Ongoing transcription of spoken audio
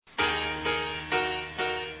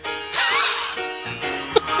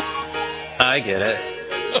I get it.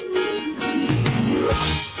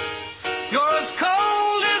 You're as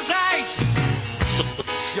cold as ice.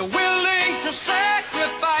 You're willing to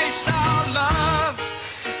sacrifice our love.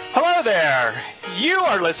 Hello there. You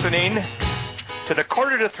are listening to the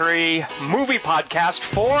Quarter to Three movie podcast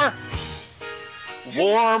for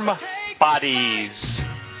Warm Bodies.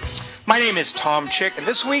 My name is Tom Chick, and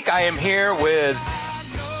this week I am here with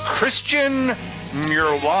Christian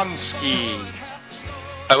Murlansky.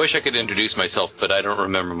 I wish I could introduce myself, but I don't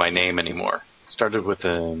remember my name anymore. Started with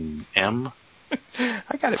an M.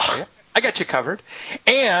 I got it for you. I got you covered.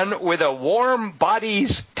 And with a Warm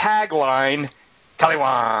Bodies tagline, Kelly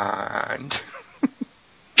Wand.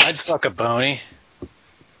 I'd fuck a bony.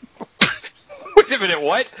 Wait a minute,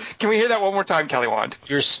 what? Can we hear that one more time, Kelly Wand?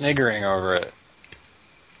 You're sniggering over it.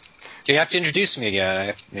 You have to introduce me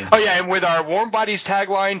again. Oh, yeah, and with our Warm Bodies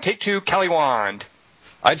tagline, take two, Kelly Wand.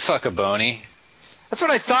 I'd fuck a bony. That's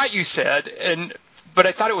what I thought you said, but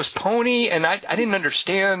I thought it was pony, and I didn't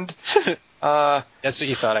understand. That's what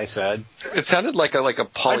you thought I said. It sounded like a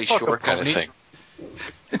Pauly Shore kind of thing.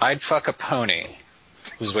 I'd fuck a pony,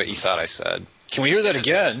 was what you thought I said. Can we hear that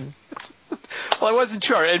again? Well, I wasn't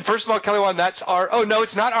sure. And first of all, Kelly Wand, that's oh, no,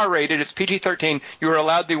 it's not R-rated. It's PG-13. You were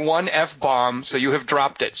allowed the one F-bomb, so you have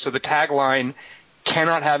dropped it. So the tagline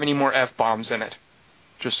cannot have any more F-bombs in it,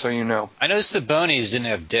 just so you know. I noticed the bonies didn't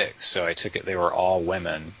have dicks, so I took it they were all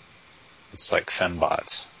women. It's like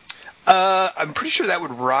fembots. I'm pretty sure that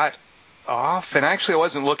would rot off, and actually I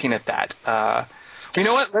wasn't looking at that. You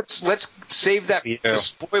know what? Let's save that the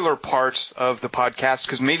spoiler parts of the podcast,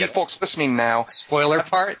 because maybe folks listening now... Spoiler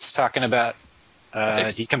parts? Talking about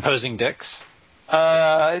decomposing dicks?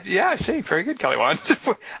 Yeah, I see. Very good, Kelly Wand.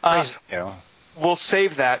 We'll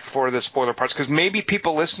save that for the spoiler parts, because maybe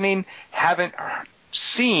people listening haven't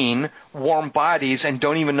seen Warm Bodies and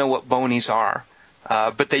don't even know what bonies are.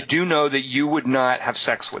 But they do know that you would not have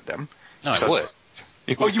sex with them. No, I would.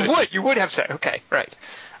 Oh, you would? You would have sex. Okay, right.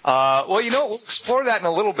 Well, you know, we'll explore that in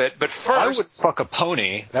a little bit, but first... I would fuck a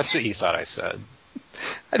pony. That's what you thought I said.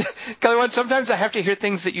 Kelly Wand, sometimes I have to hear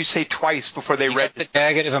things that you say twice before they read the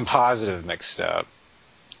negative and positive mixed up.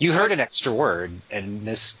 You heard an extra word and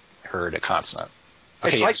misheard a consonant.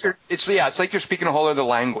 Okay, it's like you're speaking a whole other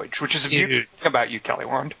language, which is a beautiful thing about you, Kelly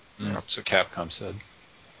Wand. That's what Capcom said.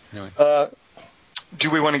 Anyway. Do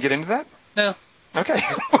we want to get into that? No. Okay.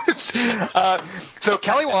 So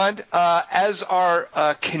Kelly Wand, as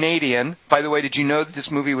our Canadian, by the way, did you know that this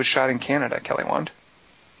movie was shot in Canada, Kelly Wand?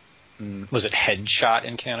 Was it headshot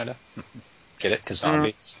in Canada? Get it? Because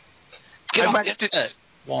zombies. I might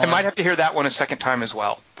have to hear that one a second time as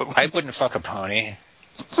well. But I wouldn't fuck a pony.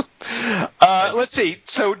 Let's see.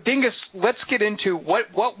 So, Dingus, let's get into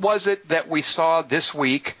what was it that we saw this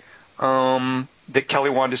week that Kelly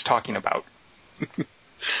Wand is talking about?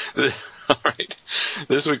 All right.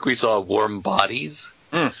 This week we saw Warm Bodies,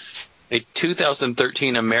 a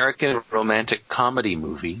 2013 American romantic comedy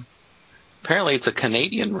movie. Apparently it's a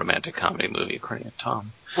Canadian romantic comedy movie, according to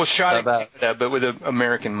Tom. Well, shot in Canada, but with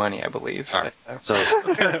American money, I believe. All right. So,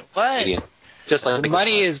 what? Canadian, just like the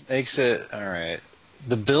money makes it... All right.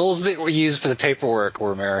 The bills that were used for the paperwork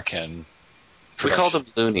were American. We call them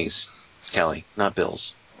loonies, Kelly, not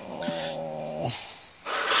bills. Oh...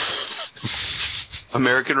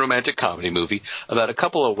 American romantic comedy movie about a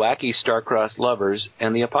couple of wacky star-crossed lovers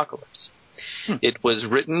and the apocalypse. It was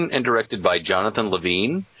written and directed by Jonathan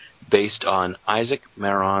Levine, based on Isaac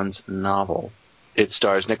Maron's novel. It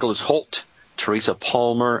stars Nicholas Hoult, Teresa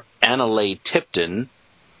Palmer, Anna-Leigh Tipton,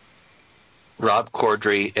 Rob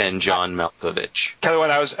Corddry, and John Malkovich.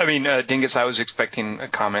 Kelly, Dingus, I was expecting a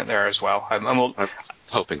comment there as well. I'm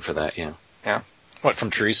hoping for that, yeah. Yeah. What,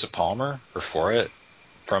 from Teresa Palmer? Or for it?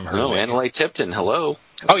 From her No, Anna-Leigh Tipton, hello.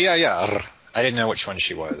 Oh, yeah. I didn't know which one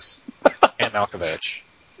she was. Aunt Malkovich.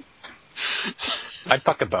 I'd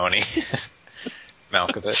fuck a bony.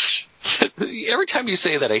 Malkovich. Every time you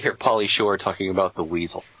say that, I hear Pauly Shore talking about the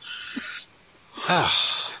weasel.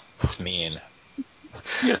 That's mean.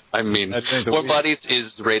 Yeah, I mean, Warm Bodies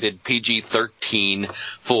is rated PG-13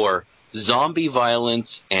 for zombie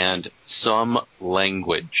violence and some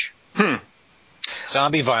language.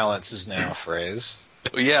 Zombie violence is now a phrase.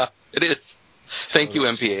 Yeah, it is. Thank you,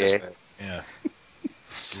 MPAA. Yeah.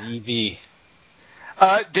 ZV.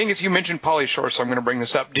 Dingus, you mentioned Pauly Shore, so I'm going to bring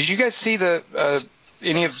this up. Did you guys see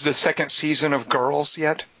any of the second season of Girls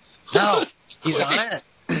yet? No. He's on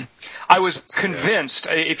it? I was convinced,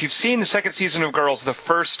 if you've seen the second season of Girls, the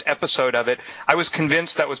first episode of it, I was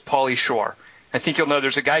convinced that was Pauly Shore. I think you'll know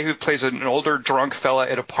there's a guy who plays an older drunk fella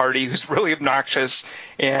at a party who's really obnoxious,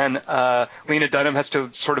 and Lena Dunham has to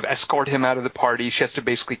sort of escort him out of the party. She has to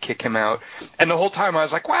basically kick him out. And the whole time I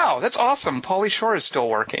was like, wow, that's awesome. Pauly Shore is still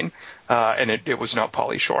working. And it was not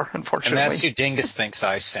Pauly Shore, unfortunately. And that's who Dingus thinks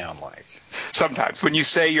I sound like. Sometimes. When you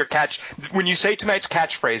say tonight's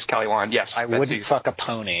catchphrase, Kelly Wand, yes. I wouldn't fuck a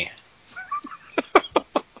pony.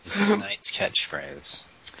 This is tonight's catchphrase.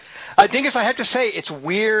 Dingus, I have to say, it's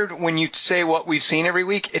weird when you say what we've seen every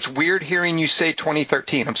week. It's weird hearing you say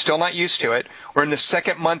 2013. I'm still not used to it. We're in the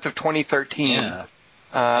second month of 2013.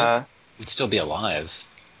 Yeah. We'd still be alive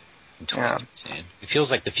in 2013. Yeah. It feels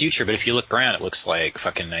like the future, but if you look around, it looks like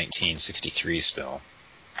fucking 1963 still.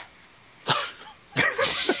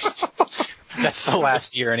 That's the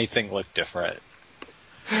last year anything looked different.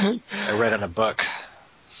 I read in a book.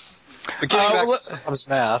 But getting back to Tom's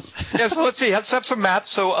math. Yeah, so let's see. Let's have some math.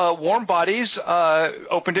 So Warm Bodies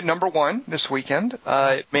opened at number 1 this weekend.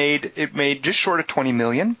 It made just short of 20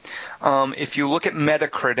 million. If you look at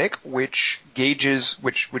Metacritic, which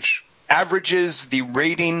averages the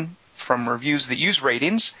rating from reviews that use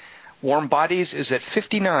ratings, Warm Bodies is at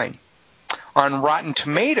 59. On Rotten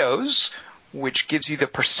Tomatoes, which gives you the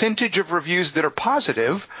percentage of reviews that are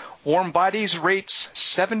positive, Warm Bodies rates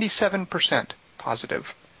 77%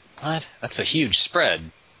 positive. What? That's a huge spread.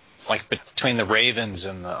 Like between the Ravens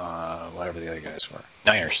and the whatever the other guys were.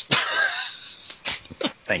 Niners.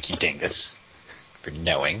 Thank you, Dingus, for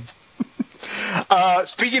knowing.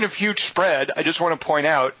 Speaking of huge spread, I just want to point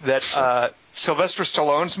out that Sylvester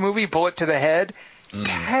Stallone's movie, Bullet to the Head,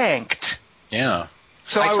 tanked. Yeah.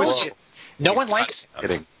 So no one likes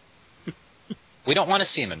him. We don't want to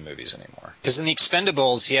see him in movies anymore. Because in The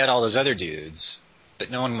Expendables, he had all those other dudes. But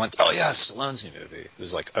no one went, oh, yeah, Stallone's new movie. It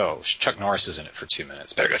was like, oh, Chuck Norris is in it for 2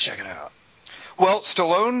 minutes. Better go check it out. Well,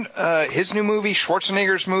 Stallone, his new movie,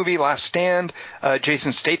 Schwarzenegger's movie, Last Stand,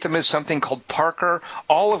 Jason Statham is something called Parker,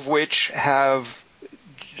 all of which have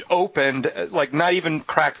opened, like not even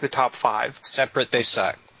cracked the top 5. Separate, they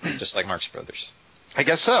suck, just like Marx Brothers. I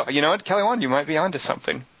guess so. You know what, Kelly Wand, you might be onto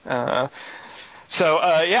something. I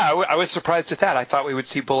was surprised at that. I thought we would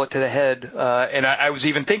see Bullet to the Head, and I was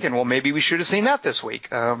even thinking, well, maybe we should have seen that this week.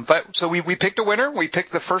 So we picked a winner. We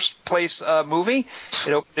picked the first place movie.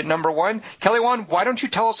 It opened at number 1. Kelly Wand, why don't you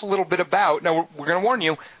tell us a little bit about? Now we're going to warn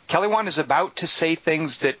you. Kelly Wand is about to say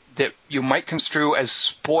things that you might construe as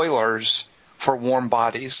spoilers for Warm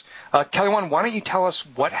Bodies. Kelly Wand, why don't you tell us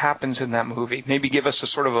what happens in that movie? Maybe give us a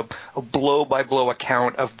sort of a blow-by-blow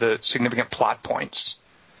account of the significant plot points.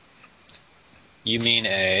 You mean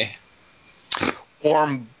a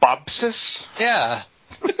warm bobsis? Yeah.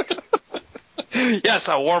 Yes,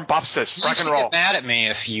 a warm bobsis. Rock and roll. You'd get mad at me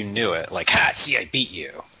if you knew it. Like, see, I beat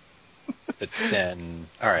you. But then,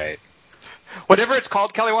 all right. Whatever it's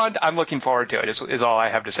called, Kelly Wand, I'm looking forward to it, is all I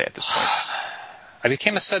have to say at this point. I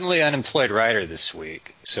became a suddenly unemployed writer this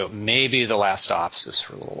week, so maybe the last Opsis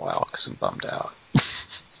for a little while because I'm bummed out.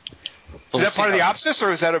 Is that part of the Opsis,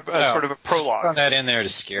 or is that sort of a prologue? Just throw that in there to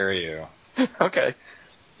scare you. Okay.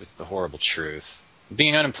 With the horrible truth.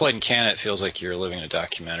 Being unemployed in Canada feels like you're living a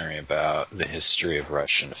documentary about the history of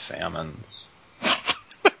Russian famines.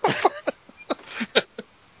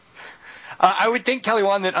 I would think, Kelly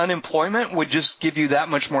Wand, that unemployment would just give you that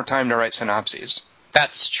much more time to write synopses.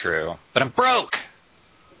 That's true. But I'm broke!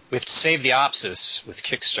 We have to save the Opsis with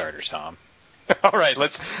Kickstarter, Tom. All right,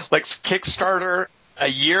 let's Kickstarter a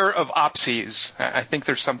year of Opsies. I think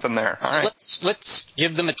there's something there. All right. Let's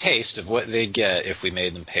give them a taste of what they'd get if we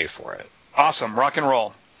made them pay for it. Awesome. Rock and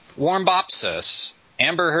roll. Warm Bopsis.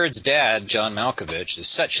 Amber Heard's dad, John Malkovich, is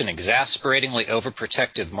such an exasperatingly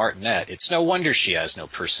overprotective martinet, it's no wonder she has no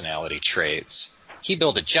personality traits. He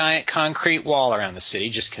built a giant concrete wall around the city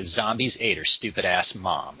just because zombies ate her stupid-ass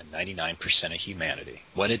mom and 99% of humanity.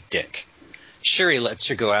 What a dick. Sure, he lets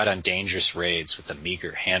her go out on dangerous raids with a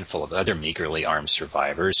meager handful of other meagerly armed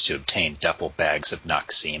survivors to obtain duffel bags of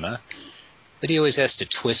Noxema, but he always has to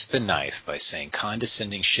twist the knife by saying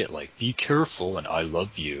condescending shit like, be careful and I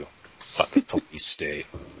love you. Fucking police state.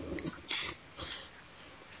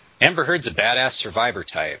 Amber Heard's a badass survivor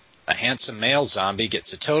type. A handsome male zombie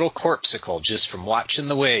gets a total corpsicle just from watching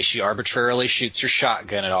the way she arbitrarily shoots her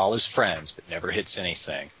shotgun at all his friends, but never hits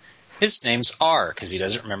anything. His name's R, because he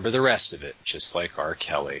doesn't remember the rest of it, just like R.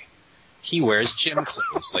 Kelly. He wears gym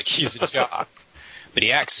clothes like he's a jock, but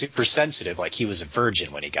he acts super sensitive like he was a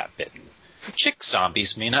virgin when he got bitten. Chick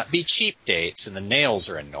zombies may not be cheap dates, and the nails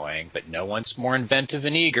are annoying, but no one's more inventive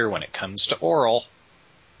and eager when it comes to oral.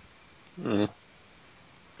 I'm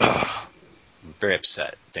very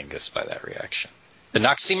upset, Dingus, by that reaction. The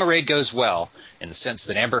Noxema raid goes well, in the sense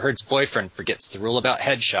that Amber Heard's boyfriend forgets the rule about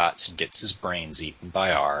headshots and gets his brains eaten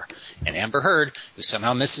by R. And Amber Heard, who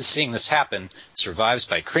somehow misses seeing this happen, survives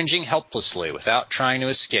by cringing helplessly without trying to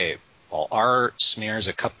escape, while R smears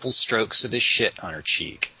a couple strokes of his shit on her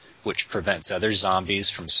cheek, which prevents other zombies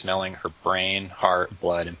from smelling her brain, heart,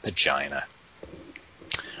 blood, and vagina.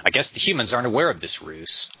 I guess the humans aren't aware of this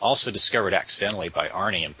ruse, also discovered accidentally by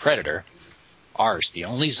Arnie in Predator. R's the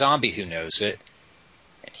only zombie who knows it,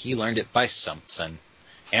 and he learned it by something.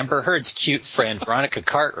 Amber Heard's cute friend Veronica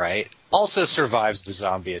Cartwright also survives the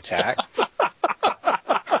zombie attack.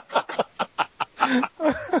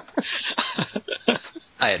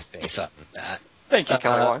 I had faith in that. Thank you,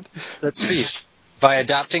 Kelly Wand. That's for you. By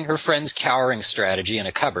adopting her friend's cowering strategy in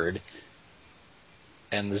a cupboard,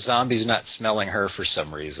 and the zombies not smelling her for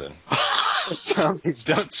some reason. The zombies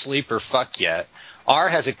don't sleep or fuck yet. R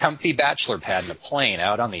has a comfy bachelor pad in a plane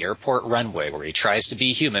out on the airport runway where he tries to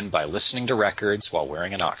be human by listening to records while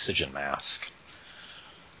wearing an oxygen mask.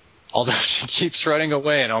 Although she keeps running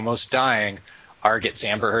away and almost dying, R gets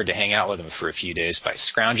Amber Heard to hang out with him for a few days by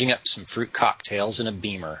scrounging up some fruit cocktails in a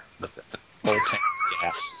Beamer with a full tank of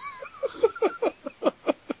gas.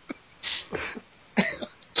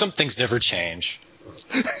 Some things never change.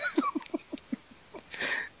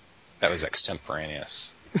 That was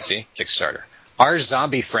extemporaneous. See? Kickstarter. Our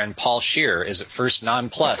zombie friend Paul Scheer is at first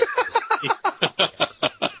nonplussed.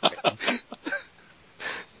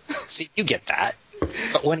 See, you get that.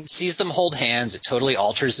 But when he sees them hold hands, it totally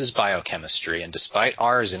alters his biochemistry, and despite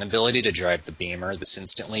R's inability to drive the Beamer, this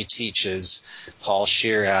instantly teaches Paul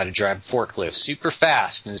Scheer how to drive a forklift super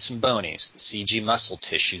fast into some bonies, the CG muscle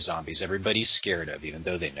tissue zombies everybody's scared of, even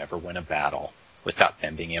though they never win a battle, without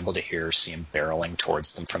them being able to hear or see him barreling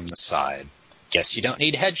towards them from the side. Guess you don't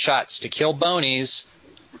need headshots to kill bonies.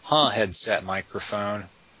 Huh, headset microphone.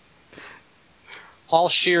 Paul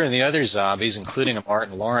Scheer and the other zombies, including a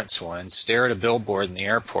Martin Lawrence one, stare at a billboard in the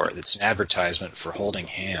airport that's an advertisement for holding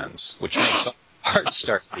hands, which makes all their hearts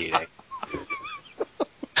start beating.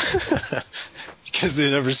 Because they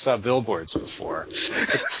never saw billboards before.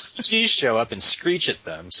 The CGs show up and screech at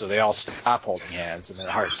them, so they all stop holding hands, and then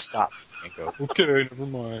the hearts stop and go, okay, never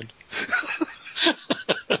mind.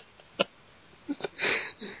 That's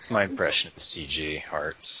my impression of the CG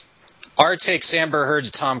hearts. R takes Amber Heard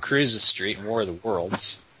to Tom Cruise's street in War of the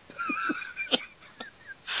Worlds.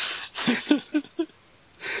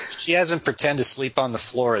 She has him pretend to sleep on the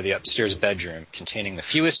floor of the upstairs bedroom, containing the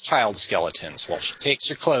fewest child skeletons, while she takes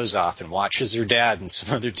her clothes off and watches her dad and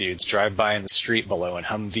some other dudes drive by in the street below in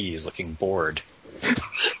Humvees looking bored.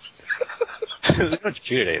 They don't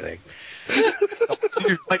shoot at anything.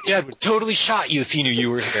 Dude, my dad would totally shot you if he knew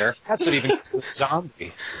you were here. That's what even gets the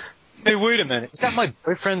zombie. Hey, wait a minute. Is that my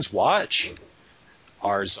boyfriend's watch?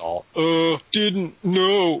 R's all, didn't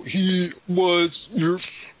know he was your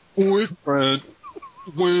boyfriend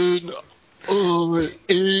when I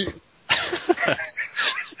ate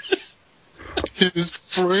his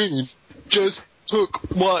brain. Just took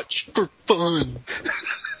watch for fun.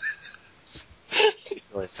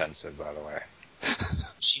 Really offensive, by the way.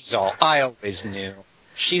 She's all, I always knew.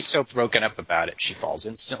 She's so broken up about it, she falls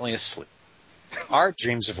instantly asleep. R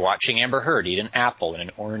dreams of watching Amber Heard eat an apple in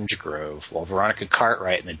an orange grove, while Veronica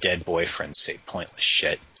Cartwright and the dead boyfriend say pointless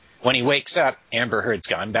shit. When he wakes up, Amber Heard's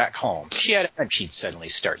gone back home. She had a hunch he'd suddenly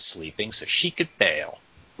start sleeping, so she could bail.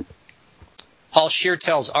 Paul Scheer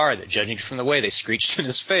tells R that, judging from the way they screeched in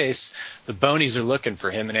his face, the bonies are looking for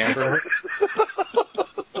him and Amber Heard.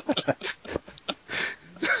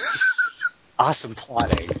 Awesome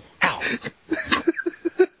plotting. Ow.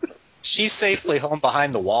 She's safely home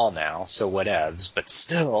behind the wall now, so whatevs, but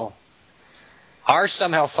still. R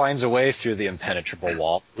somehow finds a way through the impenetrable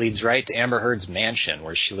wall, leads right to Amber Heard's mansion,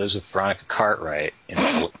 where she lives with Veronica Cartwright in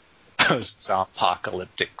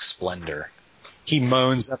post-apocalyptic splendor. He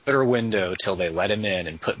moans up at her window till they let him in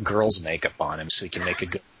and put girl's makeup on him so he can make a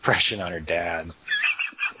good impression on her dad.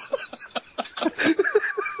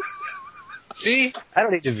 See? I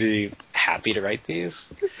don't need to be happy to write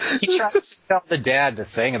these. He tries to tell the dad the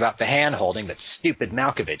thing about the hand-holding, but stupid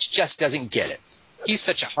Malkovich just doesn't get it. He's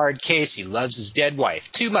such a hard case, he loves his dead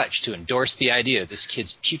wife too much to endorse the idea of this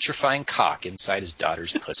kid's putrefying cock inside his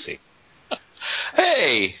daughter's pussy.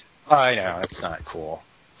 Hey! I know, it's not cool.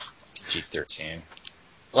 G-13.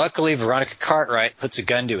 Luckily, Veronica Cartwright puts a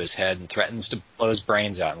gun to his head and threatens to blow his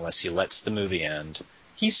brains out unless he lets the movie end.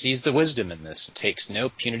 He sees the wisdom in this and takes no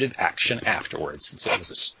punitive action afterwards, since it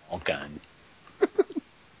was a small gun.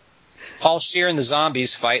 Paul Scheer and the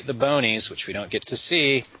zombies fight the bonies, which we don't get to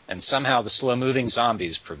see, and somehow the slow-moving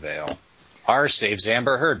zombies prevail. R saves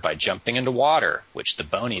Amber Heard by jumping into water, which the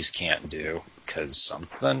bonies can't do, because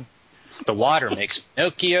something. The water makes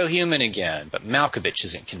Pinocchio human again, but Malkovich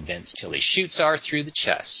isn't convinced till he shoots R through the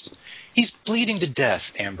chest. He's bleeding to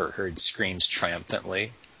death, Amber Heard screams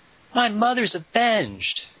triumphantly. My mother's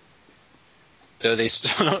avenged! Though they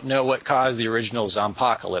still don't know what caused the original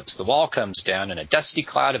Zompocalypse, the wall comes down in a dusty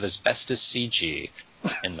cloud of asbestos CG.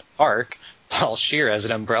 In the park, Paul Scheer has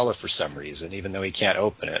an umbrella for some reason, even though he can't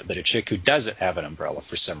open it, but a chick who doesn't have an umbrella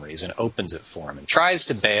for some reason opens it for him and tries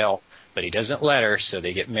to bail, but he doesn't let her, so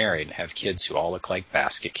they get married and have kids who all look like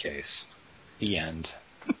Basket Case. The end.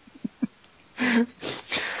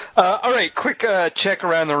 All right, quick check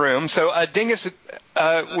around the room. So, Dingus,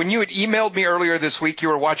 when you had emailed me earlier this week, you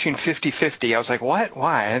were watching 50-50. I was like, what?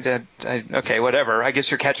 Why? Okay, whatever. I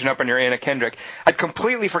guess you're catching up on your Anna Kendrick. I'd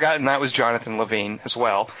completely forgotten that was Jonathan Levine as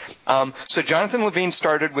well. So Jonathan Levine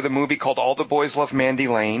started with a movie called All the Boys Love Mandy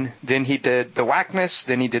Lane. Then he did The Whackness.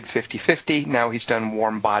 Then he did 50-50. Now he's done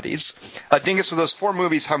Warm Bodies. Dingus, of those 4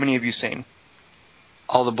 movies, how many have you seen?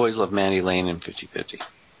 All the Boys Love Mandy Lane and 50-50.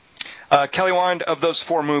 Kelly Wand, of those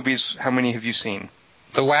 4 movies, how many have you seen?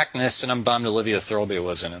 The Whackness, and I'm bummed Olivia Thirlby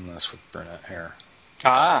wasn't in this with brunette hair.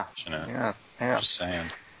 Yeah. Just saying.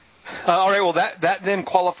 All right, well, that then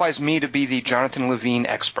qualifies me to be the Jonathan Levine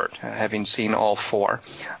expert, having seen all 4.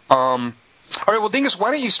 All right, well, Dingus,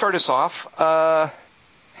 why don't you start us off?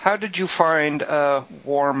 How did you find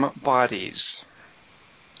Warm Bodies?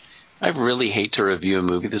 I really hate to review a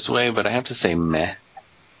movie this way, but I have to say meh.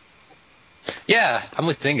 Yeah, I'm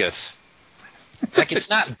with Dingus. Like, it's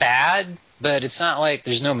not bad, but it's not like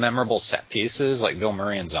there's no memorable set pieces like Bill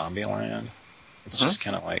Murray in Zombieland. It's just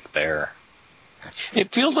kind of like there.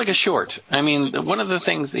 It feels like a short. I mean, one of the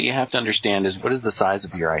things that you have to understand is what is the size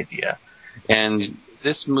of your idea. And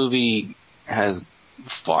this movie has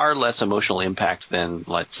far less emotional impact than,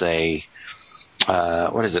 let's say,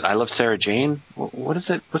 what is it? I Love Sarah Jane? What is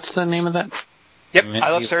it? What's the name of that? Yep, I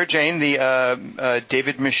Love Sarah Jane, the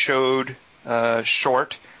David Michaud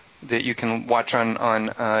short that you can watch on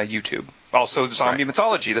YouTube. Also, Zombie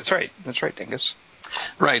Mythology. That's right, Dingus.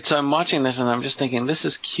 Right, so I'm watching this and I'm just thinking, this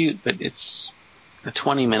is cute, but it's a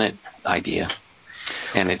 20-minute idea.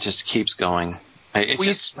 And it just keeps going.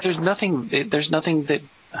 There's nothing that...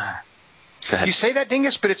 Go ahead. You say that,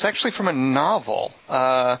 Dingus, but it's actually from a novel.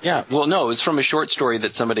 Yeah, well, no, it's from a short story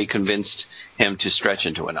that somebody convinced him to stretch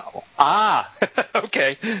into a novel.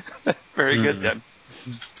 Okay. Very good, then.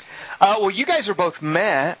 Well, you guys are both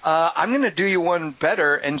meh. I'm going to do you one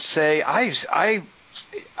better and say I'm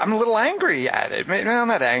a little angry at it. Well,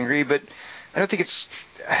 not angry, but I don't think it's...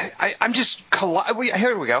 I'm just...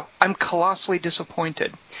 Here we go. I'm colossally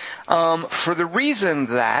disappointed. For the reason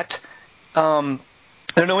that...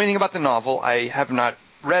 I don't know anything about the novel. I have not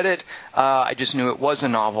read it. I just knew it was a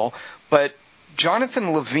novel. But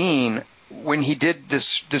Jonathan Levine, when he did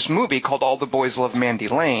this movie called All the Boys Love Mandy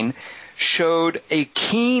Lane, showed a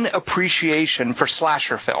keen appreciation for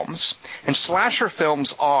slasher films. And slasher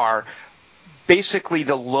films are basically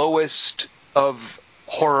the lowest of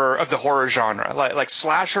the horror genre. Like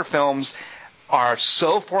slasher films are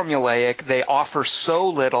so formulaic. They offer so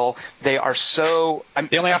little. They are so...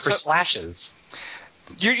 They only offer slashes.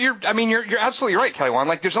 You're absolutely right, Kelly Wand.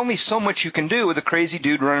 Like, there's only so much you can do with a crazy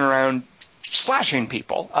dude running around slashing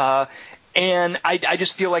people. And I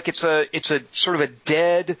just feel like it's a sort of a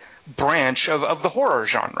dead branch of the horror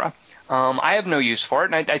genre. I have no use for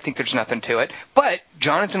it, and I think there's nothing to it. But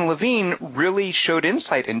Jonathan Levine really showed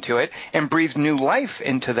insight into it and breathed new life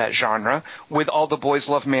into that genre with All the Boys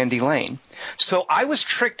Love Mandy Lane. So I was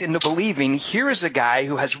tricked into believing here is a guy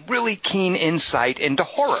who has really keen insight into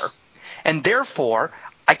horror. And therefore,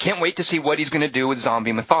 I can't wait to see what he's going to do with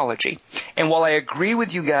zombie mythology. And while I agree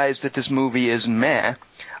with you guys that this movie is meh,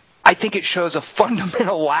 I think it shows a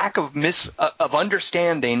fundamental lack of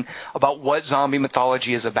understanding about what zombie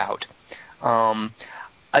mythology is about.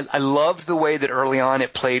 I loved the way that early on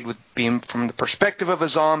it played with being from the perspective of a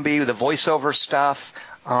zombie, the voiceover stuff.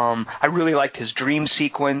 I really liked his dream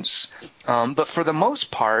sequence. But for the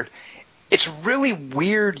most part, it's really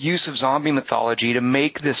weird use of zombie mythology to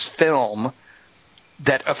make this film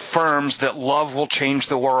that affirms that love will change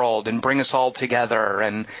the world and bring us all together.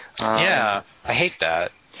 And yeah, I hate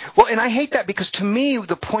that. Well, and I hate that because to me,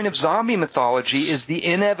 the point of zombie mythology is the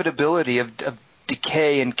inevitability of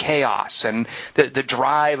decay and chaos and the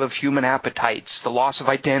drive of human appetites, the loss of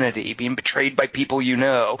identity, being betrayed by people you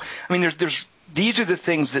know. I mean, these are the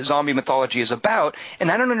things that zombie mythology is about, and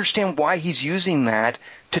I don't understand why he's using that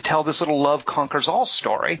to tell this little love conquers all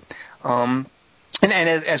story. And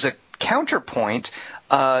as a counterpoint,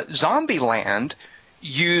 Zombieland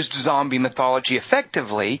used zombie mythology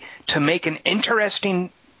effectively to make an interesting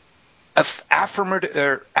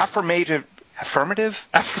affirmative affirmative?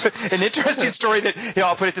 An interesting story that,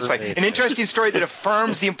 I'll put it this way. An interesting story that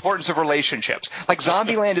affirms the importance of relationships. Like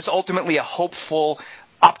Zombieland is ultimately a hopeful,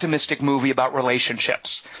 optimistic movie about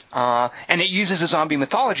relationships. And it uses a zombie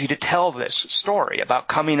mythology to tell this story about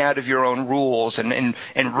coming out of your own rules and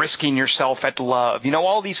risking yourself at love.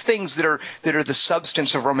 All these things that are the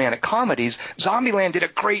substance of romantic comedies. Zombieland did a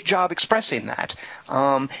great job expressing that.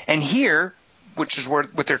 And here, which is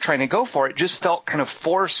what they're trying to go for, it just felt kind of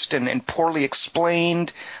forced and poorly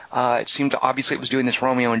explained. It seemed obviously it was doing this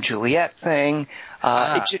Romeo and Juliet thing.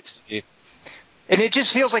 And it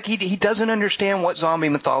just feels like he doesn't understand what zombie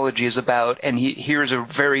mythology is about, and here's a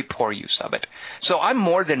very poor use of it. So I'm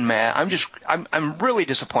more than mad. I'm really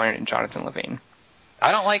disappointed in Jonathan Levine.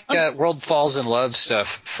 I don't like world falls in love stuff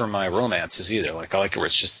for my romances either. Like I like it where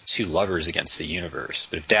it's just two lovers against the universe.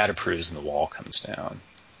 But if Dad approves and the wall comes down,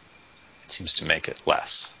 it seems to make it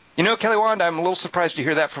less. Kelly Wand, I'm a little surprised to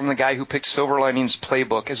hear that from the guy who picked Silver Linings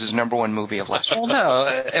Playbook as his number one movie of last year. Well,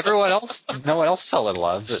 no. No one else fell in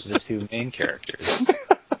love but the two main characters.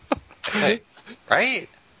 Right?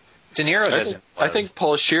 De Niro doesn't. I think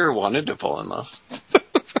Paul Scheer wanted to fall in love.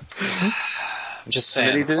 I'm just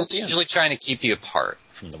saying, it's usually trying to keep you apart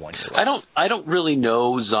from the one you love. I don't really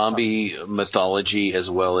know zombie mythology as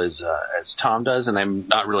well as Tom does, and I'm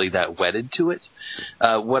not really that wedded to it.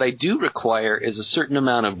 What I do require is a certain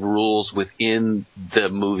amount of rules within the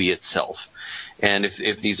movie itself. And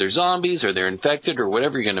if these are zombies or they're infected or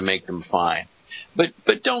whatever, you're going to make them fine.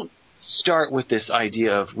 But don't start with this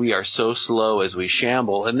idea of we are so slow as we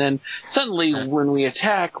shamble, and then suddenly when we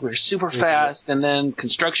attack, we're super fast, and then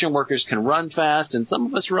construction workers can run fast, and some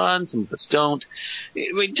of us run, some of us don't.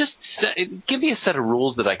 Just give me a set of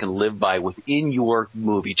rules that I can live by within your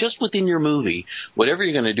movie, just within your movie. Whatever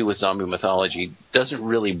you're going to do with zombie mythology doesn't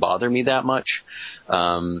really bother me that much.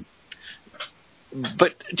 But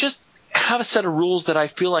just have a set of rules that I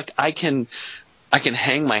feel like I can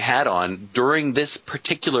hang my hat on during this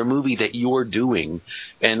particular movie that you're doing,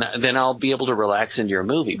 and then I'll be able to relax into your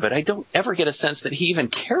movie. But I don't ever get a sense that he even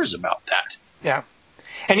cares about that. Yeah.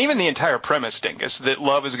 And even the entire premise, Dingus, that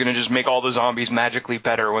love is going to just make all the zombies magically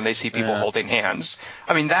better when they see people holding hands.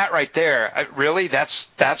 I mean, that right there, really, that's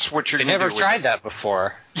what you're going to do. They never tried that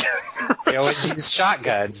before. They always use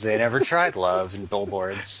shotguns. They never tried love and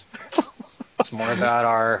billboards. It's more about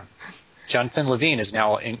our... Jonathan Levine is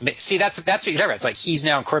now that's what you're talking about. It's like he's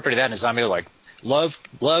now incorporated that in a zombie. Like love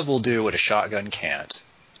will do what a shotgun can't.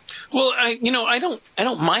 Well, I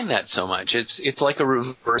don't mind that so much. It's like a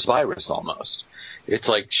reverse virus almost. It's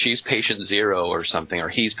like she's patient zero or something, or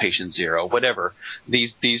he's patient zero, whatever.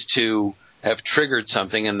 These two have triggered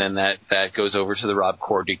something, and then that goes over to the Rob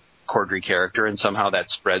Corddry character, and somehow that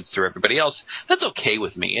spreads through everybody else. That's okay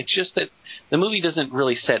with me. It's just that the movie doesn't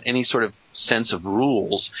really set any sort of sense of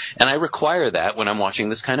rules, and I require that when I'm watching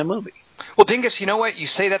this kind of movie. Well, Dingus, you know what? You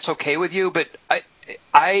say that's okay with you, but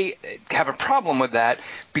I have a problem with that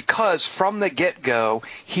because from the get-go,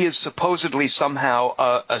 he is supposedly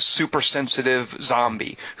somehow a super sensitive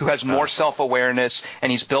zombie who has more self-awareness, and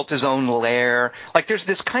he's built his own lair. Like there's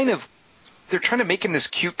this kind of they're trying to make him this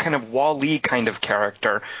cute kind of Wall-E kind of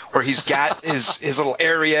character where he's got his little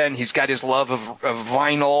area and he's got his love of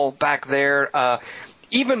vinyl back there.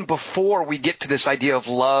 Even before we get to this idea of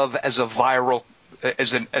love as a viral,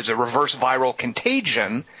 as a reverse viral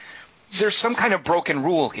contagion, there's some kind of broken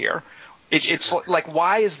rule here. It's like,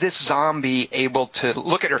 why is this zombie able to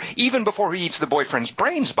look at her, even before he eats the boyfriend's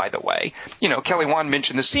brains, by the way? Kelly Wand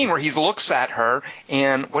mentioned the scene where he looks at her,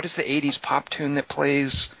 and what is the 80s pop tune that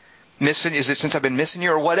plays? Is it Since I've Been Missing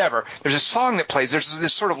You or whatever? There's a song that plays. There's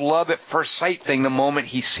this sort of love at first sight thing the moment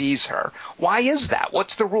he sees her. Why is that?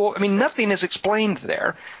 What's the rule? I mean, nothing is explained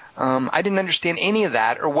there. I didn't understand any of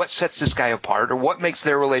that or what sets this guy apart or what makes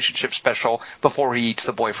their relationship special before he eats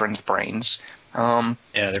the boyfriend's brains. They're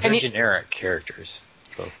very generic characters,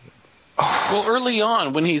 both of them. Well, early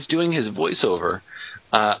on when he's doing his voiceover,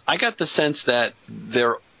 I got the sense that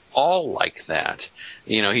they're all like that.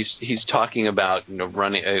 He's talking about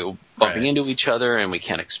bumping into each other, and we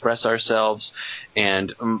can't express ourselves.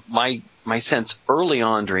 And my sense early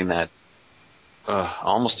on during that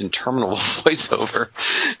almost interminable voiceover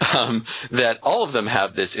that all of them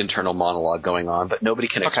have this internal monologue going on, but nobody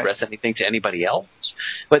can express anything to anybody else.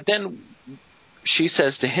 But then she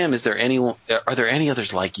says to him, are there any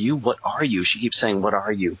others like you? What are you? She keeps saying, what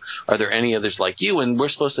are you? Are there any others like you? And we're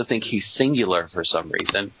supposed to think he's singular for some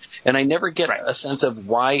reason. And I never get a sense of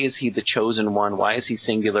why is he the chosen one? Why is he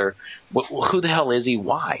singular? Who the hell is he?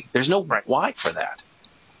 Why? There's no why for that.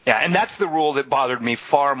 Yeah, and that's the rule that bothered me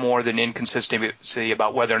far more than inconsistency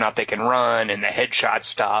about whether or not they can run and the headshot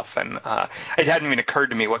stuff. And it hadn't even occurred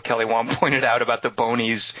to me what Kelly Wand pointed out about the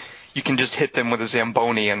bonies. You can just hit them with a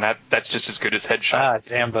Zamboni, and that's just as good as headshot.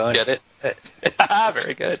 Zamboni. Get it?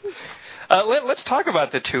 Very good. Let's talk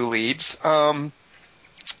about the two leads.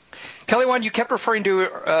 Kelly Wand, you kept referring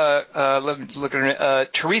to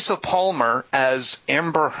Teresa Palmer as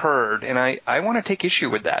Amber Heard, and I want to take issue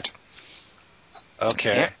with that.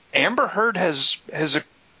 Okay. Amber Heard has a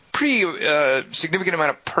pretty significant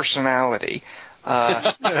amount of personality.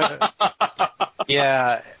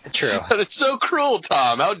 Yeah, true. That is so cruel,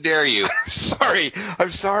 Tom. How dare you? I'm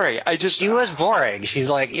sorry. She was boring. She's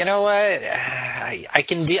like, you know what? I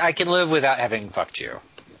can live without having fucked you.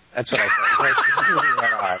 That's what I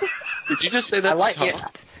thought. Did you just say that? I like it.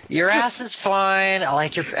 Your ass is fine. I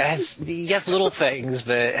like your ass. You have little things,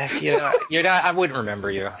 but you're not. I wouldn't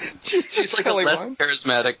remember you. She's like a less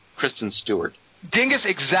charismatic Kristen Stewart. Dingus,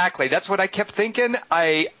 exactly. That's what I kept thinking.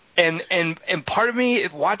 And part of me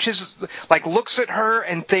watches, like, looks at her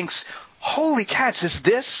and thinks, holy cats, is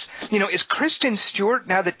this, is Kristen Stewart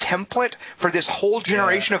now the template for this whole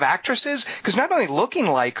generation of actresses? Because not only looking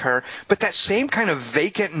like her, but that same kind of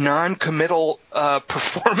vacant, non-committal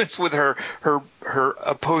performance with her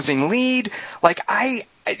opposing lead. Like, I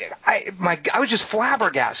was just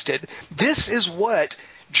flabbergasted. This is what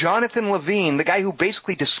Jonathan Levine, the guy who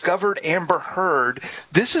basically discovered Amber Heard,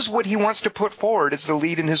 this is what he wants to put forward as the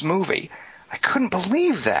lead in his movie. I couldn't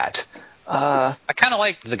believe that. I kind of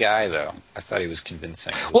liked the guy, though. I thought he was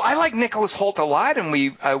convincing. Well, I like Nicholas Hoult a lot, and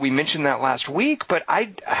we mentioned that last week, but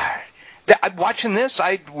watching this,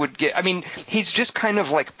 he's just kind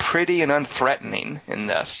of like pretty and unthreatening in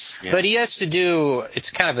this. Yeah. But he has to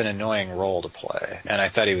it's kind of an annoying role to play, and I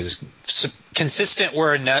thought he was consistent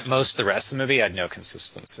where most of the rest of the movie had no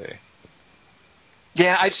consistency.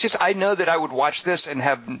 Yeah, I know that I would watch this and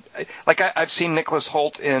have, like, I've seen Nicholas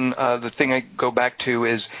Hoult in, the thing I go back to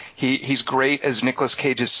is he's great as Nicolas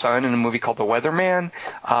Cage's son in a movie called The Weatherman,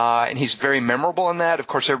 and he's very memorable in that. Of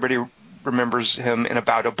course, everybody remembers him in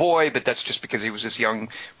About a Boy, but that's just because he was this young,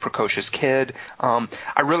 precocious kid.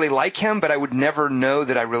 I really like him, but I would never know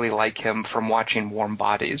that I really like him from watching Warm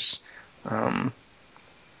Bodies.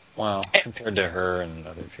 Well, compared to her and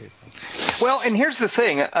other people. Well, and here's the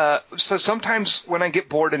thing. So sometimes when I get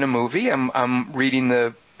bored in a movie, I'm reading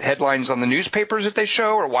the headlines on the newspapers that they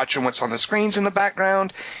show or watching what's on the screens in the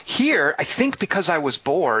background. Here, I think because I was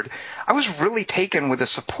bored, I was really taken with a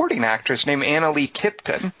supporting actress named Annalee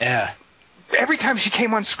Tipton. Yeah. Every time she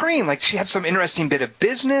came on screen, like, she had some interesting bit of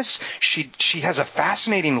business. She has a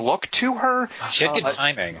fascinating look to her. She had good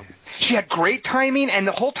timing. She had great timing, and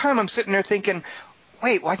the whole time I'm sitting there thinking,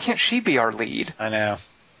 wait, why can't she be our lead? I know.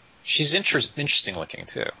 She's interesting looking,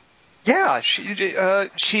 too. Yeah,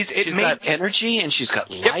 she's got energy, and she's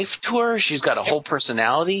got life to her. She's got a whole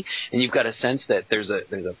personality, and you've got a sense that there's a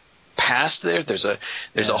past there. There's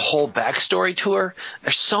a whole backstory to her.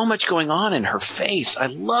 There's so much going on in her face. I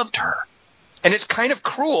loved her. And it's kind of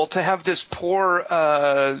cruel to have this poor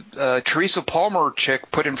Teresa Palmer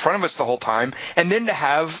chick put in front of us the whole time, and then to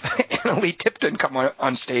have Annalee Tipton come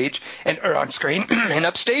on stage or on screen and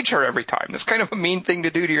upstage her every time. That's kind of a mean thing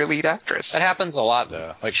to do to your lead actress. That happens a lot,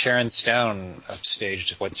 though. Like Sharon Stone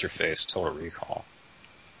upstaged What's Her Face, Total Recall.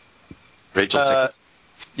 Rachel.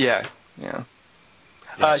 Yeah.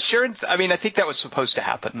 Yes. Sharon. I mean, I think that was supposed to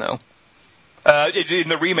happen, though. In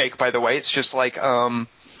the remake, by the way, it's just like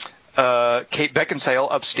Kate Beckinsale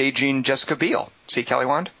upstaging Jessica Biel. See, Kelly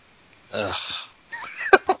Wand? Ugh.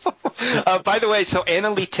 By the way, so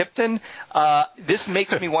Annalee Tipton, this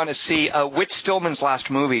makes me want to see Whit Stillman's last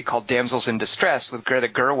movie called Damsels in Distress with Greta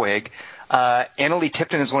Gerwig. Annalee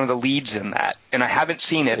Tipton is one of the leads in that, and I haven't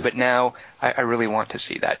seen it, but now I really want to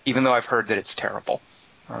see that, even though I've heard that it's terrible.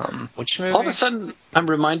 Which movie? All of a sudden, I'm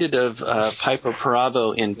reminded of Piper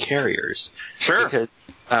Perabo in Carriers. Sure. Because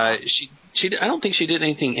I don't think she did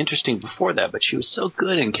anything interesting before that, but she was so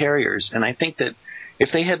good in Carriers, and I think that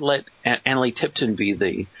if they had let Annalee Tipton be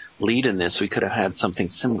the lead in this, we could have had something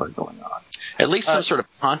similar going on. At least some sort of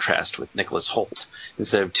contrast with Nicholas Hoult,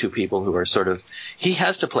 instead of two people who are sort of... He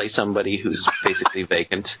has to play somebody who's basically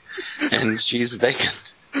vacant, and she's vacant.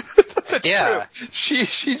 That's true.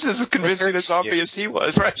 She's as convincing a zombie as he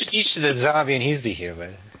was, right? She's the zombie and he's the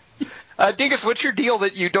human. Dingus, what's your deal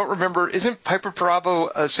that you don't remember? Isn't Piper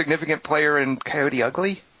Perabo a significant player in Coyote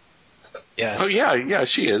Ugly? Yes. Oh, yeah,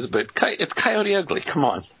 she is, but it's Coyote Ugly. Come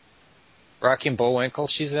on. Rocky and Bullwinkle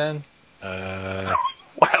she's in.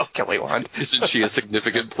 Wow, Kelly Wand. Isn't she a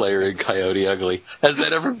significant player in Coyote Ugly? Has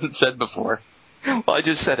that ever been said before? Well, I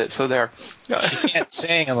just said it, so there. She can't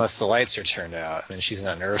sing unless the lights are turned out, and she's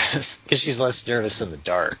not nervous because she's less nervous in the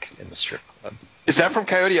dark in the strip club. Is that from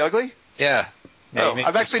Coyote Ugly? Yeah. No,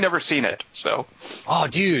 I've actually never seen it, so. Oh,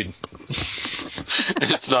 dude.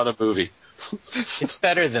 It's not a movie. It's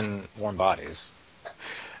better than Warm Bodies.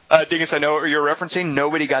 Dingus, I know what you're referencing.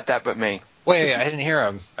 Nobody got that but me. Wait, I didn't hear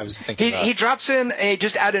him. I was thinking He drops in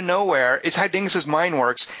just out of nowhere. It's how Dingus's mind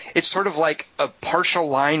works. It's sort of like a partial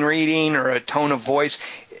line reading or a tone of voice.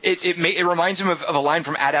 It reminds him of a line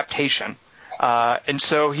from Adaptation. And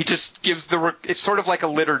so he just gives it's sort of like a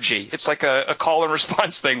liturgy. It's like a call and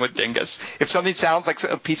response thing with Dingus. If something sounds like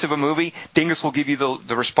a piece of a movie, Dingus will give you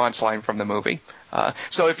the response line from the movie.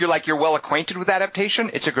 So if you're well acquainted with Adaptation,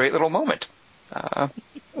 it's a great little moment.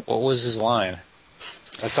 What was his line?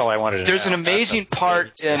 That's all I wanted to know. There's an amazing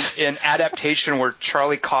part in Adaptation where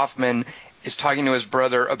Charlie Kaufman is talking to his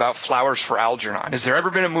brother about flowers for Algernon. Has there ever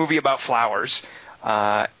been a movie about flowers?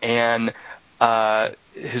 And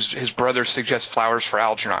his brother suggests Flowers for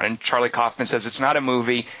Algernon, and Charlie Kaufman says it's not a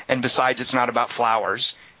movie, and besides, it's not about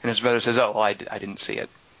flowers. And his brother says, "Oh, well, I didn't see it."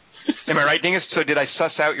 Am I right, Dingus? So did I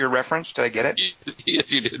suss out your reference? Did I get it?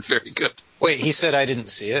 Yes, you did. Very good. Wait, he said I didn't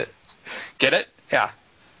see it? Get it? Yeah.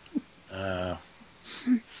 All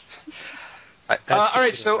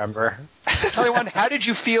right, so Charlie Wan, how did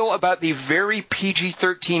you feel about the very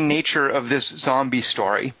PG-13 nature of this zombie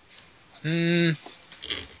story?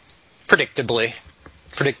 Predictably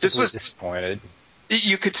disappointed.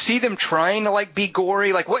 You could see them trying to be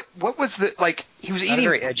gory. Like what was the he was eating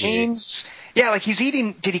brains? Yeah, he was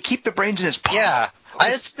eating. Did he keep the brains in his pocket? Yeah. I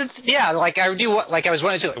was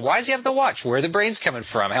wondering, why does he have the watch? Where are the brains coming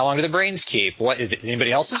from? How long do the brains keep? What is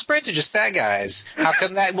anybody else's brains or just that guy's? How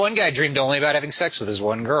come that one guy dreamed only about having sex with his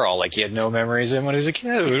one girl? He had no memories of when he was a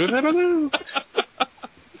kid.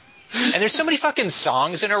 And there's so many fucking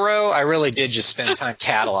songs in a row. I really did just spend time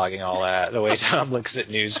cataloging all that. The way Tom looks at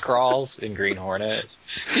news crawls in Green Hornet.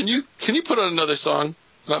 Can you put on another song?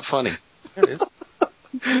 It's not funny. There it is.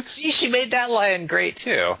 See, she made that line great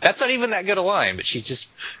too. That's not even that good a line, but she just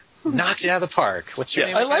knocked it out of the park. What's your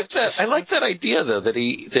name? I like that. I like that idea though that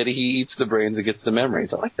he eats the brains and gets the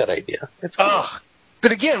memories. I like that idea. It's cool.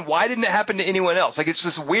 But again, why didn't it happen to anyone else? It's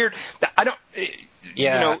this weird.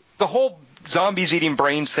 The whole zombies eating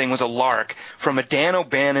brains thing was a lark from a Dan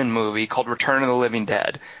O'Bannon movie called Return of the Living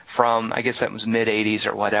Dead from, I guess that was mid-'80s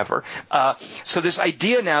or whatever. So this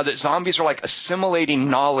idea now that zombies are assimilating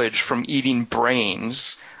knowledge from eating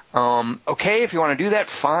brains, okay, if you want to do that,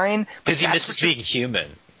 fine. Because he misses being human,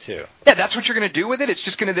 too. Yeah, that's what you're going to do with it? It's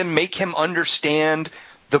just going to then make him understand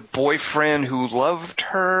the boyfriend who loved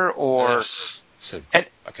her or... Yes. And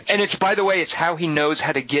it's, by the way, it's how he knows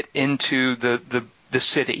how to get into the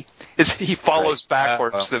city. Is he follows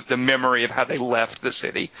backwards the memory of how they left the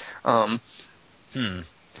city. But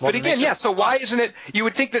again, so why isn't it, you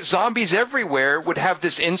would think that zombies everywhere would have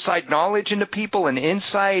this inside knowledge into people and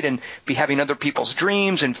insight and be having other people's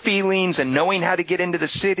dreams and feelings and knowing how to get into the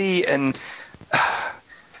city and...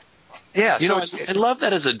 Yeah, I love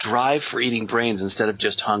that as a drive for eating brains instead of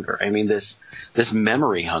just hunger. I mean, this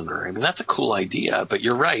memory hunger. I mean, that's a cool idea. But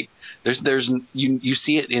you're right. You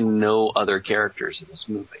see it in no other characters in this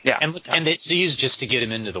movie. Yeah, and it's used just to get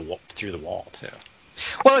him into through the wall too.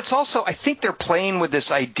 Well, it's also, I think they're playing with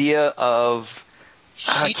this idea of.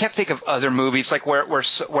 I can't think of other movies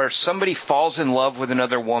where somebody falls in love with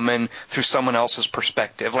another woman through someone else's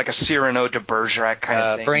perspective, like a Cyrano de Bergerac kind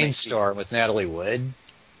of thing. Brainstorm with Natalie Wood.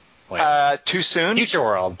 Too soon? Future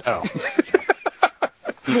World. Oh.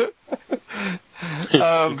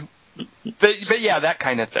 But yeah, that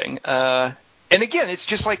kind of thing. And again, it's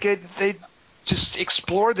just they just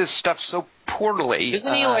explore this stuff so poorly.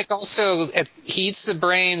 Isn't he also he eats the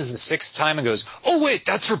brains the sixth time and goes, "Oh wait,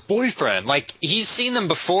 that's her boyfriend." He's seen them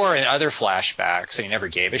before in other flashbacks and he never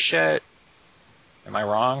gave a shit. Am I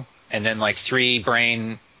wrong? And then 3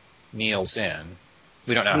 brain meals in.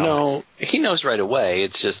 We don't know. No, he knows right away.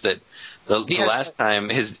 It's just that the last time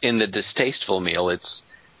in the distasteful meal, it's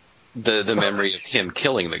the memory of him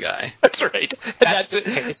killing the guy. That's right. That's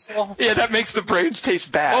distasteful? Yeah, that makes the brains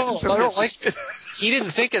taste bad. Oh, I don't like it. He didn't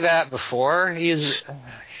think of that before.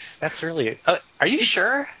 That's really... are you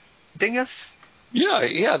sure, Dingus?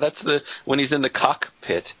 Yeah, that's when he's in the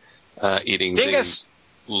cockpit eating Dingus!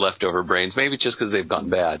 The leftover brains. Maybe just because they've gone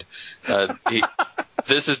bad.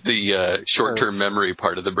 This is the short-term memory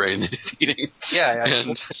part of the brain that he's eating. Yeah,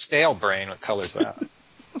 and stale brain. What color's that?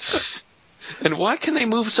 And why can they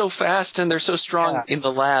move so fast and they're so strong in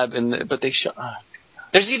the lab? But they show.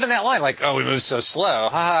 There's even that line, we move so slow,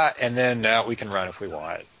 haha, and then we can run if we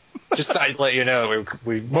want. Just thought I'd let you know.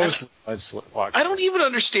 We mostly watched. I don't even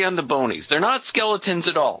understand the bonies. They're not skeletons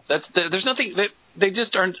at all. There's nothing. They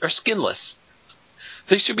just are skinless.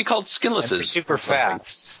 They should be called skinlesses. They're super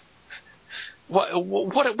fast.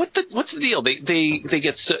 What's the deal?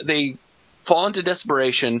 They fall into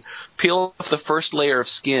desperation, peel off the first layer of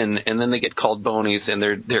skin, and then they get called bonies, and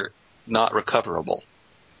they're not recoverable.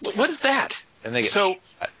 What is that? And they get So,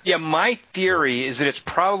 yeah, my theory is that it's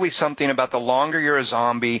probably something about the longer you're a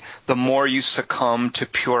zombie, the more you succumb to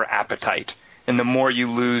pure appetite, and the more you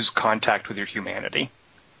lose contact with your humanity.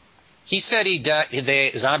 He said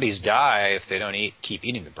zombies die if they don't keep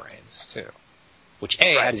eating the brains, too. Which,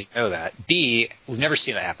 A, how does he know that? B, we've never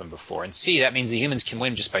seen that happen before. And C, that means the humans can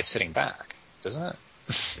win just by sitting back, doesn't it?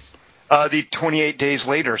 The 28 days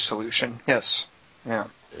later solution, yes. Yeah.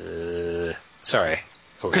 Sorry.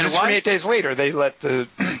 Because 28 days later, they let the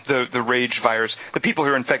rage virus, the people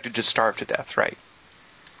who are infected, just starve to death, right?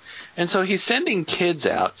 And so he's sending kids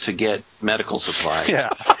out to get medical supplies. Yeah.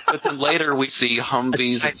 But then later we see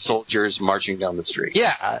Humvees and soldiers marching down the street.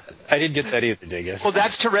 Yeah, I didn't get that either, Dingus. Well,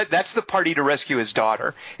 that's the party to rescue his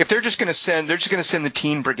daughter. If they're just going to send the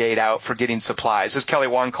teen brigade out for getting supplies, as Kelly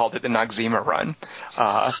Wand called it, the Noxzema run.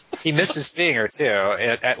 He misses seeing her too,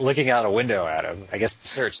 at looking out a window at him. I guess the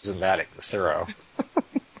search isn't that thorough.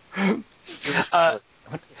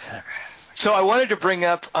 So I wanted to bring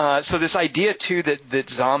up this idea too that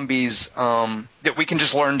zombies that we can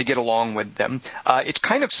just learn to get along with them. It's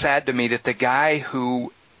kind of sad to me that the guy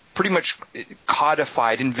who pretty much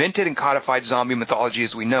invented and codified zombie mythology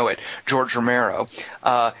as we know it, George Romero,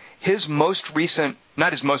 not his most recent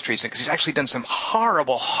because he's actually done some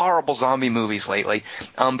horrible, horrible zombie movies lately.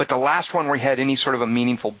 But the last one where he had any sort of a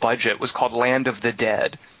meaningful budget was called Land of the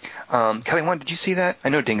Dead. Kelly Wand, did you see that? I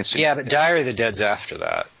know Dingus did. Yeah, but Diary of the Dead's after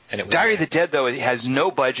that. Diary of the Dead, though, it has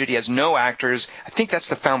no budget. He has no actors. I think that's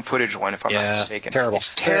the found footage one, if I'm not mistaken. Terrible.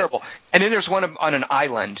 It's terrible. And then there's one on an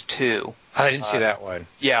island, too. I didn't see that one.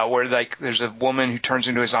 Yeah, where there's a woman who turns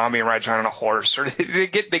into a zombie and rides around on a horse. Or they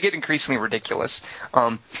get increasingly ridiculous.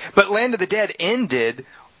 But Land of the Dead ended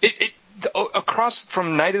across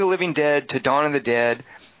from Night of the Living Dead to Dawn of the Dead.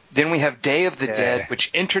 Then we have Day of the Dead,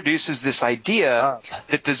 which introduces this idea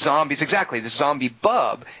that the zombies, the zombie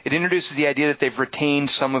bub, it introduces the idea that they've retained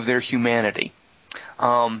some of their humanity.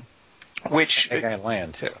 Which that guy in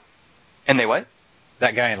Land, too. And they what?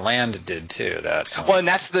 That guy in Land did, too. Well, and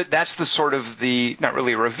that's the sort of not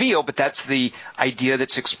really a reveal, but that's the idea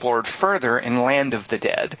that's explored further in Land of the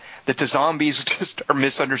Dead, that the zombies just are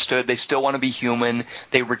misunderstood. They still want to be human.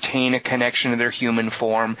 They retain a connection to their human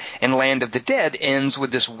form. And Land of the Dead ends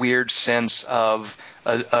with this weird sense of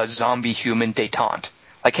a zombie-human détente.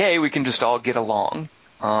 Like, hey, we can just all get along.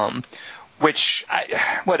 Whatever.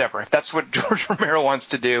 If that's what George Romero wants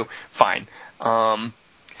to do, fine.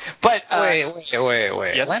 But wait.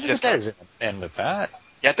 Yes, Land of the Dead doesn't end with that.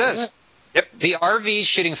 Yeah, it does. Yep. The RV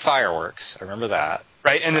shooting fireworks. I remember that.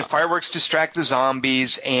 Right, and the fireworks distract the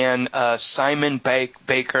zombies, and Simon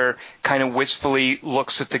Baker kind of wistfully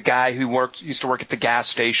looks at the guy who used to work at the gas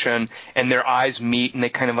station, and their eyes meet, and they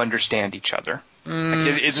kind of understand each other.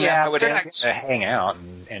 Isn't that how it ends? They're not going to hang out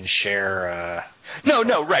and share.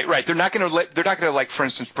 No, right. They're not going to like, for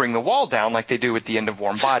instance, bring the wall down like they do at the end of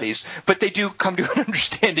Warm Bodies, but they do come to an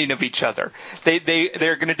understanding of each other.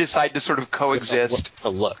 They're going to decide to sort of coexist. It's a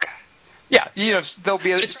look. Yeah, there'll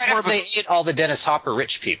be It's right after they ate all the Dennis Hopper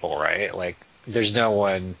rich people, right? Like, there's no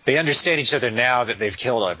one. They understand each other now that they've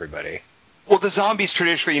killed everybody. Well, the zombies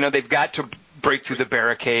traditionally, they've got to break through the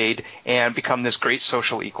barricade and become this great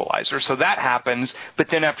social equalizer. So that happens, but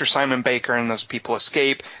then after Simon Baker and those people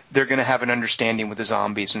escape, they're going to have an understanding with the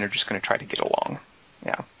zombies, and they're just going to try to get along.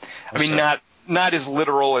 Yeah. I mean, not as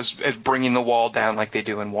literal as bringing the wall down like they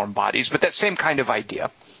do in Warm Bodies, but that same kind of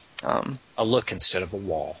idea. A look instead of a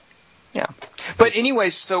wall. Yeah. But anyway,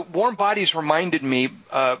 so Warm Bodies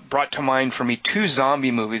brought to mind for me two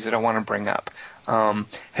zombie movies that I want to bring up.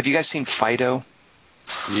 Have you guys seen Fido?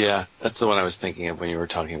 Yeah, that's the one I was thinking of when you were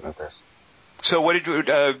talking about this. So what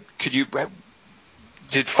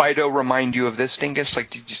did Fido remind you of this, Dingus? Like,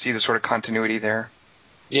 did you see the sort of continuity there?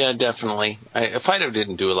 Yeah, definitely. Fido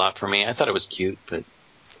didn't do a lot for me. I thought it was cute, but...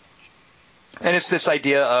 And it's this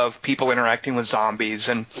idea of people interacting with zombies,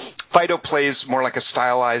 and Fido plays more like a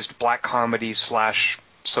stylized black comedy /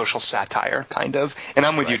 social satire, kind of. And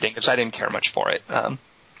I'm with you, Dingus. I didn't care much for it.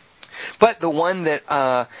 But the one that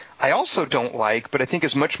I also don't like, but I think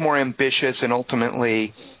is much more ambitious and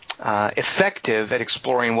ultimately effective at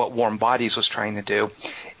exploring what Warm Bodies was trying to do,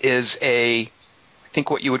 is I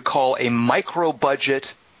think what you would call a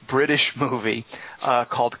micro-budget British movie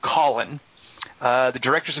called Colin. The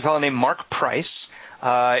director's a fellow named Mark Price.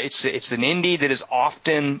 It's an indie that is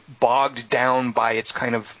often bogged down by its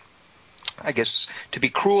kind of, I guess, to be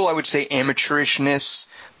cruel, I would say amateurishness,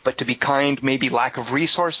 but to be kind, maybe lack of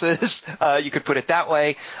resources. You could put it that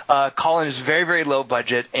way. Colin is very, very low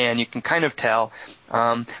budget, and you can kind of tell.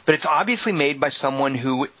 But it's obviously made by someone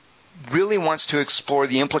who really wants to explore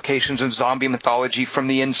the implications of zombie mythology from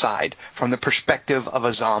the inside, from the perspective of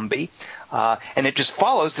a zombie. And it just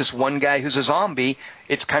follows this one guy who's a zombie.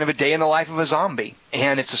 It's kind of a day in the life of a zombie.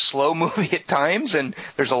 And it's a slow movie at times, and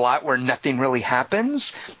there's a lot where nothing really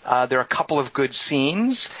happens. There are a couple of good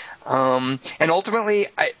scenes. And ultimately,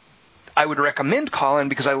 I would recommend Colin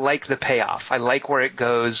because I like the payoff. I like where it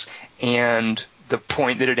goes and the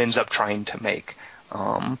point that it ends up trying to make.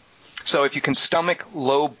 So if you can stomach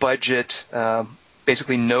low-budget,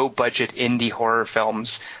 basically no-budget indie horror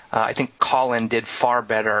films, I think Colin did far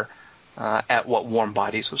better at what Warm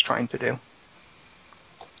Bodies was trying to do.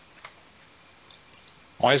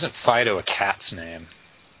 Why isn't Fido a cat's name?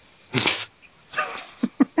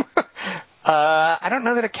 I don't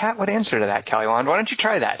know that a cat would answer to that, Kellywand. Why don't you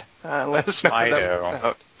try that? Let us know.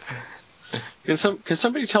 Fido. Can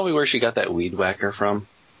somebody tell me where she got that weed whacker from?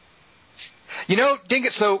 You know,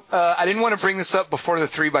 Dingus, so I didn't want to bring this up before the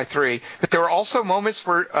 3x3, but there were also moments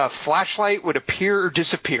where a flashlight would appear or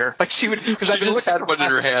disappear. Like she would, because I just had one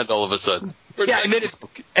in her hand all of a sudden. Yeah, and then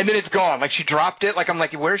it's gone. Like she dropped it. Like I'm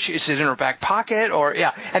like, where is she? Is it in her back pocket? Or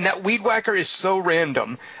yeah, and that weed whacker is so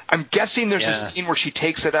random. I'm guessing there's a scene where she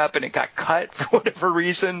takes it up and it got cut for whatever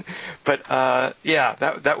reason. But yeah,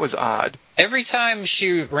 that was odd. Every time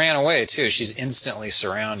she ran away too, she's instantly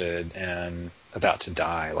surrounded and about to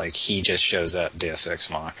die. Like he just shows up Deus Ex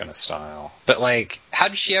Machina style. But like, how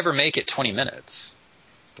did she ever make it 20 minutes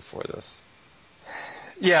before this?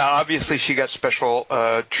 Yeah, obviously she got special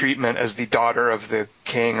treatment as the daughter of the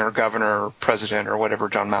king or governor or president or whatever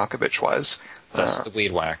John Malkovich was. That's the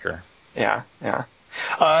weed whacker. Yeah.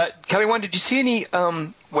 Kelly, One, did you see any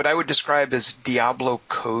what I would describe as Diablo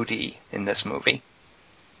Cody in this movie?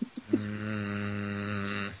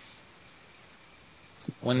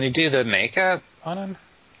 When they do the makeup on him?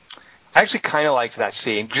 I actually kind of liked that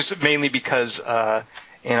scene, just mainly because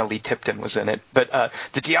Anna Lee Tipton was in it. But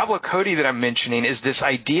the Diablo Cody that I'm mentioning is this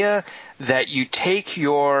idea that you take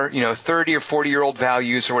your 30 or 40-year-old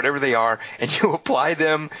values or whatever they are, and you apply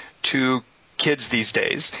them to kids these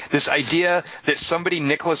days. This idea that somebody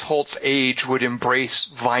Nicholas Holt's age would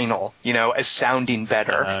embrace vinyl, as sounding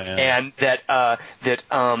better, and that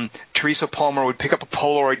Teresa Palmer would pick up a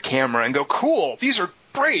Polaroid camera and go, "Cool, these are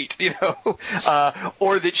great,"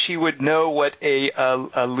 or that she would know what a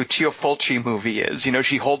Lucio Fulci movie is.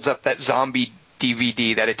 She holds up that zombie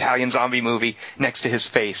DVD, that Italian zombie movie, next to his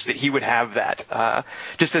face, that he would have that.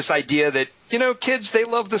 Just this idea that, kids, they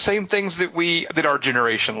love the same things that our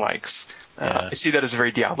generation likes. I see that as a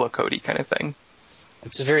very Diablo Cody kind of thing.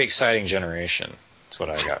 It's a very exciting generation. That's what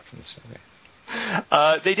I got from this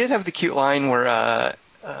movie. They did have the cute line where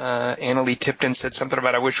Anna Lee Tipton said something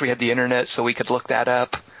about, "I wish we had the internet so we could look that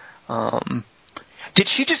up." Did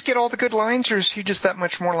she just get all the good lines, or is she just that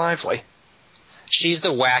much more lively? She's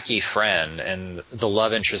the wacky friend, and the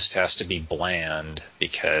love interest has to be bland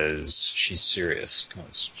because she's serious.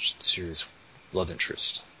 Serious love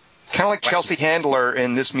interest. Kind of like Chelsea Handler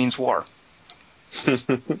in This Means War.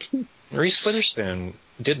 Reese Witherspoon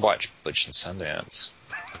did watch Butch and Sundance.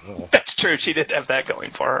 That's true. She did have that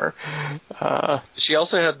going for her. She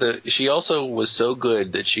also was so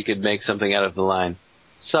good that she could make something out of the line,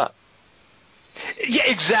 "Sup." Yeah,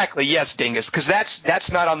 exactly. Yes, Dingus, because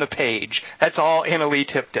that's not on the page. That's all Anna Lee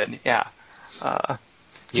Tipton. Yeah.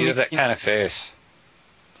 You have that kind of face.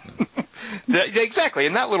 Exactly,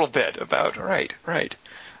 in that little bit about right. All right,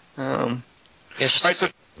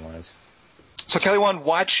 so Kelly Wan,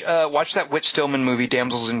 watch that Whit Stillman movie,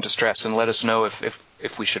 Damsels in Distress, and let us know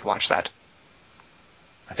if we should watch that.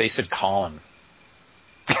 I thought you said Colin.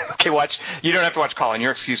 Okay, you don't have to watch Colin.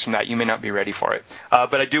 You're excused from that. You may not be ready for it.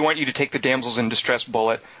 But I do want you to take the Damsels in Distress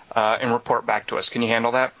bullet and report back to us. Can you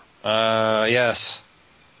handle that? Yes.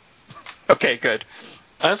 Okay, good.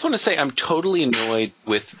 I just want to say I'm totally annoyed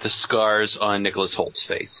with the scars on Nicholas Holt's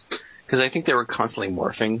face, because I think they were constantly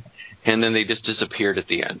morphing, and then they just disappeared at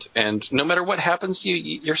the end. And no matter what happens to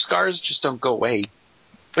you, your scars just don't go away.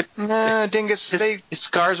 But Dingus, his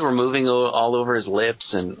scars were moving all over his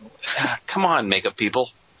lips, and come on, makeup people.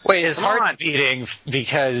 Wait, his heart's beating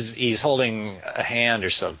because he's holding a hand or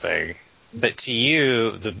something. But to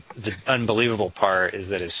you, the unbelievable part is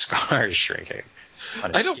that his scar is shrinking.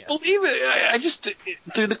 I don't believe it. I just,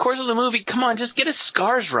 through the course of the movie, come on, just get his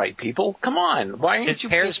scars right, people. Come on. Why aren't his you?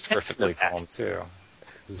 hair's perfectly calm too.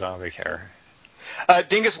 Zombie hair.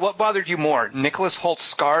 Dingus, what bothered you more? Nicholas Holt's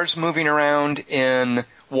scars moving around in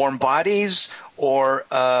Warm Bodies, or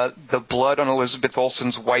the blood on Elizabeth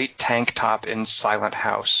Olsen's white tank top in Silent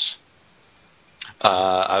House?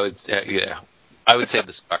 I would say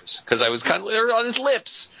the scars, because I was kind of, they were on his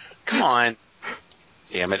lips. Come on.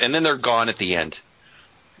 Damn it. And then they're gone at the end.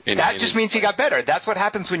 That just means he got better. That's what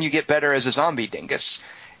happens when you get better as a zombie, Dingus,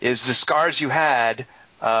 is the scars you had,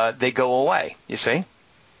 they go away, you see?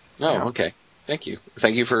 Oh, okay. Thank you.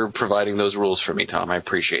 Thank you for providing those rules for me, Tom. I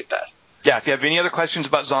appreciate that. Yeah, if you have any other questions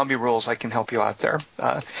about zombie rules, I can help you out there.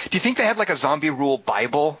 Do you think they had like a zombie rule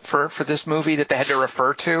Bible for this movie that they had to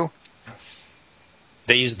refer to?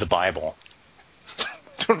 They used the Bible.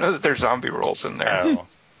 I don't know that there's zombie rules in there.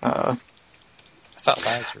 I thought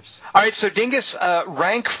Lazarus. All right, so Dingus,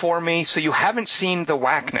 rank for me. So you haven't seen The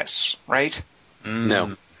Whackness, right?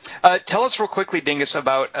 No. Tell us real quickly, Dingus,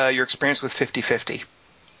 about your experience with 50-50.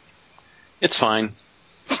 It's fine.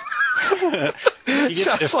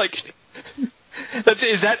 Sounds like...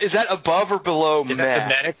 Is that above or below Is meh? that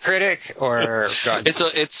the Metacritic or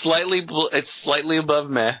It's slightly above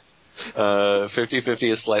meh.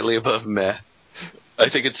 50-50 is slightly above meh. I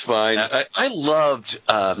think it's fine. I loved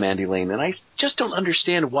Mandy Lane, and I just don't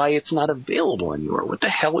understand why it's not available anywhere. What the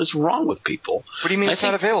hell is wrong with people? What do you mean it's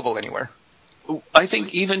not available anywhere? I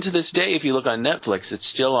think even to this day, if you look on Netflix, it's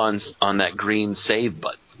still on that green save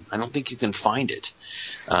button. I don't think you can find it.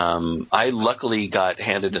 I luckily got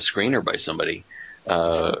handed a screener by somebody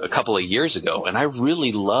a couple of years ago, and I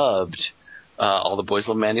really loved All the Boys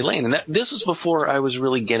Love Mandy Lane. And this was before I was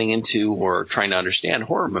really getting into or trying to understand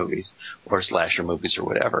horror movies or slasher movies or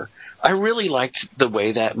whatever. I really liked the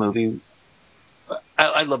way that movie...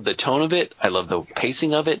 I love the tone of it. I love the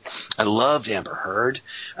pacing of it. I loved Amber Heard.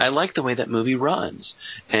 I like the way that movie runs.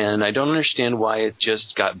 And I don't understand why it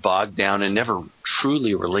just got bogged down and never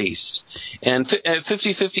truly released. And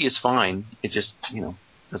 50-50 is fine. It just,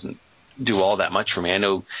 doesn't do all that much for me. I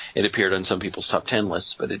know it appeared on some people's top 10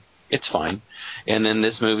 lists, but it's fine. And then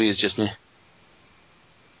this movie is just meh.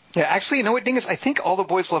 Yeah, actually, you know what, Dingus? I think All the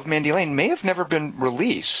Boys Love Mandy Lane may have never been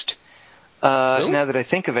released. Really? Now that I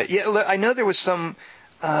think of it. Yeah, I know there was some,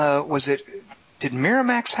 did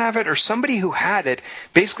Miramax have it, or somebody who had it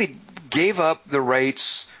basically gave up the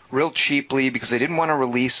rights real cheaply because they didn't want to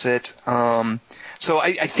release it. So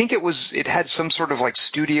I think it had some sort of like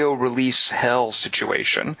studio release hell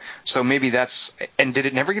situation. So maybe and did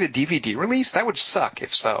it never get a DVD release? That would suck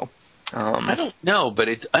if so. I don't know, but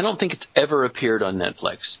I don't think it's ever appeared on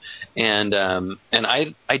Netflix. And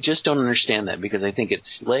I just don't understand that, because I think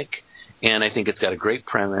it's slick. And I think it's got a great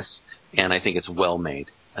premise, and I think it's well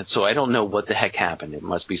made. And so I don't know what the heck happened. It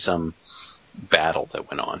must be some battle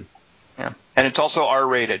that went on. Yeah, and it's also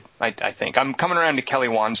R-rated, I think. I'm coming around to Kelly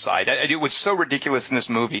Wand's side. It was so ridiculous in this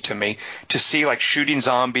movie to me to see like shooting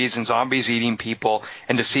zombies and zombies eating people,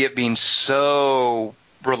 and to see it being so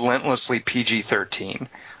relentlessly PG-13.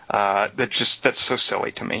 That's so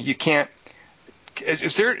silly to me. You can't.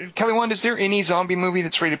 Is there, Kelly Wand? Is there any zombie movie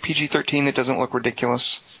that's rated PG-13 that doesn't look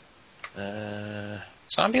ridiculous?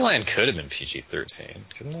 Zombieland could have been PG-13,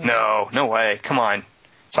 couldn't it? No way. Come on.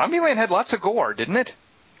 Zombieland had lots of gore, didn't it?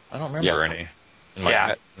 I don't remember any. In my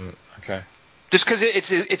head. Okay. Just because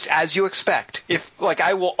it's as you expect.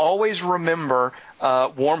 I will always remember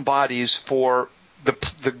Warm Bodies for the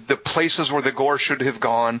places where the gore should have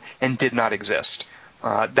gone and did not exist.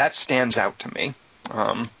 That stands out to me.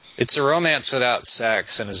 It's a romance without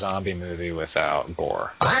sex and a zombie movie without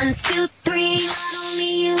gore. 1, 2, 3,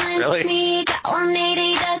 only you and Really? me. Got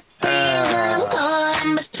 180 to 3, I'm caught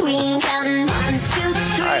in between. Counting 1, 2,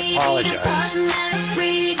 3. I apologize.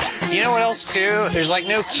 Free. You know what else too? There's like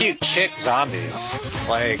no cute chick zombies.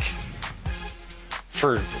 Like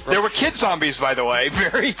There were kid zombies, by the way.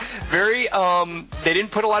 Very, very. They didn't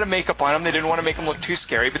put a lot of makeup on them. They didn't want to make them look too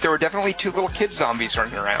scary, but there were definitely 2 little kid zombies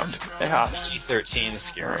running around. Yeah. PG-13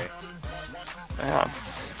 scary. Yeah.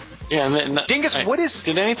 Yeah, Dingus, what is?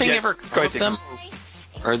 Did anything ever come with them?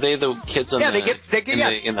 Are they the kids on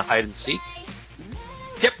in the hide and seek?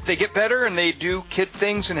 Yep, they get better and they do kid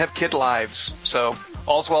things and have kid lives. So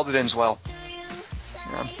all's well that ends well.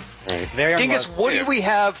 Yeah. Right. Dingus, what did we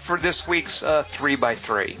have for this week's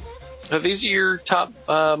 3x3? These are your top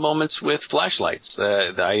moments with flashlights.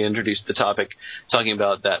 I introduced the topic talking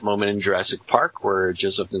about that moment in Jurassic Park where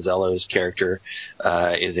Joseph Mazzello's character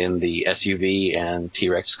is in the SUV and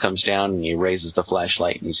T-Rex comes down and he raises the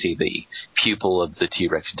flashlight and you see the pupil of the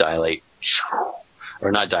T-Rex dilate.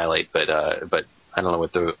 Or not dilate, but I don't know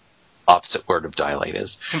what the opposite word of dilate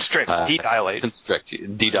is. Constrict. De-dilate. Constrict.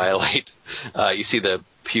 De-dilate. You see the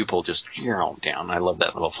pupil just down. I love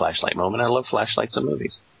that little flashlight moment. I love flashlights in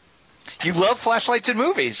movies. You love flashlights in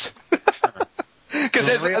movies. Because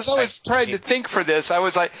as I was trying to think for this, I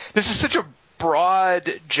was like, this is such a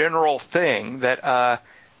broad, general thing that I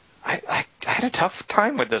had a tough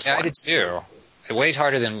time with this one. I did too. Way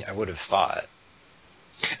harder than I would have thought.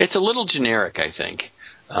 It's a little generic, I think.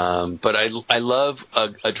 But I love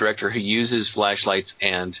a director who uses flashlights,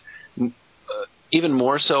 and even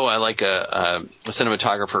more so, I like a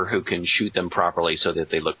cinematographer who can shoot them properly so that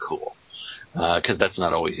they look cool. Because that's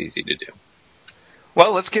not always easy to do.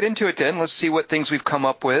 Well, let's get into it then. Let's see what things we've come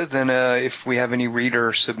up with, and if we have any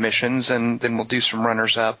reader submissions, and then we'll do some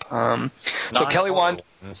runners-up. So Kelly Wand...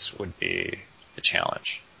 This would be the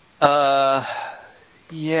challenge. Yeah,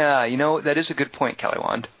 that is a good point, Kelly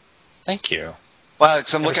Wand. Thank you. Wow,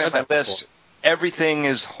 because I'm looking at my before. list. Everything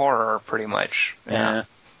is horror, pretty much. Yeah.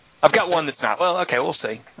 I've got one that's not. Well, okay, we'll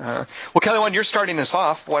see. Well, Kelly Wand, you're starting us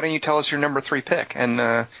off. Why don't you tell us your number 3 pick? And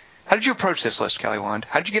how did you approach this list, Kelly Wand?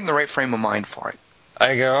 How did you get in the right frame of mind for it?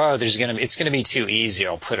 I go, it's gonna be too easy.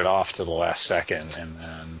 I'll put it off to the last second, and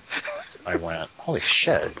then I went, holy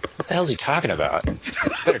shit, what the hell is he talking about?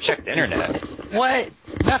 Better check the internet. What?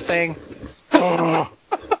 Nothing.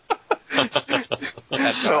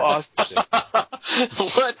 That's so awesome.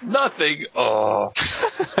 What? Nothing. Oh.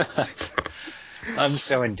 I'm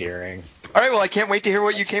so endearing. All right, well, I can't wait to hear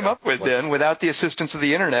what you came up with then. Without the assistance of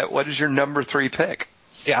the internet, what is your number 3 pick?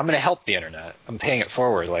 Yeah, I'm going to help the internet. I'm paying it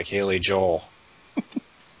forward like Haley Joel.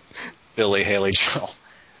 Billy Haley Joel.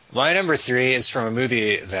 My number 3 is from a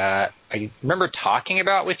movie that I remember talking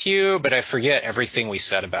about with you, but I forget everything we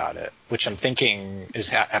said about it, which I'm thinking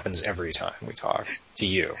happens every time we talk to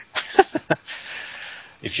you.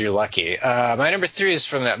 If you're lucky. My number 3 is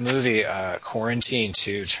from that movie, Quarantine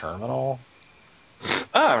 2 Terminal.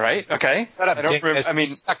 Oh, right. Okay. Shut up, I don't Dingus. remember. I mean,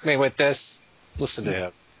 You stuck me with this. Listen to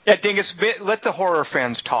him. Yeah, Dingus, let the horror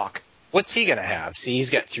fans talk. What's he going to have? See, he's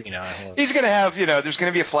got 3 now. He's going to have, there's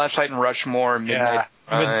going to be a flashlight in Rushmore, Midnight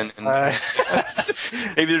Run, and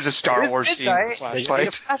maybe there's a Star Wars scene with a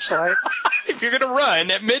flashlight. If you're going to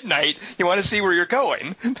run at midnight, you want to see where you're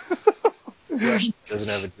going. Rush doesn't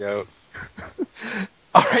have a joke.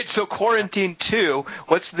 All right, so Quarantine 2,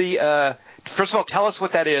 what's the... first of all, tell us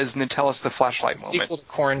what that is, and then tell us the flashlight it's the moment. sequel to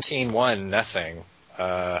Quarantine 1, Nothing.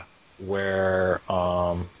 Where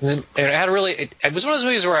it had it was one of those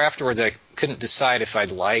movies where afterwards I couldn't decide if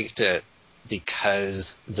I'd liked it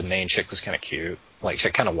because the main chick was kind of cute. Like I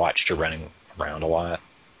kind of watched her running around a lot.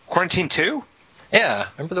 Quarantine 2? Yeah,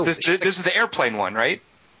 remember this is the airplane one, right?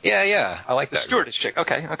 Yeah, I like the that. stewardess chick.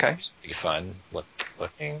 Okay. It's pretty fun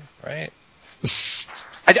looking, right?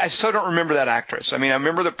 I so don't remember that actress. I mean, I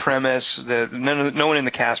remember the premise. No one in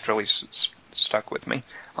the cast really stuck with me.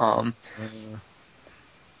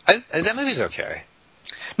 That movie's okay.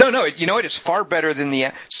 No, you know what? It's far better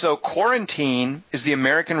than So Quarantine is the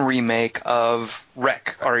American remake of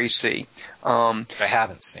Rec, R-E-C. I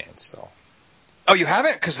haven't seen still. Oh, you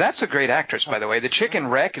haven't? Because that's a great actress, by the way. The chick in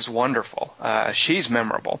Rec is wonderful. She's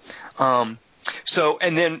memorable. So,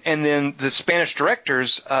 and then the Spanish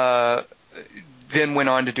directors then went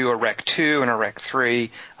on to do a Rec 2 and a Rec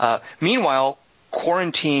 3. Meanwhile,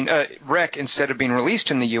 Rec, instead of being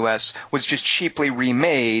released in the U.S., was just cheaply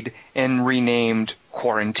remade and renamed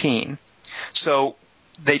Quarantine. So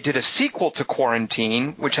they did a sequel to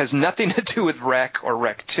Quarantine, which has nothing to do with Rec or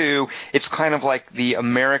Rec 2. It's kind of like the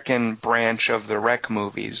American branch of the Rec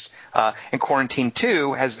movies. And Quarantine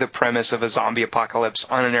 2 has the premise of a zombie apocalypse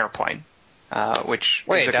on an airplane. Wait,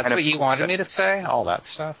 that's what you wanted me to say? All that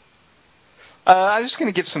stuff? I was just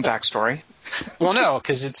going to give some backstory. Well, no,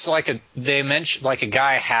 because it's they mentioned a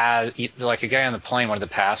guy on the plane, one of the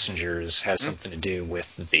passengers has something to do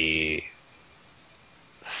with the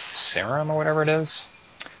serum or whatever it is.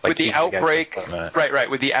 With the outbreak, right,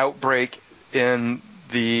 with the outbreak in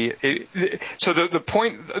so the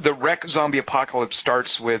point, the Rec zombie apocalypse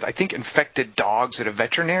starts with, I think, infected dogs at a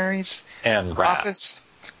veterinary's and rats. Office.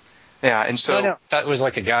 Yeah, and so no, that was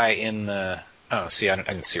like a guy in the. Oh, see, I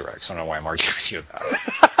didn't see Rec, so I don't know why I'm arguing with you about it.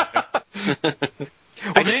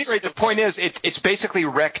 Well, at any rate, the point is, it's basically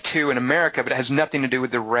Rec 2 in America, but it has nothing to do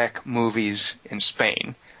with the Rec movies in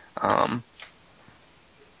Spain.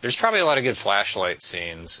 There's probably a lot of good flashlight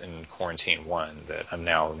scenes in Quarantine 1 that I'm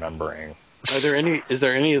now remembering. Is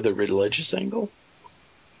there any of the religious angle?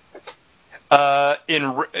 No,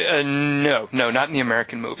 not in the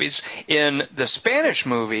American movies. In the Spanish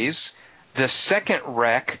movies, the second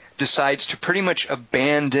Rec decides to pretty much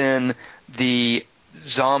abandon the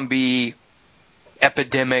zombie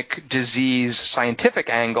epidemic disease scientific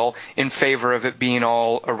angle in favor of it being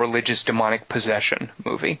all a religious demonic possession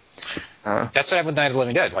movie. That's what happened with Night of the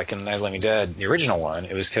Living Dead. Like in Night of the Living Dead, the original one,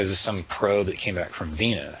 it was because of some probe that came back from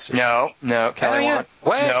Venus. No, Kelly Wand.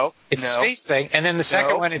 What? No, it's no. a space thing. And then the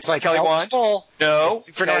second one, it's like Kelly Wand. full. No, It's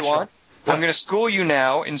supernatural. Kelly Wand. I'm going to school you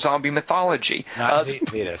now in zombie mythology. Not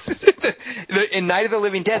Venus. In Night of the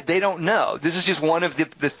Living Dead, they don't know. This is just one of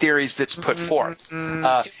the theories that's put forth. It's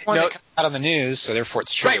the one that comes out on the news, so therefore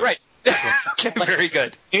it's true. Right. Okay, very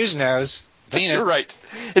good. News knows. Venus. You're right.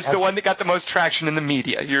 It's the one that got the most traction in the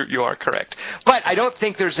media. You are correct. But I don't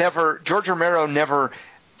think George Romero never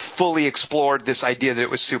fully explored this idea that it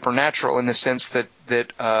was supernatural in the sense that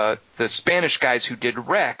the Spanish guys who did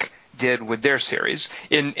Rec did with their series.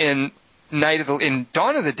 In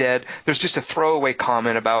Dawn of the Dead, there's just a throwaway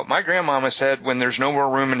comment about my grandmama said when there's no more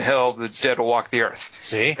room in hell, the dead will walk the earth.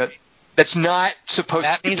 See? That's not supposed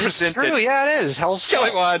to be means presented. It's true. Yeah, it is. Hell's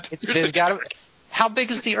Kelly Wand. There's got to. How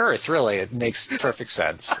big is the Earth, really? It makes perfect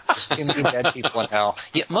sense. There's too many dead people in hell.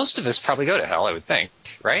 Yet most of us probably go to hell, I would think,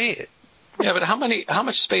 right? Yeah, but how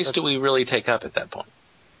much space do we really take up at that point?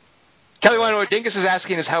 Kelly Wand, what Dingus is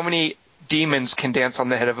asking is how many demons can dance on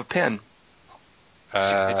the head of a pin?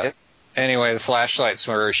 Anyway, the flashlight's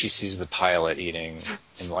where she sees the pilot eating.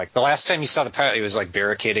 And like the last time you saw the pilot, he was like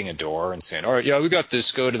barricading a door and saying, "All right, yeah, we got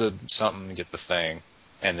this. Go to the something and get the thing."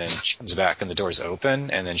 And then she comes back and the door's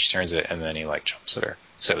open, and then she turns it, and then he like jumps at her.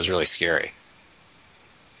 So it was really scary.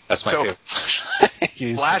 That's my favorite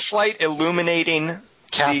flashlight. Flashlight illuminating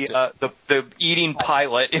the eating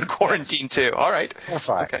pilot in Quarantine 2. All right.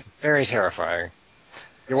 Terrifying. Okay. Very terrifying.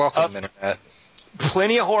 You're welcome, Internet.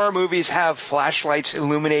 Plenty of horror movies have flashlights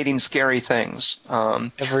illuminating scary things.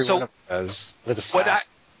 Every one of them does. With a slap.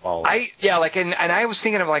 And I was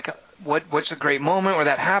thinking of like what's a great moment where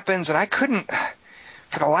that happens, and I couldn't.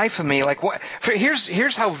 For the life of me,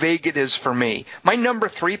 here's how vague it is for me. My number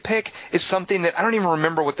 3 pick is something that I don't even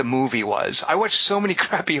remember what the movie was. I watched so many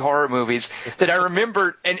crappy horror movies that I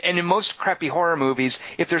remember, and in most crappy horror movies,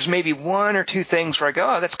 if there's maybe one or two things where I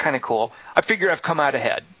go, oh, that's kind of cool, I figure I've come out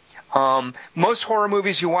ahead. Most horror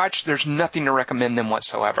movies you watch, there's nothing to recommend them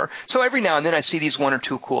whatsoever. So every now and then I see these one or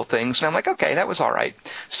two cool things, and I'm like, okay, that was all right.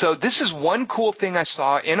 So this is one cool thing I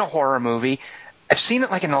saw in a horror movie. I've seen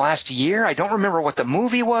it like in the last year. I don't remember what the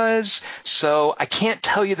movie was, so I can't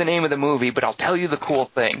tell you the name of the movie, but I'll tell you the cool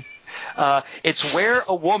thing. It's where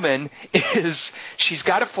a woman she's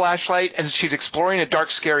got a flashlight and she's exploring a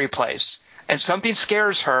dark, scary place. And something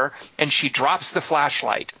scares her, and she drops the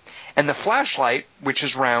flashlight. And the flashlight, which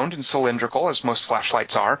is round and cylindrical, as most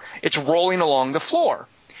flashlights are, it's rolling along the floor.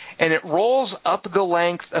 And it rolls up the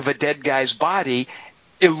length of a dead guy's body,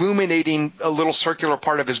 illuminating a little circular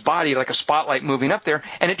part of his body like a spotlight moving up there,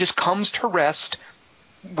 and it just comes to rest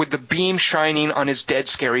with the beam shining on his dead,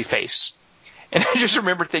 scary face. And I just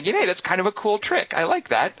remember thinking, hey, that's kind of a cool trick. I like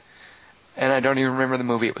that. And I don't even remember the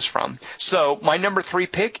movie it was from. So my number 3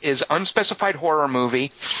 pick is unspecified horror movie.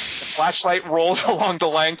 The flashlight rolls along the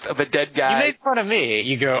length of a dead guy. You made fun of me.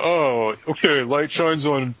 You go, oh, okay, light shines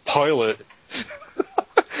on pilot.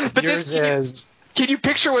 But yours is... Can you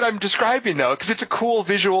picture what I'm describing, though? Because it's a cool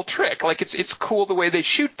visual trick. Like, it's cool the way they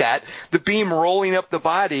shoot that, the beam rolling up the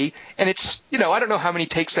body, and it's, I don't know how many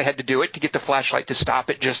takes they had to do it to get the flashlight to stop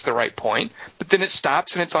at just the right point, but then it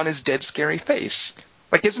stops and it's on his dead, scary face.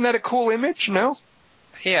 Like, isn't that a cool image, no?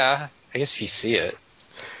 Yeah, I guess if you see it.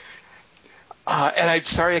 And I'm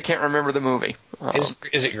sorry I can't remember the movie.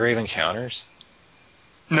 Is it Grave Encounters?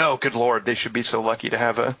 No, good Lord, they should be so lucky to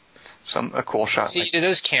have a cool shot. See, do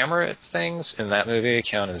those camera things in that movie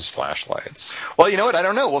count as flashlights? Well, you know what? I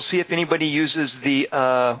don't know. We'll see if anybody uses the,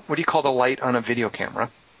 what do you call the light on a video camera?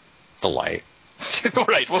 The light.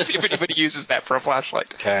 Right. We'll see if anybody uses that for a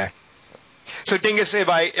flashlight. Okay. So, Dingus, am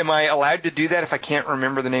I allowed to do that if I can't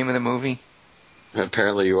remember the name of the movie?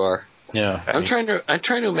 Apparently you are. Yeah. I'm trying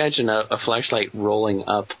to imagine a flashlight rolling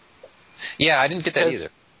up. Yeah, I didn't get that either.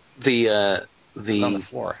 It's on the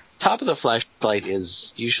floor. Top of the flashlight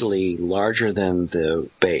is usually larger than the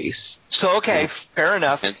base. So, okay, fair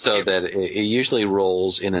enough. And so that it usually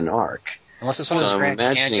rolls in an arc. Unless it's one of those I'm Grand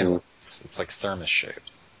imagining- Canyon. It's like thermos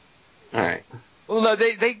shaped. All right. Well, no,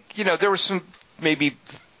 they there was some, maybe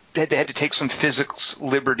they had to take some physics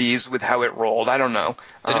liberties with how it rolled. I don't know.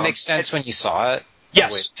 Did it make sense when you saw it? Yes.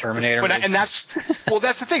 The way Terminator. And that's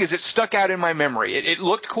the thing, is it stuck out in my memory. It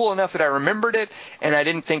looked cool enough that I remembered it, and I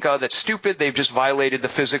didn't think, oh, that's stupid. They've just violated the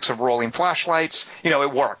physics of rolling flashlights.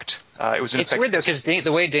 It worked. It was. It's weird though, because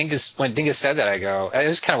the way when Dingus said that, I go, it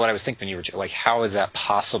was kind of what I was thinking when you were like, how is that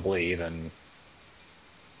possibly even?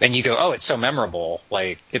 And you go, oh, it's so memorable.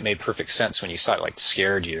 Like, it made perfect sense when you saw it. Like,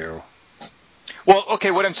 scared you. Well,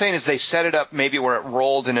 okay, what I'm saying is they set it up maybe where it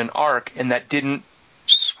rolled in an arc, and that didn't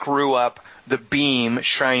screw up the beam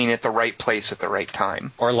shining at the right place at the right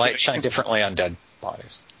time. Or light shine differently on dead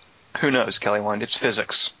bodies. Who knows, Kelly Wand? It's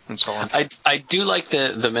physics and so on. I do like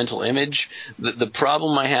the mental image. The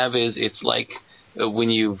problem I have is it's like when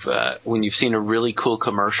you've seen a really cool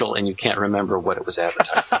commercial and you can't remember what it was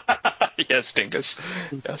advertising. Yes, Dingus.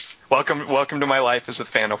 Yes. Welcome to my life as a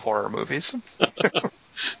fan of horror movies. All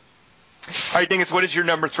right, Dingus, what is your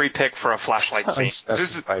number 3 pick for a flashlight scene?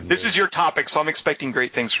 This is your topic, so I'm expecting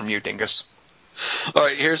great things from you, Dingus. All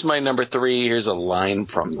right, here's my number 3. Here's a line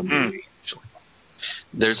from the movie.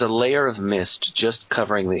 There's a layer of mist just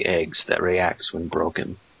covering the eggs that reacts when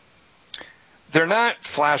broken. They're not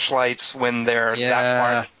flashlights when they're that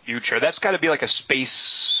far in the future. That's got to be like a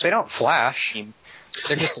space... They don't flash.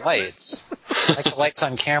 They're just lights. Like the lights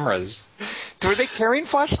on cameras. Were they carrying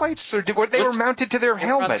flashlights? Or they were mounted to their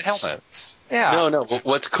helmets? Yeah. No.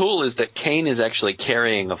 What's cool is that Kane is actually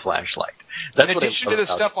carrying a flashlight. In addition to the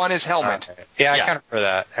stuff on his helmet. Yeah, I kind of remember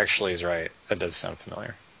that. Actually, he's right. That does sound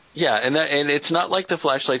familiar. Yeah, and it's not like the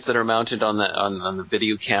flashlights that are mounted on the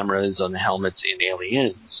video cameras on the helmets in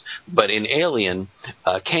Aliens, but in Alien,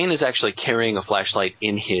 Kane is actually carrying a flashlight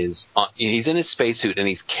in his he's in his spacesuit and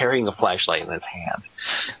he's carrying a flashlight in his hand,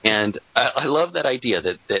 and I love that idea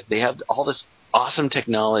that they have all this awesome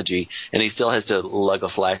technology and he still has to lug a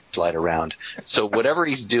flashlight around. So whatever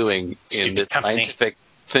he's doing in this scientific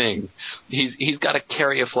thing, he's got to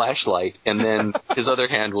carry a flashlight, and then his other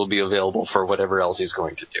hand will be available for whatever else he's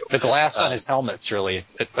going to do. The glass on his helmet's really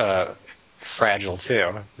fragile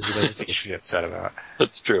too. This is another thing you should get upset about.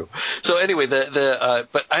 That's true. So anyway,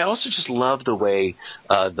 but I also just love the way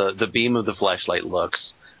the beam of the flashlight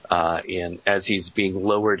looks as he's being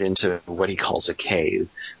lowered into what he calls a cave,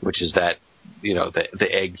 which is that the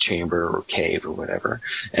egg chamber or cave or whatever,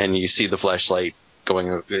 and you see the flashlight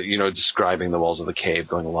going, describing the walls of the cave,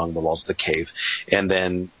 going along the walls of the cave. And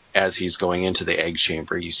then as he's going into the egg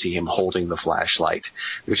chamber, you see him holding the flashlight,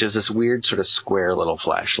 which is this weird sort of square little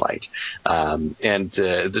flashlight. So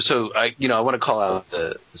I want to call out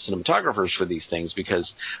the cinematographers for these things,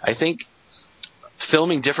 because I think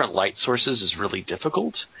filming different light sources is really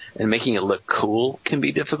difficult, and making it look cool can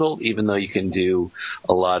be difficult, even though you can do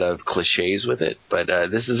a lot of cliches with it. But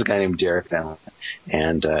this is a guy named Derek Van Lint,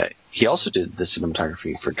 and he also did the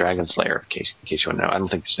cinematography for Dragon Slayer, in case you want to know. I don't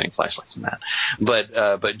think there's any flashlights in that.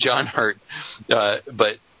 But John Hurt,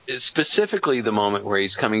 but specifically the moment where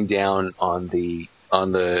he's coming down on the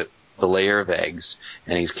layer of eggs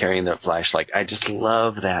and he's carrying the flashlight. I just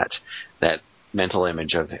love that mental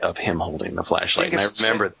image of him holding the flashlight. And I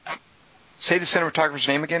remember that. Say the cinematographer's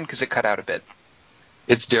name again, because it cut out a bit.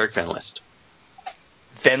 It's Derek Van List.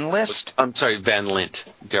 Van List? I'm sorry, Van Lint.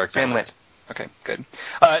 Derek Van Lint. Okay, good.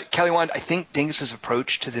 Kelly Wand, I think Dingus's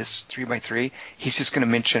approach to this 3x3, he's just going to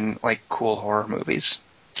mention like cool horror movies.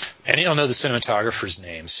 And he don't know the cinematographer's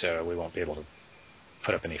name, so we won't be able to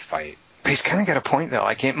put up any fight. But he's kind of got a point,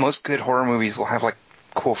 though. Most good horror movies will have like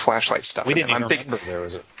cool flashlight stuff. We didn't even remember there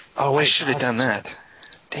was a... Oh, wait, I should have done that.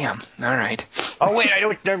 Damn. All right. Oh, wait, I know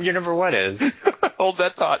what your number 1 is. Hold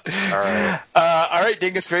that thought. All right. All right,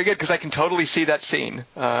 Dingus, very good, because I can totally see that scene.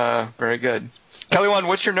 Very good. Kelly Wand,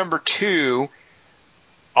 what's your number 2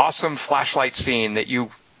 awesome flashlight scene that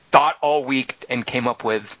you thought all week and came up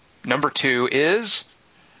with? Number 2 is?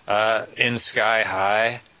 In Sky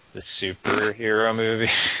High, the superhero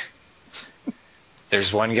movie.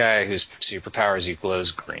 There's one guy whose superpowers he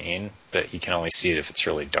glows green, but you can only see it if it's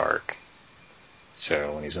really dark.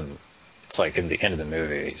 So when it's like in the end of the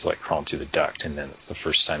movie, he's like crawling through the duct, and then it's the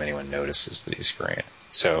first time anyone notices that he's green.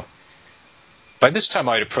 So by this time,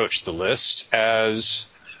 I'd approached the list as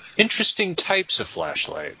interesting types of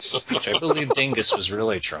flashlights, which I believe Dingus was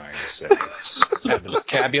really trying to say. Have the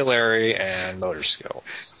vocabulary and motor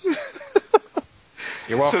skills.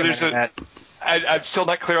 You're welcome. So I'm still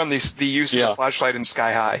not clear on the use of the flashlight in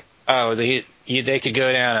Sky High. Oh, they could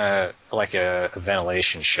go down a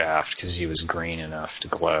ventilation shaft because he was green enough to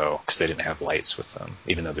glow, because they didn't have lights with them,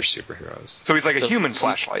 even though they're superheroes. So he's like a human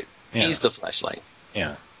flashlight. Yeah. He's the flashlight.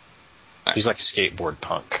 Yeah. He's like a skateboard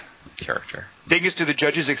punk character. Dingus, do the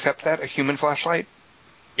judges accept that, a human flashlight?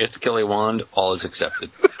 It's Kelly Wand. All is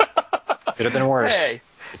accepted. Could have been worse. Hey,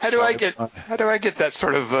 how do I get that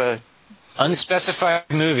sort of... Unspecified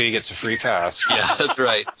movie gets a free pass. Yeah, that's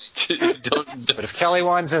right. But if Kelly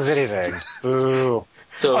Wand says anything, boo.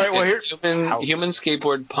 So, all right, well, human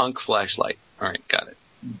skateboard punk flashlight. All right, got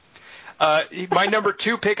it. My number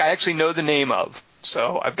 2 pick, I actually know the name of,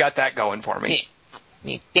 so I've got that going for me.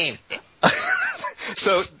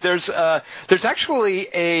 So there's actually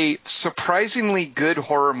a surprisingly good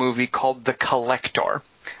horror movie called The Collector,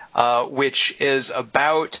 which is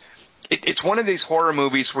about it's one of these horror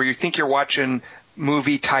movies where you think you're watching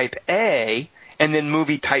movie type A, and then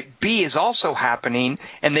movie type B is also happening,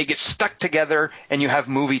 and they get stuck together, and you have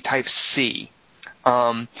movie type C.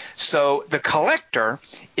 So The Collector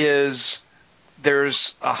is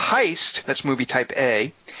there's a heist, that's movie type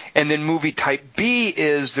A, and then movie type B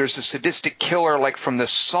is there's a sadistic killer like from the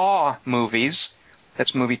Saw movies,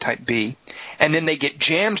 that's movie type B, and then they get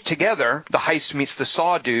jammed together, the heist meets the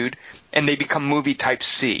Saw dude, and they become movie type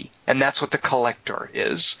C, and that's what The Collector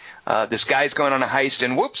is. This guy's going on a heist,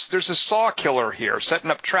 and whoops, there's a Saw killer here setting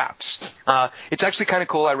up traps. It's actually kind of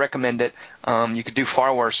cool. I recommend it. You could do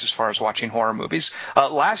far worse as far as watching horror movies.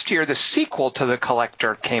 Last year, the sequel to The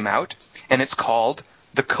Collector came out, and it's called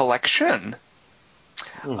The Collection,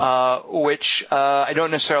 which I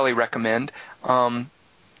don't necessarily recommend.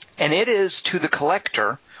 And it is to The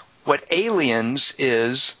Collector what Aliens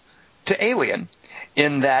is to Alien,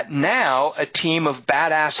 in that now a team of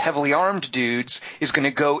badass, heavily armed dudes is going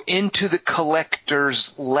to go into the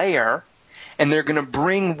Collector's lair, and they're going to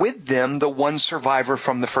bring with them the one survivor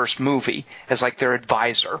from the first movie as like their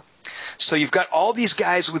advisor. So you've got all these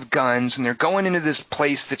guys with guns, and they're going into this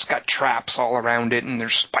place that's got traps all around it, and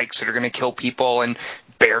there's spikes that are going to kill people, and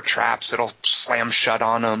bear traps that'll slam shut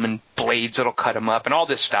on them, and blades that'll cut them up, and all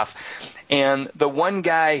this stuff. And the one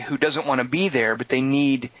guy who doesn't want to be there, but they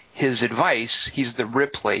need his advice, he's the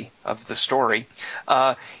Ripley of the story,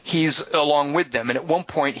 he's along with them. And at one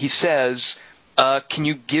point he says, can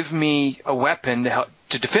you give me a weapon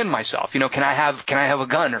to defend myself? Can I have a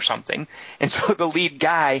gun or something? And so the lead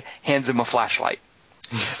guy hands him a flashlight.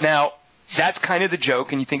 Now, that's kind of the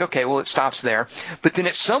joke, and you think, okay, well, it stops there. But then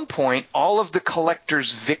at some point, all of the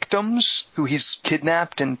Collector's victims, who he's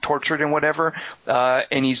kidnapped and tortured and whatever,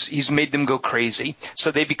 and he's made them go crazy.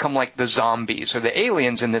 So they become like the zombies or the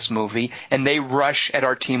aliens in this movie, and they rush at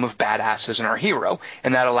our team of badasses and our hero,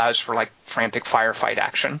 and that allows for like frantic firefight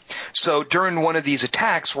action. So during one of these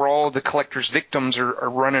attacks where all of the Collector's victims are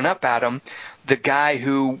running up at him, the guy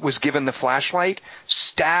who was given the flashlight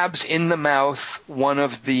stabs in the mouth one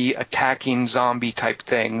of the attacking zombie type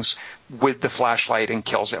things with the flashlight and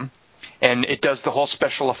kills him. And it does the whole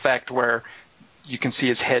special effect where you can see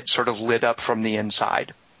his head sort of lit up from the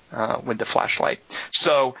inside with the flashlight.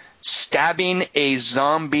 So stabbing a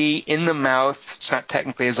zombie in the mouth, it's not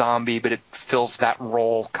technically a zombie, but it fills that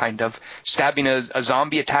role kind of. Stabbing a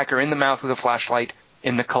zombie attacker in the mouth with a flashlight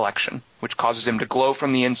in The Collection, which causes him to glow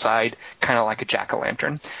from the inside, kind of like a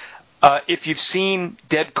jack-o'-lantern. If you've seen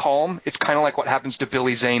Dead Calm, it's kind of like what happens to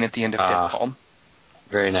Billy Zane at the end of Dead Calm.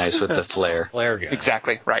 Very nice with the flare. Flare gun.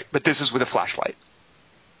 Exactly, right. But this is with a flashlight.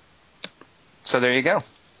 So there you go.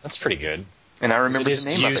 That's pretty good. And I remember the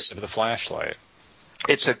name of use it. of the flashlight.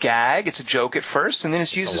 It's a gag, it's a joke at first, and then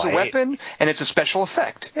it's used as a weapon, and it's a special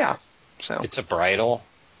effect. Yeah. So it's a bridle.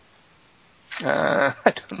 I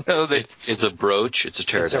don't know that it's a brooch. It's a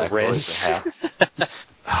pterodactyl. It's a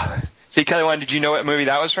hat. See, Kelly, did you know what movie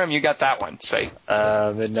that was from? You got that one. Say.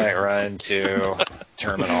 Midnight Run to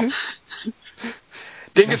Terminal.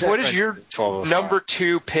 Dingus, what is your number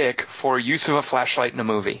 2 pick for use of a flashlight in a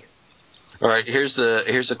movie? All right, here's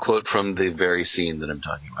a quote from the very scene that I'm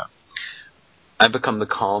talking about. I've become the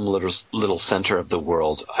calm little center of the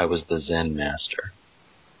world. I was the Zen master.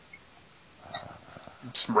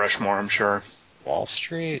 It's Rushmore, I'm sure. Wall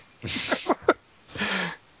Street? Wait. Is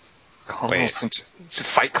it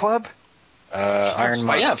Fight Club? Iron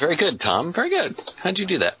Man. Yeah, very good, Tom. Very good. How'd you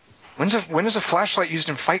do that? When is a flashlight used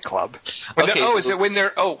in Fight Club? Is it when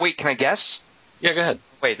they're... Oh, wait, can I guess? Yeah, go ahead.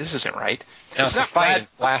 Wait, this isn't right. No, it's not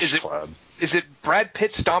Flash Club. Is it Brad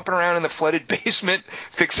Pitt stomping around in the flooded basement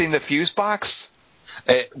fixing the fuse box?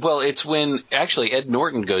 Well, it's when actually Ed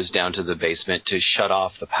Norton goes down to the basement to shut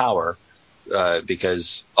off the power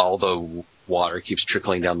because all the water keeps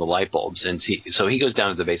trickling down the light bulbs, and so he goes down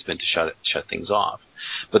to the basement to shut things off.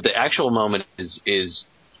 But the actual moment is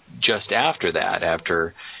just after that,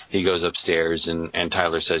 after he goes upstairs and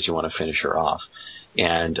Tyler says, "You want to finish her off,"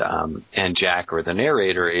 and Jack, or the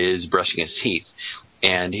narrator, is brushing his teeth,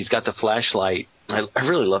 and he's got the flashlight. I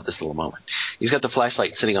really love this little moment. He's got the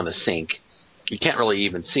flashlight sitting on the sink. You can't really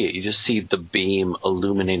even see it. You just see the beam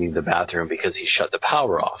illuminating the bathroom because he shut the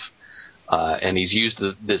power off. And he's used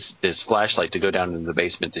this flashlight to go down into the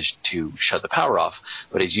basement to shut the power off,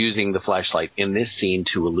 but he's using the flashlight in this scene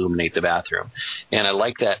to illuminate the bathroom. And I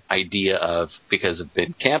like that idea of, because I've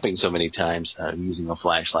been camping so many times, using a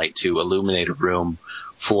flashlight to illuminate a room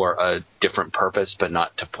for a different purpose, but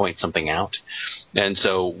not to point something out. And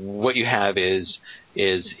so what you have is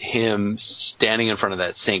is him standing in front of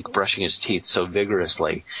that sink, brushing his teeth so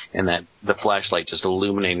vigorously, and that the flashlight just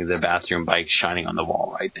illuminating the bathroom by shining on the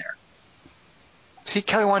wall right there. See,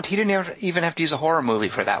 Kelly Wand, he didn't even have to use a horror movie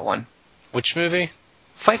for that one. Which movie?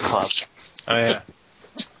 Fight Club. Oh, yeah.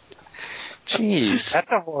 Jeez.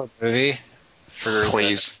 That's a horror movie for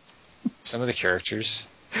Please. some of the characters.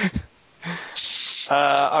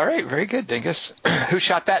 All right, very good, Dingus. Who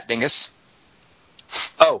shot that, Dingus?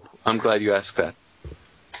 Oh, I'm glad you asked that.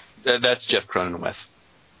 That's Jeff Cronenweth.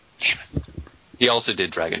 Damn it. He also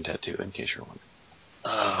did Dragon Tattoo, in case you're wondering.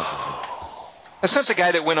 Oh. That's not the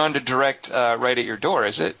guy that went on to direct Right at Your Door,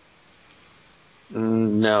 is it?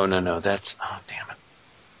 No. That's... Oh, damn it.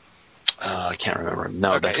 I can't remember.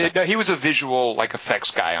 No, Okay. that's not. No, he was a visual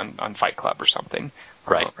effects guy on Fight Club or something.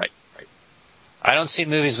 Right. I don't see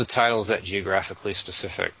movies with titles that geographically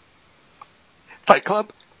specific. Fight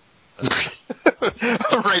Club?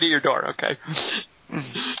 Right at Your Door, okay.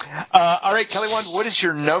 All right, Kelly Wand, what is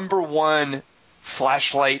your number one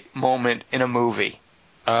flashlight moment in a movie?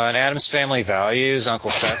 In Addams Family Values,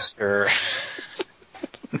 Uncle Fester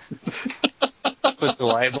put the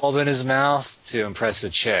light bulb in his mouth to impress a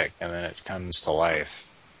chick, and then it comes to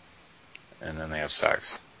life, and then they have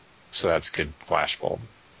sex. So that's good flashbulb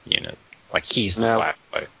unit. Like he's the No.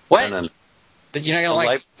 flashlight. What? No. You're not The gonna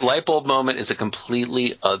like. light bulb moment is a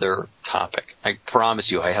completely other topic. I promise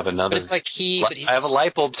you, I have another. But it's like I have a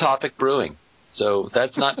light bulb topic brewing, so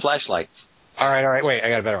that's not flashlights. All right. Wait, I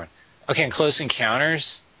got a better one. Okay, in Close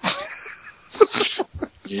Encounters.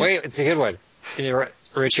 Wait, it's a good one.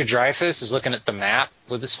 Richard Dreyfuss is looking at the map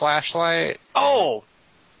with his flashlight. Oh!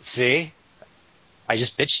 See? I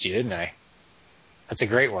just bitched you, didn't I? That's a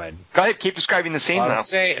great one. Go ahead, keep describing the scene now.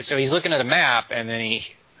 So he's looking at a map, and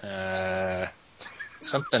then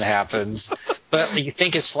something happens. But you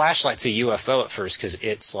think his flashlight's a UFO at first, because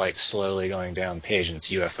it's like slowly going down the page, and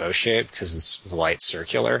it's UFO shaped, because the light's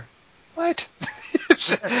circular. What?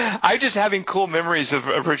 I'm just having cool memories of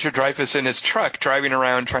Richard Dreyfuss in his truck driving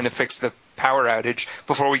around trying to fix the power outage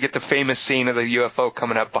before we get the famous scene of the UFO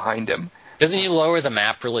coming up behind him. Doesn't he lower the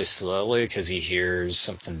map really slowly because he hears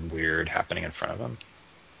something weird happening in front of him?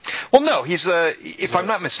 Well, no, he's if I'm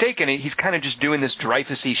not mistaken, he's kind of just doing this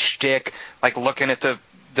Dreyfuss-y shtick, like looking at the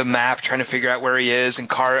map, trying to figure out where he is,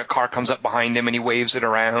 and a car comes up behind him and he waves it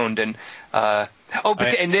around, and that's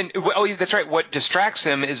right. What distracts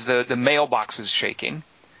him is the mailbox is shaking.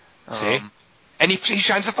 See? And he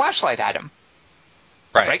shines the flashlight at him.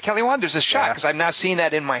 Right, Kelly Wand? There's a shot, because I'm now seeing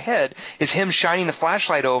that in my head, is him shining the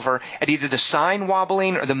flashlight over at either the sign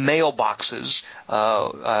wobbling or the mailboxes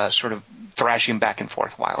sort of thrashing back and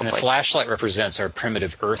forth wildly. And the flashlight represents our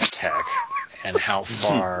primitive Earth tech and how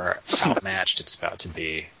far outmatched it's about to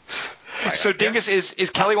be. So, Dingus, is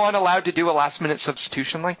Kelly Wand allowed to do a last-minute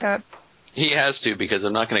substitution like that? He has to, because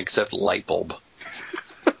I'm not going to accept light bulb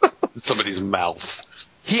in somebody's mouth.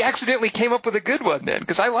 He accidentally came up with a good one then,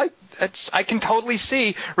 because I can totally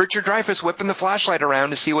see Richard Dreyfuss whipping the flashlight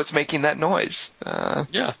around to see what's making that noise.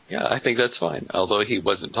 Yeah, I think that's fine. Although he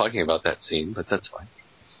wasn't talking about that scene, but that's fine.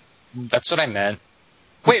 That's what I meant.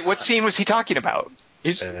 Wait, what scene was he talking about?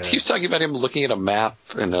 He's talking about him looking at a map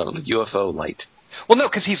and a UFO light. Well, no,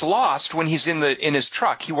 because he's lost when he's in his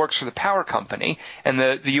truck. He works for the power company, and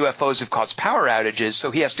the UFOs have caused power outages,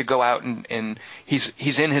 so he has to go out and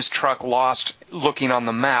he's in his truck lost, looking on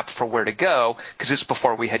the map for where to go, because it's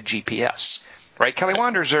before we had GPS. Right, Kelly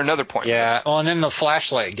Wand, or is there another point? Yeah, well, and then the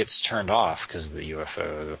flashlight gets turned off because of the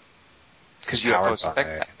UFO. Because UFOs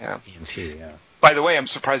affect that, yeah. EMP, yeah. By the way, I'm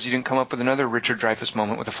surprised you didn't come up with another Richard Dreyfuss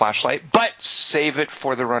moment with a flashlight, but save it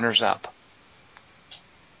for the runners-up.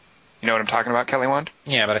 You know what I'm talking about, Kelly Wand?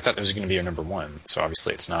 Yeah, but I thought it was going to be your number one, so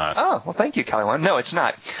obviously it's not. Oh, well, thank you, Kelly Wand. No, it's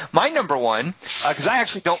not. My number one, because I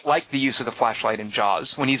actually don't like the use of the flashlight in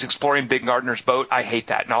Jaws. When he's exploring Big Gardner's boat, I hate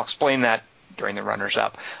that, and I'll explain that during the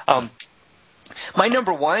runners-up. My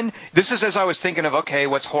number one, this is as I was thinking of, okay,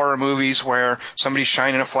 what's horror movies where somebody's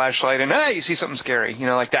shining a flashlight and, you see something scary,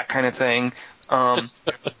 like that kind of thing. And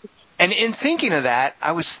in thinking of that,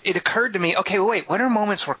 it occurred to me, okay, wait, what are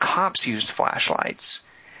moments where cops used flashlights?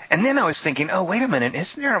 And then I was thinking, oh, wait a minute,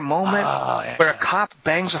 isn't there a moment where a cop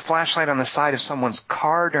bangs a flashlight on the side of someone's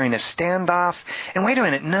car during a standoff? And wait a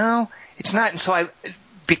minute, no, it's not. And so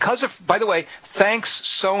by the way, thanks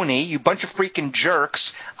Sony, you bunch of freaking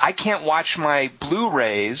jerks, I can't watch my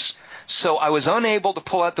Blu-rays, so I was unable to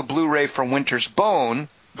pull out the Blu-ray for Winter's Bone,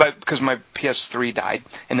 because my PS3 died,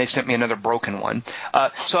 and they sent me another broken one.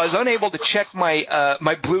 So I was unable to check my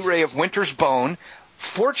Blu-ray of Winter's Bone.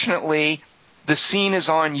 Fortunately, the scene is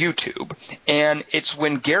on YouTube, and it's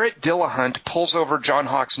when Garrett Dillahunt pulls over John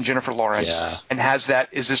Hawkes and Jennifer Lawrence and has that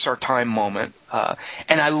 "Is This Our Time" moment.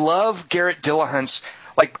 And I love Garrett Dillahunt's,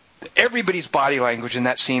 like, everybody's body language in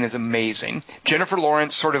that scene is amazing. Jennifer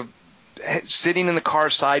Lawrence sort of sitting in the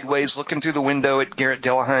car sideways, looking through the window at Garrett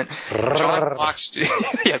Dillahunt. John Hawkes,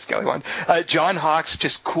 yes, Kelly Wand. John Hawkes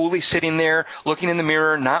just coolly sitting there, looking in the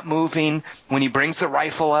mirror, not moving when he brings the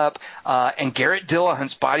rifle up. And Garrett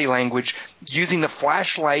Dillahunt's body language, using the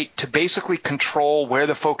flashlight to basically control where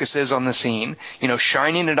the focus is on the scene. You know,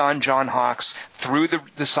 shining it on John Hawkes through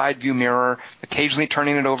the side view mirror, occasionally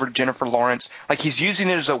turning it over to Jennifer Lawrence. Like, he's using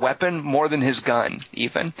it as a weapon more than his gun,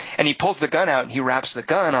 even. And he pulls the gun out and he wraps the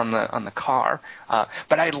gun on the car.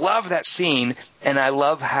 But I love that scene, and I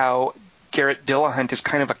love how Garrett Dillahunt is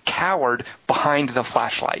kind of a coward behind the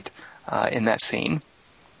flashlight in that scene.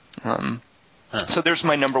 So there's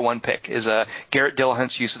my number one pick, is Garrett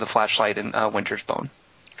Dillahunt's use of the flashlight in Winter's Bone.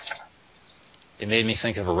 It made me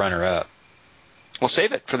think of a runner-up. We'll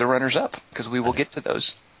save it for the runners-up, because we will get to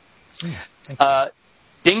those.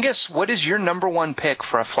 Dingus, what is your number one pick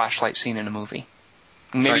for a flashlight scene in a movie?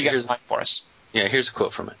 Maybe you got one for us. Yeah, here's a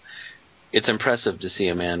quote from it. "It's impressive to see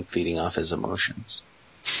a man feeding off his emotions."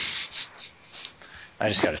 I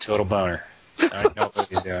just got a total boner. I don't know what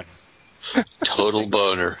he's doing. Total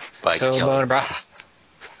boner by Total Kelly. boner, bro.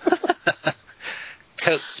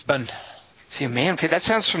 Totes bun. See, a man, that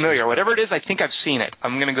sounds familiar. Whatever it is, I think I've seen it.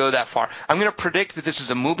 I'm going to go that far. I'm going to predict that this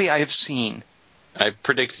is a movie I have seen. I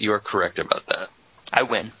predict you're correct about that. I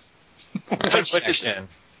win. French Connection.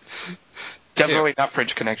 Definitely not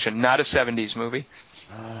French Connection. Not a 70s movie.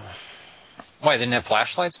 Why, they didn't have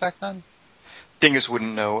flashlights back then? Dingus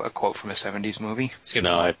wouldn't know a quote from a 70s movie.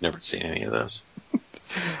 No, I've never seen any of those.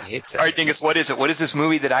 All right, Dingus, what is it? What is this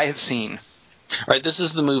movie that I have seen? All right, this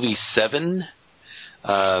is the movie Seven.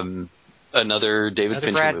 Another David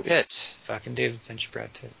Fincher Brad movie. Pitt. Fucking David Fincher,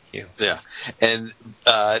 Brad Pitt. You. Yeah, and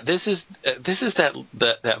this is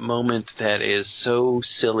that moment that is so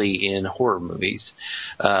silly in horror movies,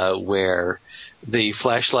 where the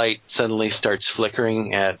flashlight suddenly starts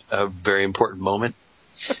flickering at a very important moment,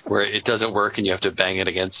 where it doesn't work and you have to bang it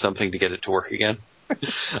against something to get it to work again.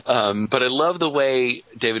 But I love the way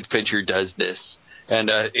David Fincher does this, and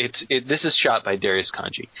this is shot by Darius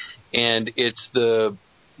Khondji, and it's the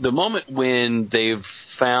moment when they've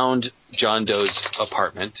found John Doe's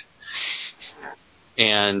apartment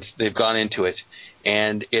and they've gone into it,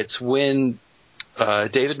 and it's when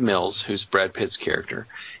David Mills, who's Brad Pitt's character,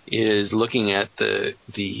 is looking at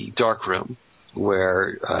the dark room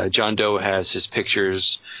where John Doe has his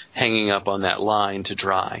pictures hanging up on that line to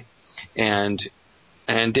dry, and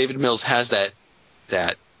David Mills has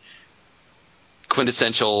that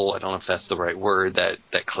quintessential, I don't know if that's the right word,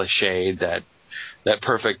 that cliche, that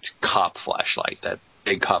perfect cop flashlight, that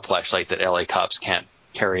big cop flashlight that LA cops can't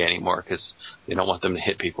carry anymore because they don't want them to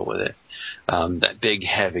hit people with it. That big,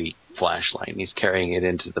 heavy flashlight, and he's carrying it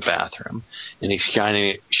into the bathroom, and he's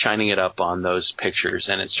shining it up on those pictures,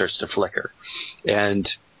 and it starts to flicker.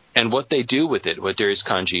 And what they do with it, what Darius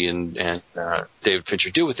Khondji and David Fincher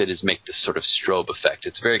do with it, is make this sort of strobe effect.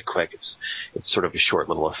 It's very quick. It's sort of a short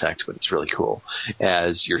little effect, but it's really cool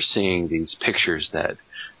as you're seeing these pictures that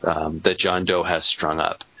John Doe has strung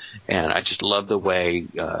up. And I just love the way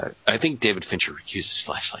I think David Fincher uses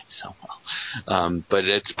flashlights so well. But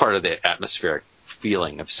it's part of the atmospheric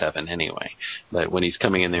feeling of Seven anyway. But when he's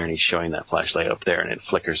coming in there and he's showing that flashlight up there and it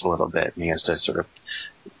flickers a little bit and he has to sort of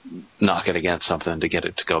knock it against something to get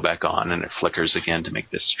it to go back on, and it flickers again to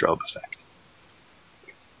make this strobe effect.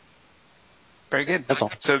 Very good. That's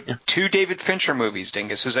all. So, Yeah. 2 David Fincher movies,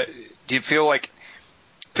 Dingus. Do you feel like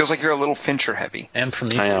you're a little Fincher heavy? And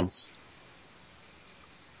Prometheus.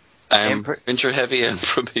 I am Fincher heavy and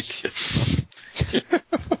Prometheus.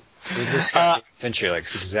 This guy, Fincher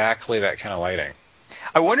likes exactly that kind of lighting.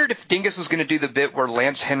 I wondered if Dingus was going to do the bit where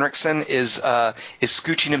Lance Henriksen is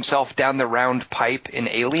scooching himself down the round pipe in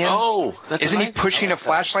Aliens. Oh, that's Isn't amazing. he pushing I like a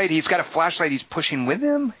flashlight? He's got a flashlight he's pushing with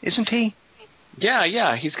him, isn't he?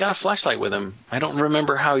 Yeah, he's got a flashlight with him. I don't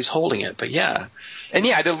remember how he's holding it, but yeah. And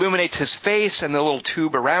yeah, it illuminates his face and the little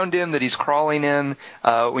tube around him that he's crawling in.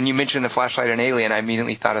 When you mentioned the flashlight in Alien, I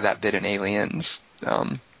immediately thought of that bit in Aliens.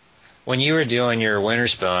 When you were doing your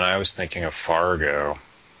Winter's Bone, I was thinking of Fargo.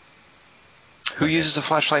 Who uses a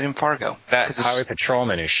flashlight in Fargo? That highway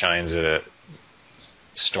patrolman who shines it at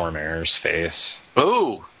Storm Air's face.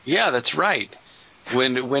 Oh, yeah, that's right.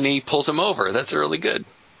 When he pulls him over, that's really good.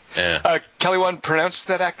 Yeah. Kelly, want to pronounce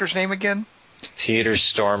that actor's name again? Peter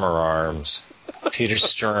Stormerarms. Peter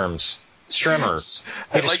Sturms. Peter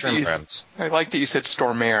Sturmerarms. I like that you said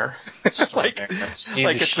Storm Air. Steve like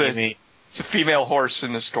Buscemi. It's a female horse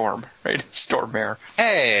in a storm, right? Storm mare.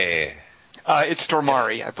 Hey. It's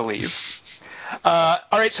Stormari, I believe. All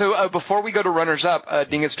right, so before we go to runners-up,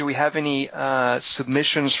 Dingus, do we have any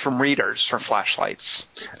submissions from readers for flashlights?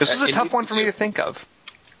 This is a tough one for me to think of.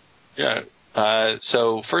 Yeah.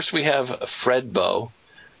 So first we have Fred Bow.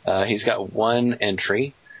 He's got one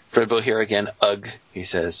entry. Fred Bow here again, ugh, he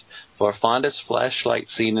says. For fondest flashlight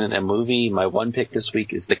scene in a movie, my one pick this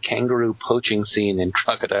week is the kangaroo poaching scene in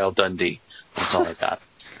Crocodile Dundee. That's all I got.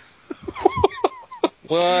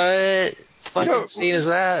 What fucking scene is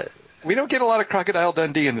that? We don't get a lot of Crocodile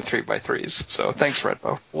Dundee in the 3x3s, so thanks, Fred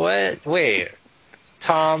Bow. What? Wait.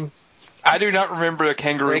 Tom? I do not remember a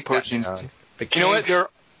kangaroo poaching scene. You know what?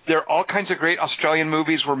 There are all kinds of great Australian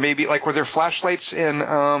movies where maybe, like, where there are flashlights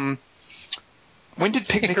in, when did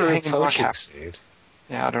Picnic at Hanging Rock happen?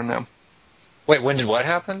 Yeah, I don't know. Wait, when did what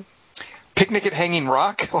happen? Picnic at Hanging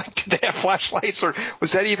Rock? Like, did they have flashlights, or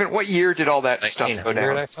was that even, what year did all that stuff go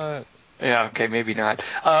down? I thought. Yeah, okay, maybe not.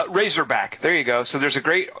 Razorback, there you go. So there's a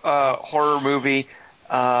great horror movie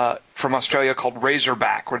from Australia called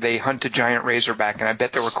Razorback, where they hunt a giant razorback, and I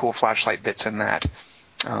bet there were cool flashlight bits in that.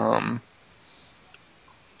 The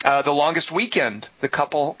Longest Weekend, the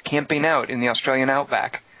couple camping out in the Australian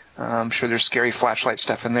outback. I'm sure there's scary flashlight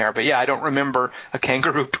stuff in there. But yeah, I don't remember a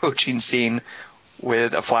kangaroo poaching scene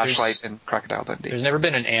with a flashlight in Crocodile Dundee. There's never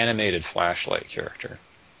been an animated flashlight character.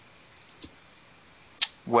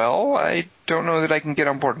 Well, I don't know that I can get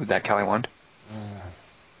on board with that, Callywand.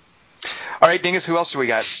 All right, Dingus, who else do we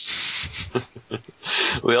got?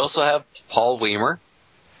 We also have Paul Weimer.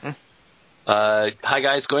 Hi,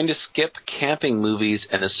 guys. Going to skip camping movies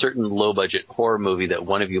and a certain low-budget horror movie that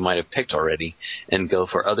one of you might have picked already and go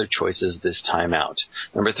for other choices this time out.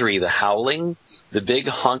 Number 3, The Howling. The big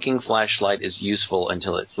honking flashlight is useful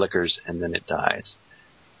until it flickers and then it dies.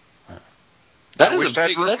 That's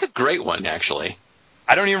a great one, actually.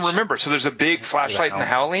 I don't even remember. So there's a big flashlight in The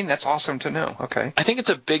Howling? That's awesome to know. Okay. I think it's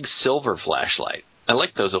a big silver flashlight. I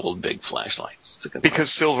like those old big flashlights. It's a good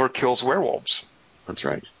because silver kills werewolves. That's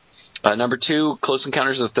right. Number 2, Close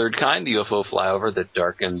Encounters of the Third Kind, the UFO flyover that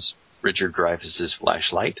darkens Richard Dreyfuss's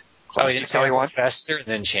flashlight. Oh, you didn't say Uncle Fester and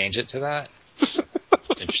then change it to that?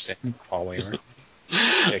 That's interesting. Paul Weimer.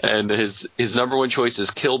 And his number 1 choice is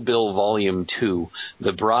Kill Bill Volume 2.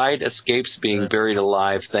 The bride escapes being buried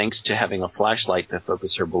alive thanks to having a flashlight to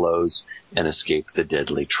focus her blows and escape the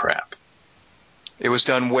deadly trap. It was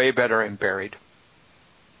done way better in Buried.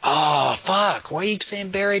 Oh, fuck. Why are you saying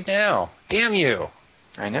Buried now? Damn you.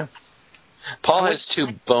 I know. Paul has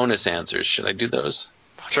 2 bonus answers. Should I do those?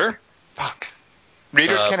 Sure. Fuck.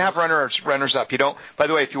 Readers can have runners up. You don't. By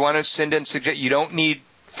the way, if you want to send in you don't need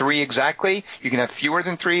 3 exactly. You can have fewer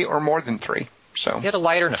than 3 or more than 3. So he had a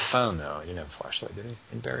lighter and a phone, though. He didn't have a flashlight, did he?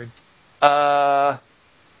 In Buried. A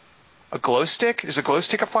glow stick? Is a glow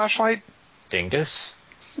stick a flashlight? Dingus.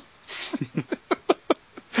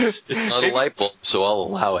 It's not a light bulb, so I'll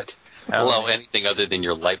allow it. I'll allow anything other than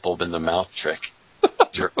your light bulb in the mouth trick.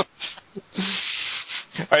 Sure. All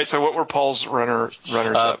right, so what were Paul's runners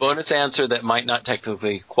up? Bonus answer that might not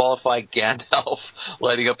technically qualify, Gandalf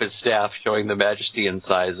lighting up his staff, showing the majesty and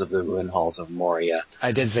size of the ruined halls of Moria.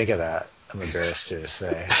 I did think of that. I'm embarrassed to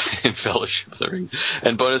say. In Fellowship of the Ring.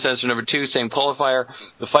 And bonus answer number 2, same qualifier,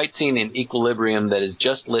 the fight scene in Equilibrium that is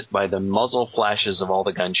just lit by the muzzle flashes of all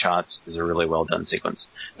the gunshots is a really well done sequence.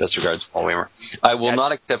 Best regards, Paul Weimer. I will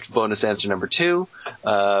not accept bonus answer number 2,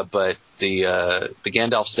 but the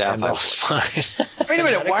Gandalf staff. Wait a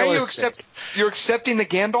minute, why are you're accepting the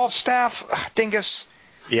Gandalf staff, Dingus?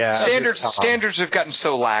 Yeah. Standards have gotten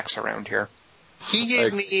so lax around here.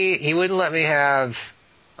 He wouldn't let me have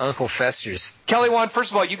Uncle Fester's. Callywand,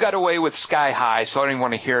 first of all, you got away with Sky High, so I don't even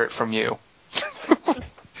want to hear it from you. But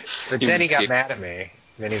then he got mad at me.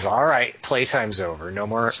 Then he's like, all right, playtime's over. No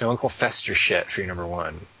Uncle Fester shit for your number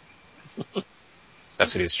 1.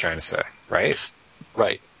 That's what he was trying to say, right?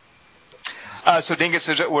 Right. So Dingus,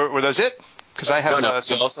 were those it? Because I have. No.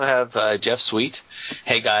 We also have Jeff Sweet.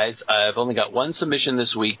 Hey guys, I've only got 1 submission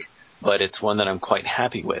this week, but it's one that I'm quite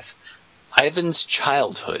happy with. Ivan's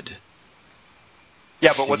Childhood.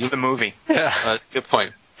 Yeah, but what's the movie? Good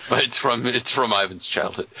point. But it's from Ivan's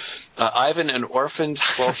Childhood. Ivan, an orphaned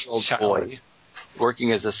 12-year-old boy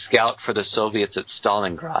working as a scout for the Soviets at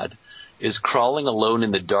Stalingrad, is crawling alone in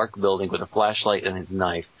the dark building with a flashlight and his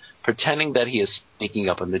knife, pretending that he is sneaking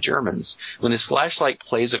up on the Germans. When his flashlight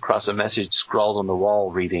plays across a message scrawled on the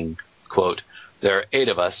wall reading, quote, "There are 8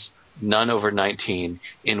 of us, none over 19.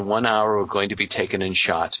 In 1 hour we're going to be taken and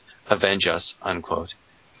shot. Avenge us," unquote.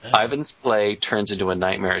 Ivan's play turns into a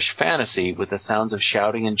nightmarish fantasy with the sounds of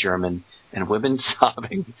shouting in German and women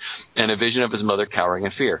sobbing, and a vision of his mother cowering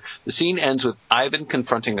in fear. The scene ends with Ivan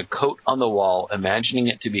confronting a coat on the wall, imagining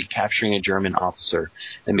it to be capturing a German officer,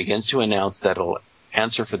 and begins to announce that it'll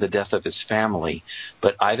answer for the death of his family,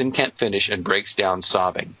 but Ivan can't finish and breaks down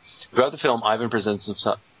sobbing. Throughout the film, Ivan presents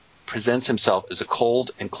himself as a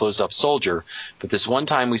cold and closed-off soldier, but this one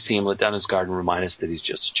time we see him let down his guard and remind us that he's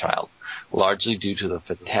just a child. Largely due to the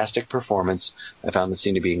fantastic performance, I found the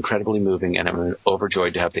scene to be incredibly moving, and I'm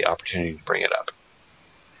overjoyed to have the opportunity to bring it up.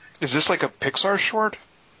 Is this like a Pixar short?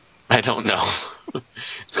 I don't know.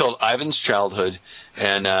 It's called Ivan's Childhood,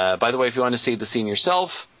 and by the way, if you want to see the scene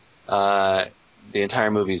yourself, the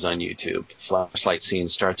entire movie is on YouTube. Flashlight scene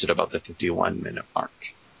starts at about the 51-minute mark.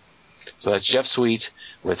 So that's Jeff Sweet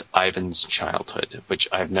with Ivan's Childhood, which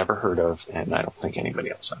I've never heard of, and I don't think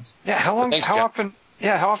anybody else has. Yeah, how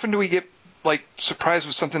often do we get like surprised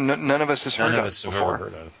with something none of us has heard of before?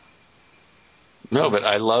 Heard of. No, but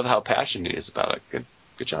I love how passionate he is about it.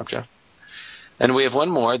 Good job, Jeff. And we have one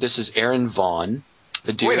more. This is Aaron Vaughn.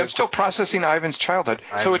 Wait, I'm still processing Ivan's Childhood.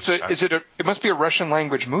 So it must be a Russian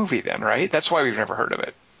language movie then, right? That's why we've never heard of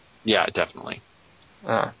it. Yeah, definitely.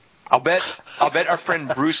 I'll bet our friend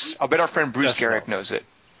Bruce Garrick knows it.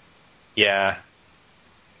 Yeah.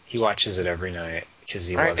 He watches it every night because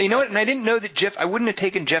he loves it. You know what? And I didn't know that I wouldn't have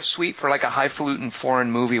taken Jeff Sweet for like a highfalutin foreign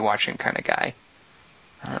movie watching kind of guy.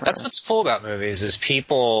 That's what's cool about movies is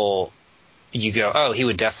people, you go, oh, he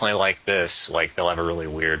would definitely like this. Like they'll have a really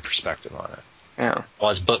weird perspective on it. Yeah. Well,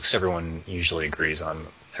 as books, everyone usually agrees on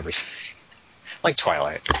everything. Like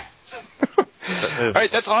Twilight. All right,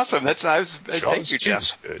 that's awesome. Thank you,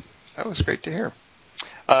 Jeff. Good. That was great to hear.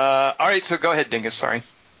 All right, so go ahead, Dingus. Sorry.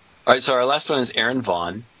 All right, so our last one is Aaron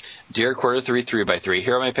Vaughn. Dear Quarter 3 3x3,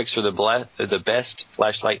 here are my picks for the best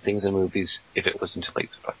Flashlight things in movies if it wasn't too late.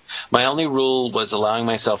 My only rule was allowing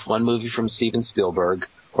myself one movie from Steven Spielberg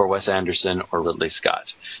or Wes Anderson or Ridley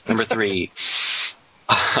Scott. Number 3.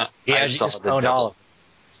 Yeah, you just owned all of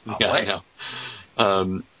them. Yeah, I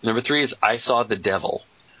know. Number 3 is I Saw the Devil.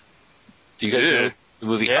 Do you guys know the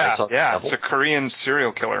movie I Saw the Devil? Yeah, it's a Korean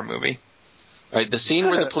serial killer movie. Right, the scene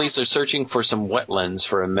where the police are searching for some wetlands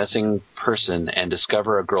for a missing person and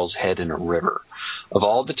discover a girl's head in a river. Of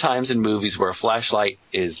all the times in movies where a flashlight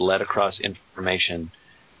is led across information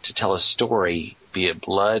to tell a story, be it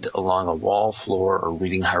blood along a wall, floor, or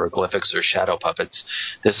reading hieroglyphics or shadow puppets,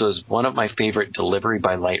 this was one of my favorite delivery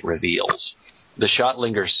by light reveals. The shot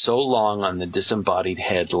lingers so long on the disembodied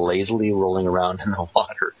head lazily rolling around in the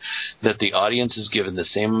water that the audience is given the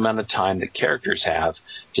same amount of time the characters have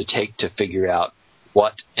to take to figure out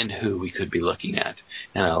what and who we could be looking at.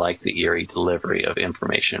 And I like the eerie delivery of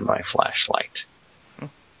information by flashlight.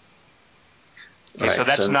 Okay, so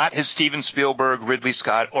that's not his Steven Spielberg, Ridley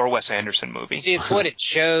Scott, or Wes Anderson movie. See, it's what it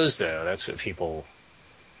shows, though. That's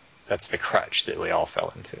the crutch that we all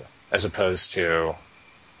fell into, as opposed to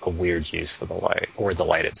a weird use of the light, or the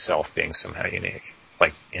light itself being somehow unique,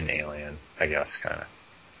 like in Alien, I guess, kind of.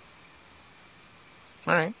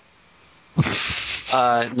 All right.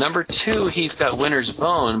 Number 2, he's got Winter's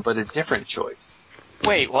Bone, but a different choice.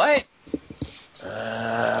 Wait, what?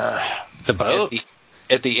 The boat?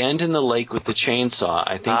 At the end in the lake with the chainsaw,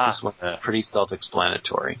 I think this one's pretty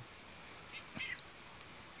self-explanatory.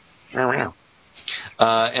 And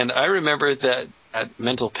I remember that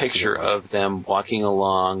mental picture of them walking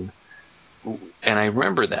along, and I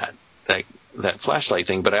remember that flashlight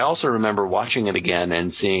thing, but I also remember watching it again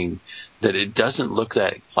and seeing that it doesn't look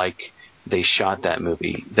that like they shot that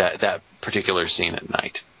movie, that particular scene at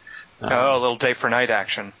night. A little day for night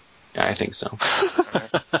action. Yeah, I think so.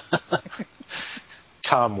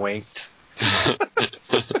 Tom winked.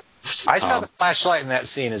 I saw the flashlight in that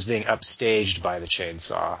scene as being upstaged by the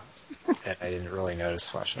chainsaw, and I didn't really notice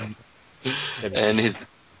flashlight. And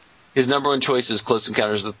his number 1 choice is Close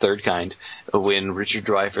Encounters of the Third Kind, when Richard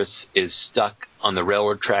Dreyfuss is stuck on the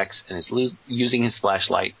railroad tracks and is using his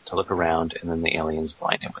flashlight to look around, and then the aliens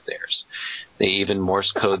blind him with theirs. They even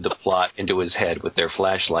Morse code the plot into his head with their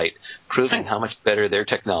flashlight, proving how much better their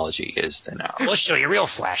technology is than ours. We'll show you real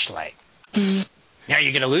flashlight. Now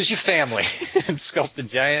you're going to lose your family and sculpt a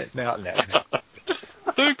giant mountain.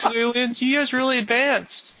 Thanks, aliens. You guys really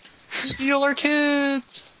advanced. Steal our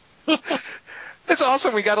kids. That's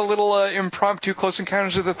awesome. We got a little impromptu Close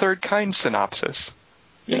Encounters of the Third Kind synopsis.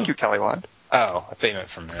 Thank you, Kelly Wand. Oh, I think it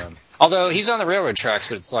from him. Although he's on the railroad tracks,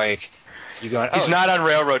 but it's like you going. He's not on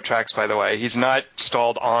railroad tracks, by the way. He's not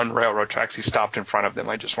stalled on railroad tracks. He stopped in front of them.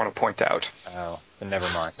 I just want to point out. Oh, then never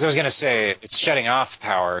mind. Because I was going to say it's shutting off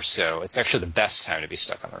power, so it's actually the best time to be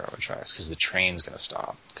stuck on the railroad tracks because the train's going to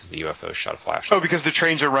stop because the UFO shot a flashlight. Oh, because the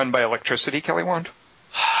trains are run by electricity, Kelly Wand?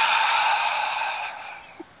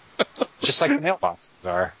 Just just like the mailboxes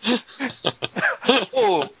are.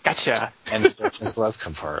 Oh, gotcha. And his glove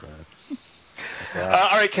compartment. All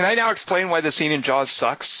right, can I now explain why the scene in Jaws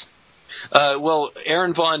sucks? Well,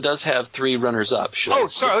 Aaron Vaughn does have 3 runners-up. Oh,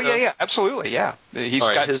 sorry. Oh, yeah, absolutely, yeah. He's All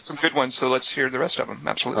right, got some good ones, so let's hear the rest of them.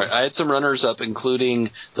 Absolutely. All right, I had some runners-up,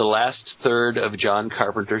 including the last third of John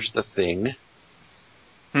Carpenter's The Thing.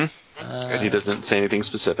 He doesn't say anything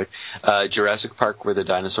specific. Jurassic Park, where the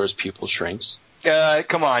dinosaur's pupil shrinks.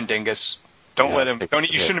 Come on, Dingus. Don't let him.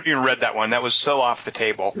 You shouldn't have even read that one. That was so off the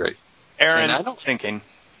table. Right. Aaron, thinking.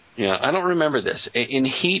 Yeah, I don't remember this. In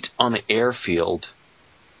Heat on the airfield,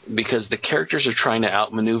 because the characters are trying to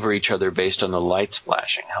outmaneuver each other based on the lights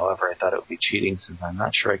flashing. However, I thought it would be cheating since I'm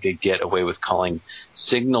not sure I could get away with calling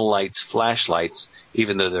signal lights flashlights,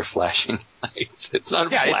 even though they're flashing lights. It's not a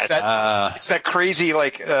flash. It's that crazy,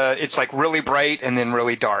 it's like really bright and then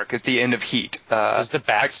really dark at the end of Heat. Does the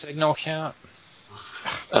bat signal count?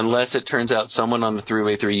 Unless it turns out someone on the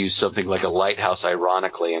 3-way-3 used something like a lighthouse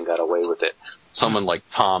ironically and got away with it. Someone like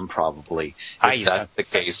Tom, probably. If that's the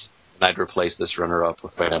case, I'd replace this runner-up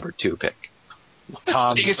with my number 2 pick.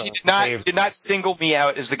 Tom, because he did not single me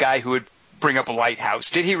out as the guy who would bring up a lighthouse.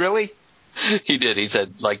 Did he really? He did. He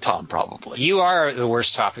said, like Tom, probably. You are the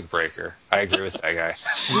worst topic breaker. I agree with that guy.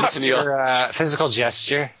 Mr. Physical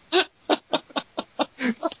gesture.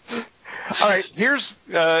 All right,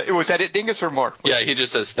 was that it, Dingus, or more? Yeah, he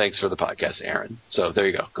just says, thanks for the podcast, Aaron. So there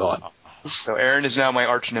you go. Go on. So Aaron is now my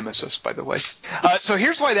arch nemesis, by the way. So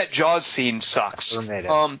here's why that Jaws scene sucks.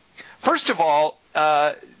 First of all,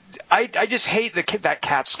 I just hate that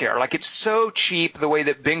cat scare. Like, it's so cheap the way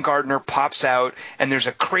that Ben Gardner pops out and there's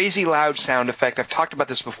a crazy loud sound effect. I've talked about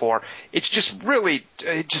this before. It's just really,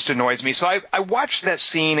 it just annoys me. So I watched that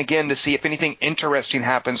scene again to see if anything interesting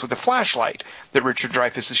happens with the flashlight that Richard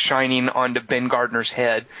Dreyfuss is shining onto Ben Gardner's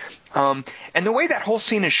head. And the way that whole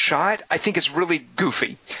scene is shot, I think is really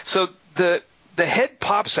goofy. So the head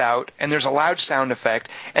pops out, and there's a loud sound effect,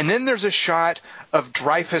 and then there's a shot of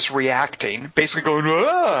Dreyfuss reacting, basically going,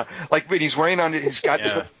 ah! Like when he's wearing he's got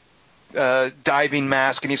this diving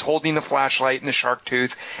mask, and he's holding the flashlight and the shark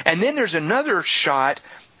tooth. And then there's another shot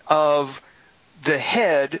of the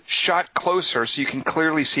head shot closer, so you can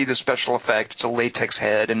clearly see the special effect. It's a latex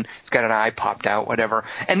head, and it's got an eye popped out, whatever.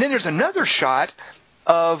 And then there's another shot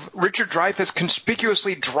of Richard Dreyfuss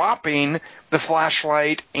conspicuously dropping the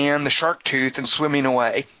flashlight and the shark tooth and swimming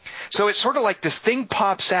away. So it's sort of like this thing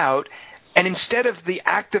pops out, and instead of the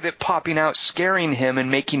act of it popping out scaring him and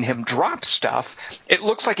making him drop stuff, it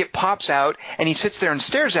looks like it pops out, and he sits there and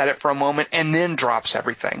stares at it for a moment and then drops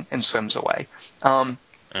everything and swims away. So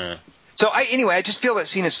I just feel that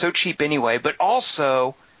scene is so cheap anyway, but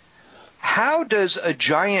also, how does a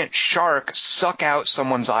giant shark suck out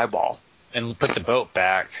someone's eyeball? And put the boat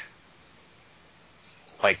back.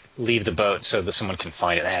 Like, leave the boat so that someone can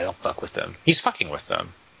find it. Don't fuck with them. He's fucking with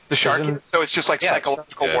them. The shark? So it's just like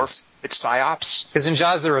psychological warfare. It's psyops? Because in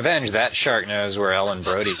Jaws the Revenge, that shark knows where Ellen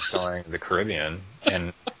Brody's going to the Caribbean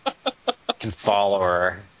and can follow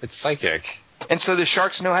her. It's psychic. And so the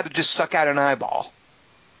sharks know how to just suck out an eyeball.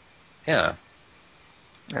 Yeah.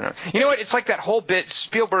 I don't know. You know what? It's like that whole bit.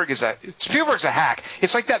 Spielberg's a hack.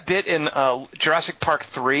 It's like that bit in Jurassic Park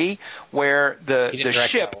 3 where the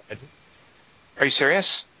ship. Are you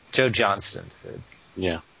serious? Joe Johnston did.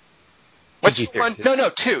 Yeah. What's the one? No,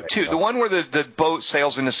 two. The one where the boat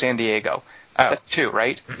sails into San Diego. Oh. That's 2,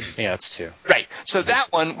 right? Yeah, that's 2. Right. So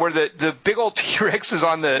that one where the big old T-Rex is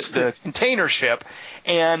on the container ship,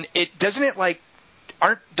 and the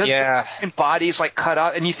bodies like cut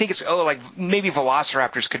out, and you think it's like maybe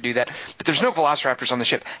velociraptors could do that, but there's no velociraptors on the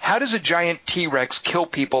ship. How does a giant T-Rex kill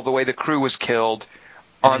people the way the crew was killed?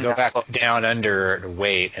 Go back down under to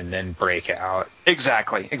wait and then break out.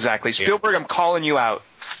 Exactly. Spielberg, I'm calling you out.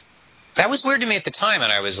 That was weird to me at the time,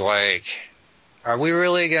 and I was like, are we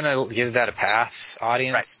really going to give that a pass,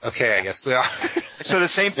 audience? Right. Okay, I guess we are. So the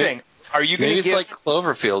same thing. Are you going to give... Maybe it's like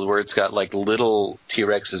Cloverfield, where it's got like little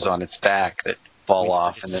T-Rexes on its back that fall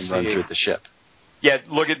off and then run through the ship. Yeah,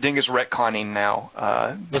 look at Dingus retconning now.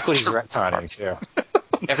 Look what he's retconning, too.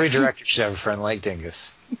 Every director should have a friend like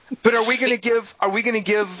Dingus. But are we going to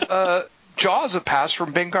give Jaws a pass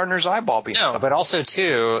from Ben Gardner's eyeball being No, but also,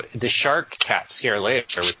 too, the shark cat scare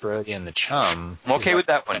later with Brody and the chum. I'm okay with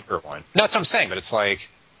that one. No, that's what I'm saying, but it's like,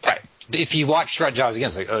 right. If you watch Jaws again,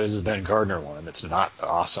 it's like, this is the Ben Gardner one. That's not the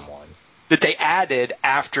awesome one. That they added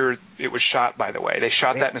after it was shot, by the way. They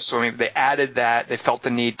shot that in a swimming. They added that. They felt the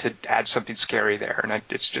need to add something scary there, and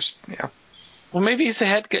it's just, Well, maybe his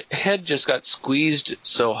head just got squeezed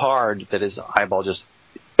so hard that his eyeball just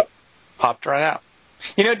popped right out.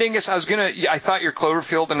 Dingus, I thought your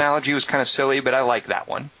Cloverfield analogy was kind of silly, but I like that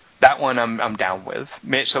one. That one I'm down with.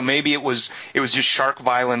 So maybe it was just shark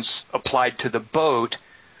violence applied to the boat,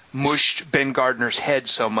 mushed Ben Gardner's head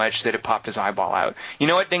so much that it popped his eyeball out. You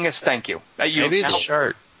know what, Dingus? Thank you. Maybe the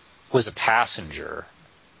shark was a passenger,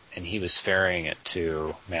 and he was ferrying it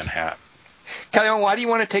to Manhattan. Kelly, why do you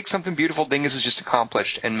want to take something beautiful Dingus has just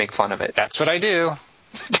accomplished and make fun of it? That's what I do.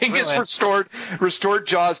 Dingus restored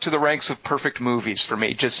Jaws to the ranks of perfect movies for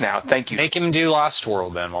me just now. Thank you. Make him do Lost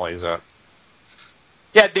World then while he's up.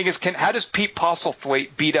 Yeah, Dingus, how does Pete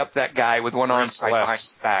Postlethwaite beat up that guy with one arm tied behind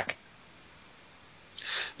his back?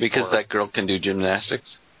 Because that girl can do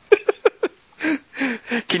gymnastics.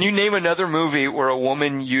 Can you name another movie where a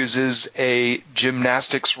woman uses a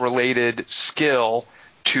gymnastics-related skill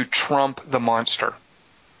to trump the monster?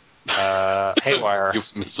 Haywire.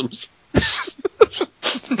 Euphemisms.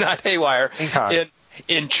 Not Haywire.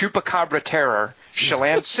 In Chupacabra Terror,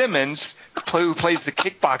 Shalane Simmons, who plays the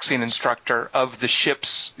kickboxing instructor of the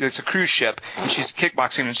ship's, it's a cruise ship, and she's a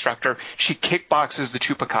kickboxing instructor, she kickboxes the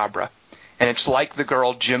Chupacabra. And it's like the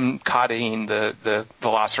girl Jim Cotteen, the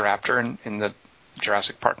velociraptor in the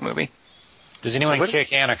Jurassic Park movie. Does anyone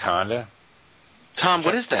kick Anaconda? Tom,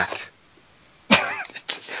 what is that?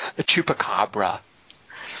 It's a Chupacabra.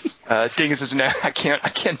 Dingus is I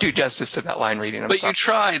can't do justice to that line reading. But you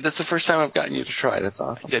tried. That's the first time I've gotten you to try. That's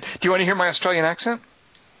awesome. Do you want to hear my Australian accent?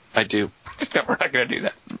 I do. No, we're not going to do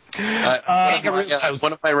that.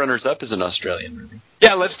 One of my runners-up is an Australian movie.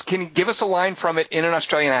 Yeah, can you give us a line from it in an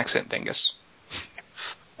Australian accent, Dingus?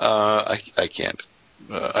 I can't.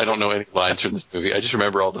 I don't know any lines from this movie. I just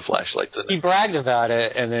remember all the flashlights in it. He bragged about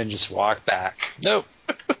it and then just walked back. Nope.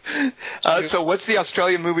 So what's the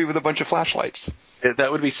Australian movie with a bunch of flashlights?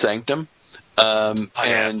 That would be Sanctum.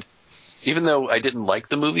 And even though I didn't like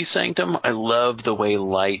the movie Sanctum, I love the way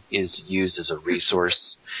light is used as a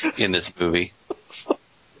resource in this movie.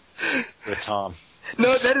 With Tom.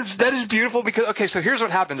 No, that is beautiful because, okay, so here's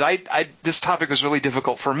what happens. This topic was really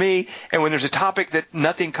difficult for me, and when there's a topic that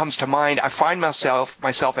nothing comes to mind, I find myself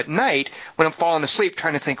at night when I'm falling asleep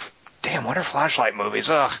trying to think, damn, what are flashlight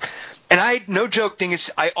movies? Ugh. And no joke,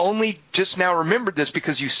 Dingus, I only just now remembered this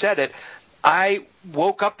because you said it. I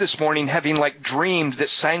woke up this morning having dreamed that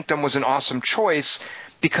Sanctum was an awesome choice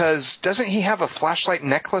because doesn't he have a flashlight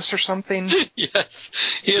necklace or something? Yes.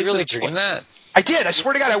 You really dreamed that? I did. I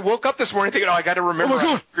swear to God, I woke up this morning thinking, I got to remember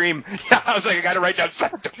my dream. Yeah, I was like, I got to write down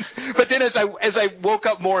Sanctum. But then as I woke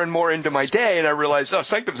up more and more into my day and I realized,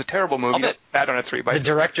 Sanctum's a terrible movie. Bad on a 3x3. The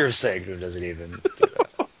director of Sanctum doesn't even do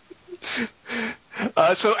that.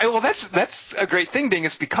 That's a great thing,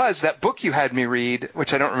 Dingus, because that book you had me read,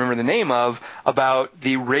 which I don't remember the name of, about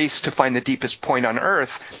the race to find the deepest point on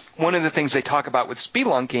Earth, one of the things they talk about with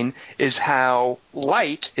spelunking is how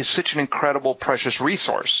light is such an incredible, precious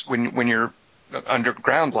resource when you're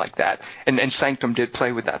underground like that. And Sanctum did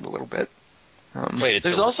play with that a little bit.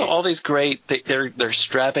 There's also all these great. They're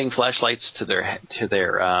strapping flashlights to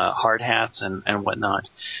their hard hats and whatnot,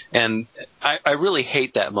 and I really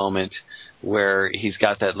hate that moment where he's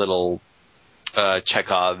got that little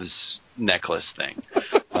Chekhov's necklace thing.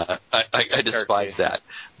 I despise that.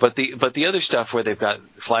 But the other stuff where they've got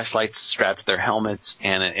flashlights strapped to their helmets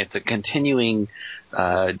and it's a continuing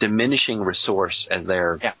diminishing resource as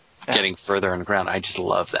they're getting further underground. I just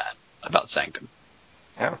love that about Sanctum.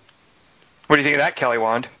 Yeah. What do you think of that, Kelly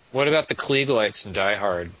Wand? What about the Klieg lights in Die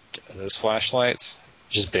Hard? Are those flashlights?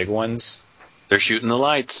 Just big ones? They're shooting the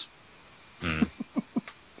lights.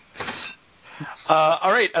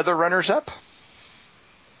 All right, other runners-up?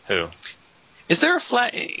 Who? Is there a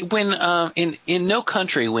when in No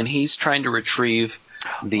Country when he's trying to retrieve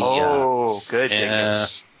the good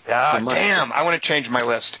Dingus. Damn, I want to change my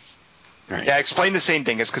list. Right. Yeah, explain the same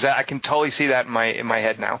Dingus because I can totally see that in my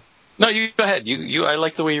head now. No, you go ahead. I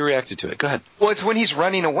like the way you reacted to it. Go ahead. Well, it's when he's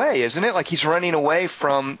running away, isn't it? He's running away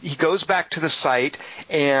he goes back to the site,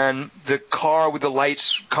 and the car with the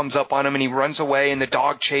lights comes up on him, and he runs away, and the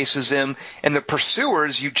dog chases him. And the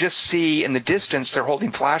pursuers, you just see in the distance, they're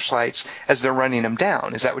holding flashlights as they're running him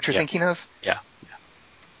down. Is that what you're thinking of? Yeah.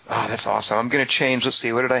 Oh, that's awesome. I'm going to change. Let's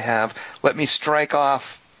see. What did I have? Let me strike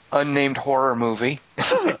off unnamed horror movie.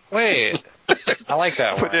 Wait. I like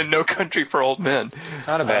that one. Put in No Country for Old Men. It's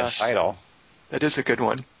not a bad title. That is a good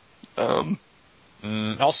one.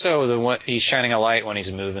 Also, the one he's shining a light when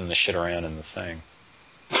he's moving the shit around in the thing.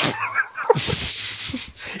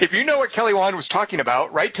 If you know what Kelly Wand was talking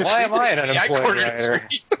about, write to Why am I an unemployed writer?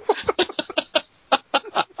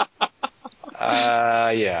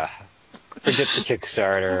 Yeah. Forget the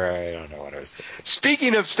Kickstarter. I don't know what I was thinking.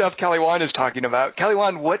 Speaking of stuff Kelly Wand is talking about, Kelly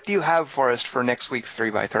Wand, what do you have for us for next week's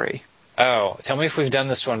 3x3? Oh, tell me if we've done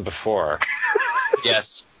this one before.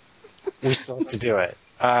 Yes. We still have to do it.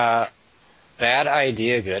 Bad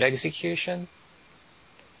idea, good execution?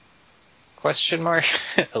 Question mark?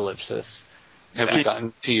 Ellipsis. Have we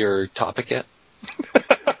gotten to your topic yet?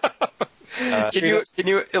 Can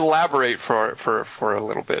you elaborate for a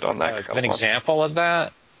little bit on that? An example of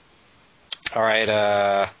that? All right.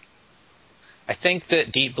 I think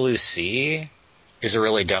that Deep Blue Sea is a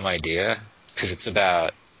really dumb idea because it's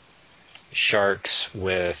about sharks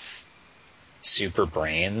with super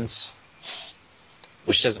brains,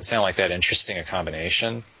 which doesn't sound like that interesting a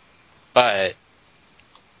combination, but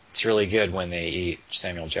it's really good when they eat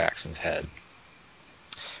Samuel Jackson's head.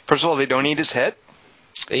 First of all, they don't eat his head.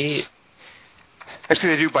 They eat.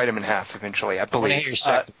 Actually, they do bite him in half eventually, I I want to believe. hear your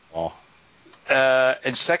second of all.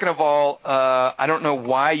 And second of all, I don't know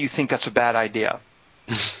why you think that's a bad idea.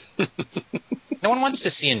 No one wants to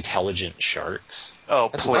see intelligent sharks. Oh,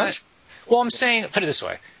 please. Well, I'm saying, put it this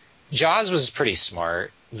way. Jaws was pretty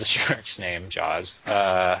smart. The shark's name, Jaws.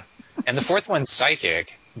 And the fourth one's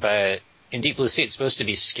psychic, but in Deep Blue Sea, it's supposed to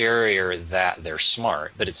be scarier that they're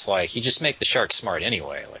smart. But it's like, you just make the shark smart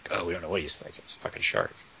anyway. Like, oh, we don't know what he's thinking. It's a fucking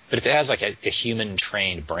shark. But if it has like a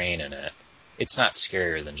human-trained brain in it, it's not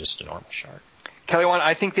scarier than just a normal shark. Kelly,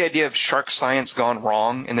 I think the idea of shark science gone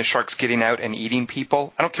wrong and the sharks getting out and eating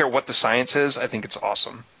people, I don't care what the science is, I think it's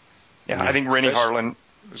awesome. Yeah, I think Rennie Harlan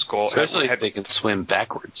was goal. Especially if they can swim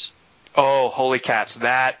backwards. Oh, holy cats.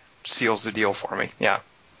 That seals the deal for me. Yeah.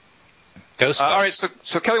 Ghostbusters. All right,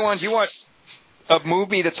 so Kelly Wand, do you want a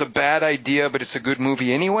movie that's a bad idea, but it's a good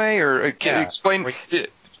movie anyway? Or can you explain? Read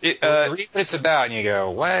what it's about, and you go,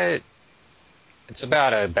 what? It's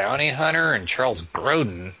about a bounty hunter and Charles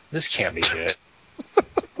Grodin. This can't be good.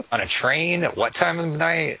 On a train at what time of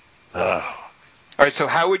night? Ugh. All right, so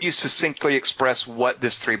how would you succinctly express what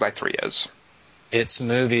this 3x3 is? It's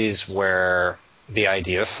movies where the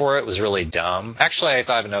idea for it was really dumb. Actually, I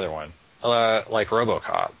thought of another one. Like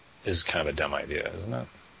RoboCop is kind of a dumb idea, isn't it?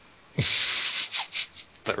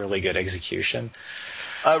 But really good execution.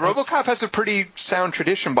 RoboCop has a pretty sound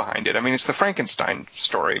tradition behind it. I mean, it's the Frankenstein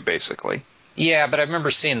story, basically. Yeah, but I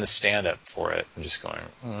remember seeing the stand-up for it and just going,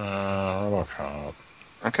 RoboCop.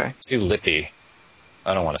 Okay. Too lippy.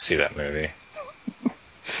 I don't want to see that movie.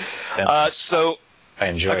 So I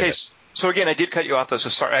enjoyed it. So again, I did cut you off, though. So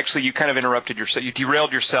sorry. Actually, you kind of interrupted yourself. You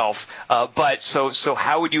derailed yourself. But so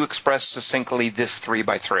how would you express succinctly this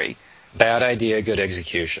 3x3? Bad idea, good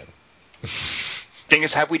execution.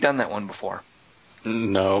 Dingus, have we done that one before?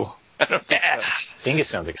 No. Dingus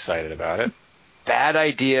sounds excited about it. Bad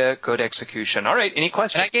idea, good execution. All right. Any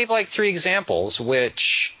questions? And I gave like 3 examples,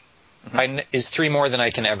 which is 3 more than I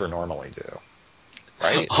can ever normally do.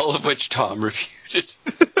 Right? All of which Tom refuted.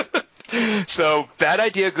 So, bad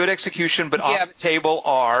idea, good execution, but off the table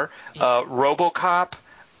are RoboCop,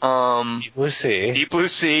 Deep Blue Sea. Deep Blue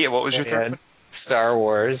Sea, and what was your third one? Star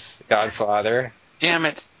Wars, Godfather. Damn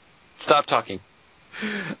it. Stop talking.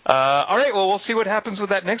 All right, well, we'll see what happens with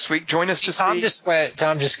that next week. Join us to Tom see.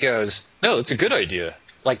 Tom just goes, no, it's a good idea.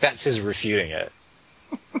 Like, that's his refuting it.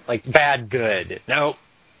 Like, bad, good. Nope.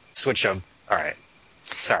 Switch them. All right.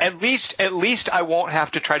 Sorry. At least I won't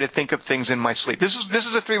have to try to think of things in my sleep. This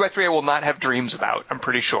is a 3x3 I will not have dreams about, I'm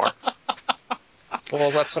pretty sure.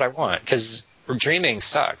 Well, that's what I want, because dreaming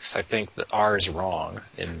sucks. I think that R is wrong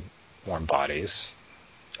in Warm Bodies.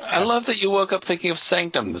 I love that you woke up thinking of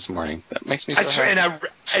Sanctum this morning. That makes me so happy.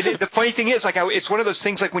 And the funny thing is, like, it's one of those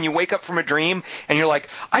things like when you wake up from a dream and you're like,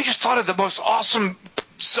 I just thought of the most awesome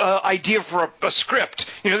idea for a script.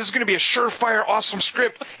 This is going to be a surefire, awesome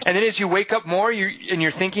script. And then as you wake up more,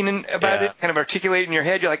 you're thinking about it, kind of articulate in your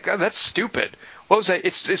head. You're like, oh, that's stupid. What was that?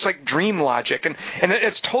 It's like dream logic, and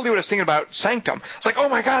it's totally what I was thinking about Sanctum. It's like, oh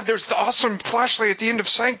my God, there's the awesome flashlight at the end of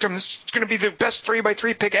Sanctum. This is going to be the best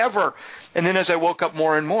 3x3 pick ever. And then as I woke up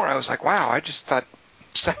more and more, I was like, wow, I just thought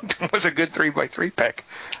Sanctum was a good 3x3 pick.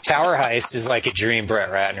 Tower Heist is like a dream Brett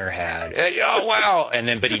Ratner had. Oh wow!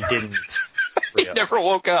 But he didn't. He never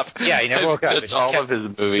woke up. Yeah, he never woke up. That's all of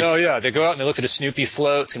his movies. Oh yeah, they go out and they look at a Snoopy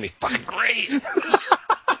float. It's gonna be fucking great.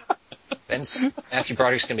 Matthew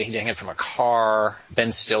Broderick's gonna be hanging from a car.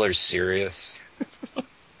 Ben Stiller's serious.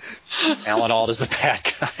 Alan Alda's the bad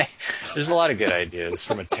guy. There's a lot of good ideas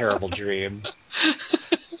from a terrible dream.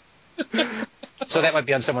 So that might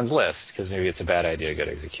be on someone's list, because maybe it's a bad idea, good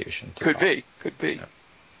execution. Could be. Yeah.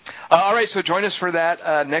 All right, so join us for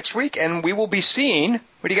that next week, and we will be seeing,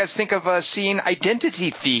 what do you guys think of seeing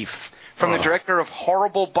Identity Thief from the director of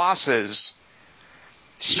Horrible Bosses?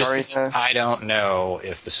 I don't know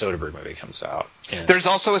if the Soderbergh movie comes out. Yeah. There's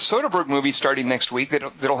also a Soderbergh movie starting next week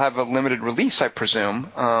that'll have a limited release, I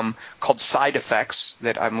presume, called Side Effects,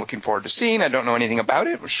 that I'm looking forward to seeing. I don't know anything about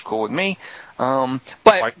it, which is cool with me.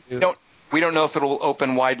 But don't. we don't know if it'll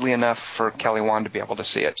open widely enough for Kelly Wand to be able to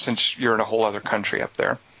see it, since you're in a whole other country up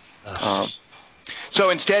there. So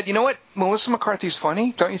instead, you know what? Melissa McCarthy's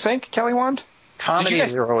funny, don't you think, Kelly Wand?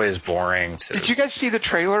 Comedies are always boring. Did you guys see the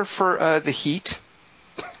trailer for The Heat?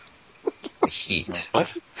 Heat. What?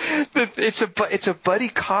 It's a buddy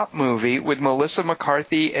cop movie with Melissa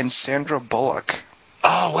McCarthy and Sandra Bullock.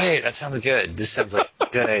 Oh, wait, that sounds good. This sounds like a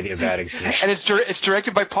good idea, bad execution. And it's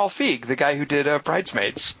directed by Paul Feig, the guy who did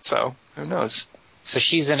Bridesmaids. So, who knows? So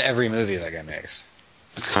she's in every movie that guy makes.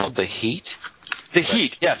 It's called The Heat? The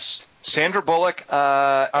Heat, yes. Sandra Bullock,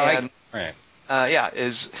 Right.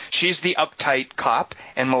 she's the uptight cop,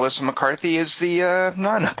 and Melissa McCarthy is the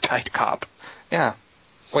non-uptight cop. Yeah.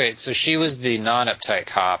 Wait, so she was the non-uptight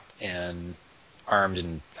cop in Armed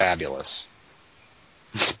and Fabulous.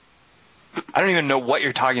 I don't even know what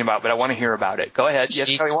you're talking about, but I want to hear about it. Go ahead. Yes,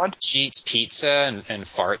 Kelly Wand? She eats pizza and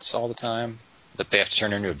farts all the time, but they have to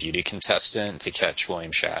turn her into a beauty contestant to catch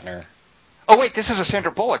William Shatner. Oh, wait, this is a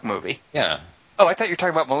Sandra Bullock movie. Yeah. Oh, I thought you were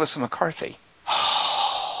talking about Melissa McCarthy.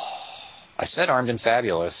 I said Armed and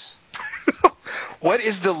Fabulous. What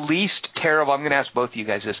is the least terrible, I'm going to ask both of you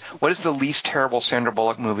guys this, what is the least terrible Sandra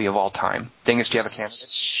Bullock movie of all time? Dingus, do you have a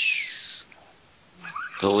candidate?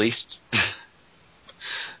 The least?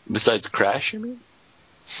 Besides Crash, you mean?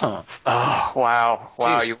 Huh. Oh, wow.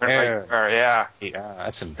 Wow, Jeez, you went right there, yeah. Yeah,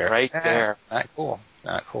 that's embarrassing. Right there. Not cool.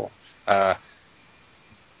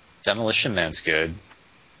 Demolition Man's good.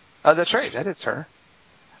 Oh, that's right, that is her.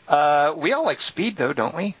 We all like Speed, though,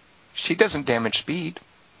 don't we? She doesn't damage Speed.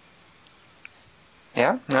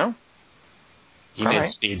 Yeah? No? You All made right.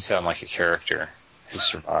 Speed sound like a character who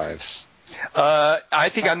survives. I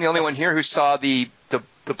think I'm the only one here who saw the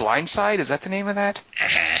Blind Side. Is that the name of that?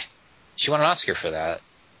 She won an Oscar for that.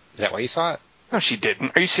 Is that why you saw it? No, she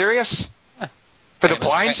didn't. Are you serious? For the It was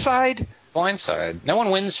Blind right. Side? Blindside. No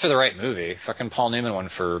one wins for the right movie. Fucking Paul Newman won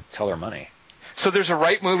for Color Money. So there's a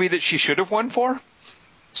right movie that she should have won for?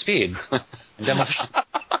 Speed. And Demolition.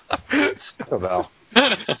 Taco Bell.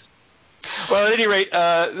 Well, at any rate,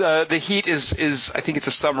 The Heat is I think it's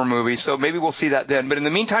a summer movie, so maybe we'll see that then. But in the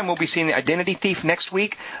meantime, we'll be seeing The Identity Thief next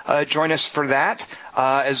week. Join us for that,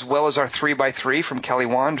 as well as our 3x3 from Kelly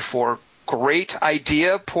Wand for great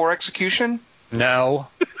idea, poor execution. No.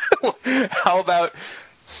 How about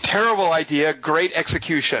terrible idea, great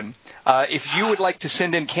execution? If you would like to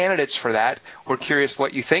send in candidates for that, we're curious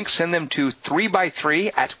what you think. Send them to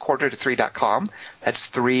 3x3@quarterto3.com. That's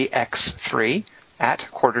 3x3 at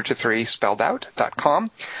quarterto3 spelled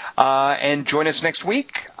out.com. And join us next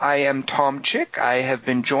week. I am Tom Chick. I have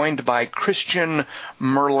been joined by Christian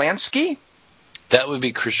Merlansky That would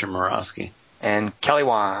be Christian Morosky. and Kelly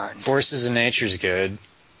Wand. Forces of Nature's good.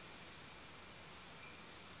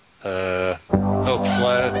 Hope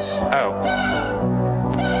Floats. Oh.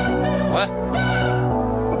 What?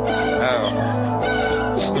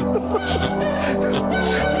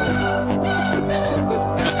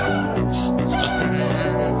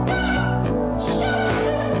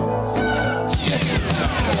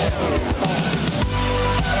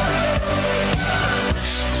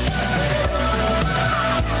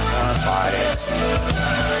 Bodies.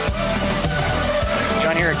 You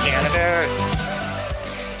want to hear a anecdote?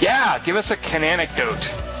 Yeah, give us a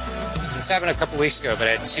cananecdote. This happened a couple weeks ago, but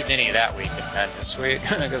I had too many that week and none this week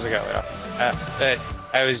because I got laid off. But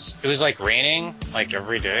it was like raining like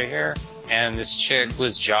every day here, and this chick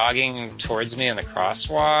was jogging towards me in the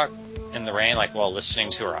crosswalk in the rain, like while listening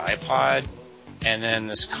to her iPod, and then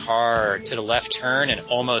this car did a left turn and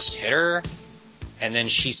almost hit her, and then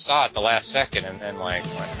she saw it the last second, and then like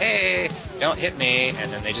went, "Hey, don't hit me,"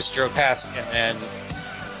 and then they just drove past, and then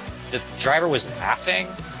the driver was laughing.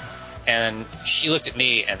 And she looked at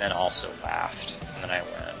me and then also laughed. And then I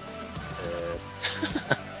went,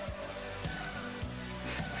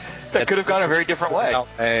 That could have gone a very different way. Well,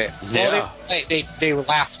 they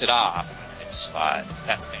laughed it off. I just thought,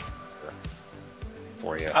 that's nature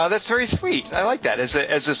for you. That's very sweet. I like that as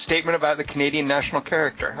a statement about the Canadian national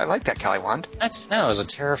character. I like that, Kelly Wand. It was a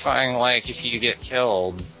terrifying, like, if you get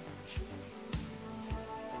killed,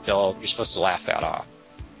 you're supposed to laugh that off.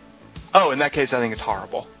 Oh, in that case, I think it's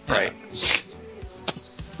horrible. Right.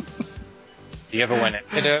 Do you have a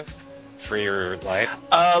anecdote for your life?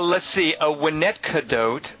 Let's see. A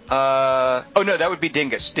Winnetka-dote. Oh, no, that would be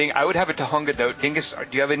Dingus. I would have a Tahunga-dote. Dingus, do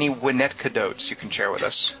you have any Winnetka-dotes you can share with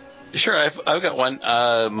us? Sure, I've got one.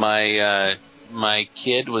 My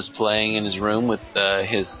kid was playing in his room with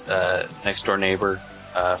his next door neighbor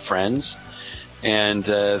friends, and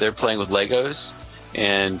they're playing with Legos,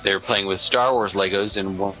 and they're playing with Star Wars Legos,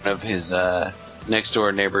 and one of his next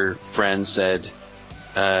door neighbor friends said,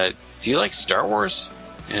 "Do you like Star Wars?"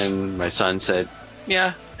 And my son said,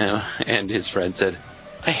 yeah. And his friend said,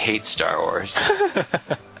 I hate Star Wars.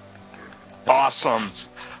 Awesome.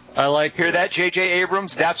 I like Hear that, J.J.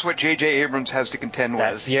 Abrams? That's what J.J. Abrams has to contend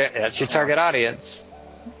with. That's your target audience.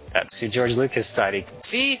 That's who George Lucas thought he...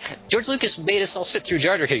 See? George Lucas made us all sit through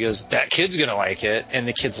Jar Jar. He goes, that kid's going to like it. And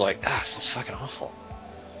the kid's like, this is fucking awful.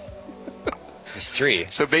 He's 3.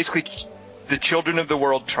 So basically, the children of the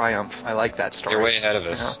world triumph. I like that story. They're way ahead of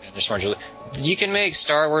us. Yeah. They're smarter. You can make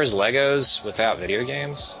Star Wars Legos without video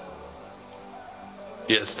games?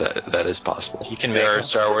 Yes, that is possible. You can make there are them.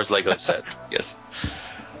 Star Wars Lego sets. Yes.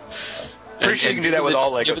 Pretty sure you can do that with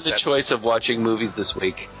all Lego Given sets. the choice of watching movies this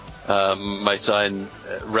week, my son,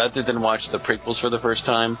 rather than watch the prequels for the first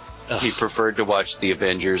time, he preferred to watch the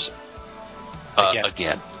Avengers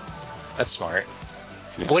again. That's smart.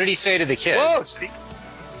 Yeah. What did he say to the kid? Whoa, see?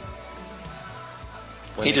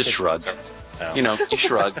 When He the just kid shrugged. starts- Oh. You know, he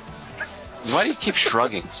shrugged. Why do you keep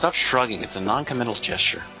shrugging? Stop shrugging. It's a non-committal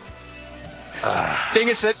gesture. Thing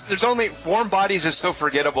is, there's only Warm Bodies is so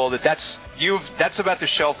forgettable that's about the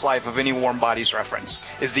shelf life of any Warm Bodies reference.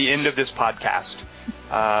 Is the end of this podcast.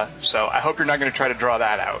 So I hope you're not going to try to draw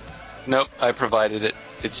that out. Nope, I provided it.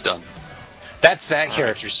 It's done. That's that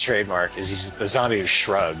character's trademark, is he's the zombie who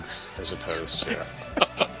shrugs, as opposed to...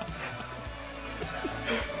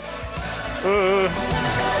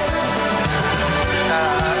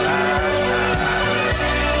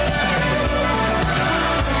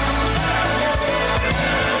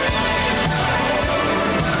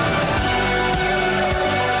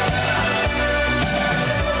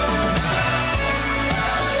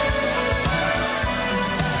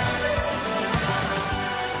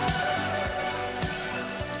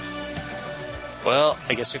 Well,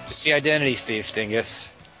 I guess we have to see Identity Thief,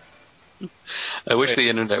 Dingus. I wish Wait. the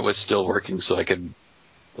internet was still working so I could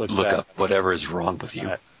look up whatever is wrong with you.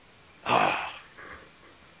 Alright.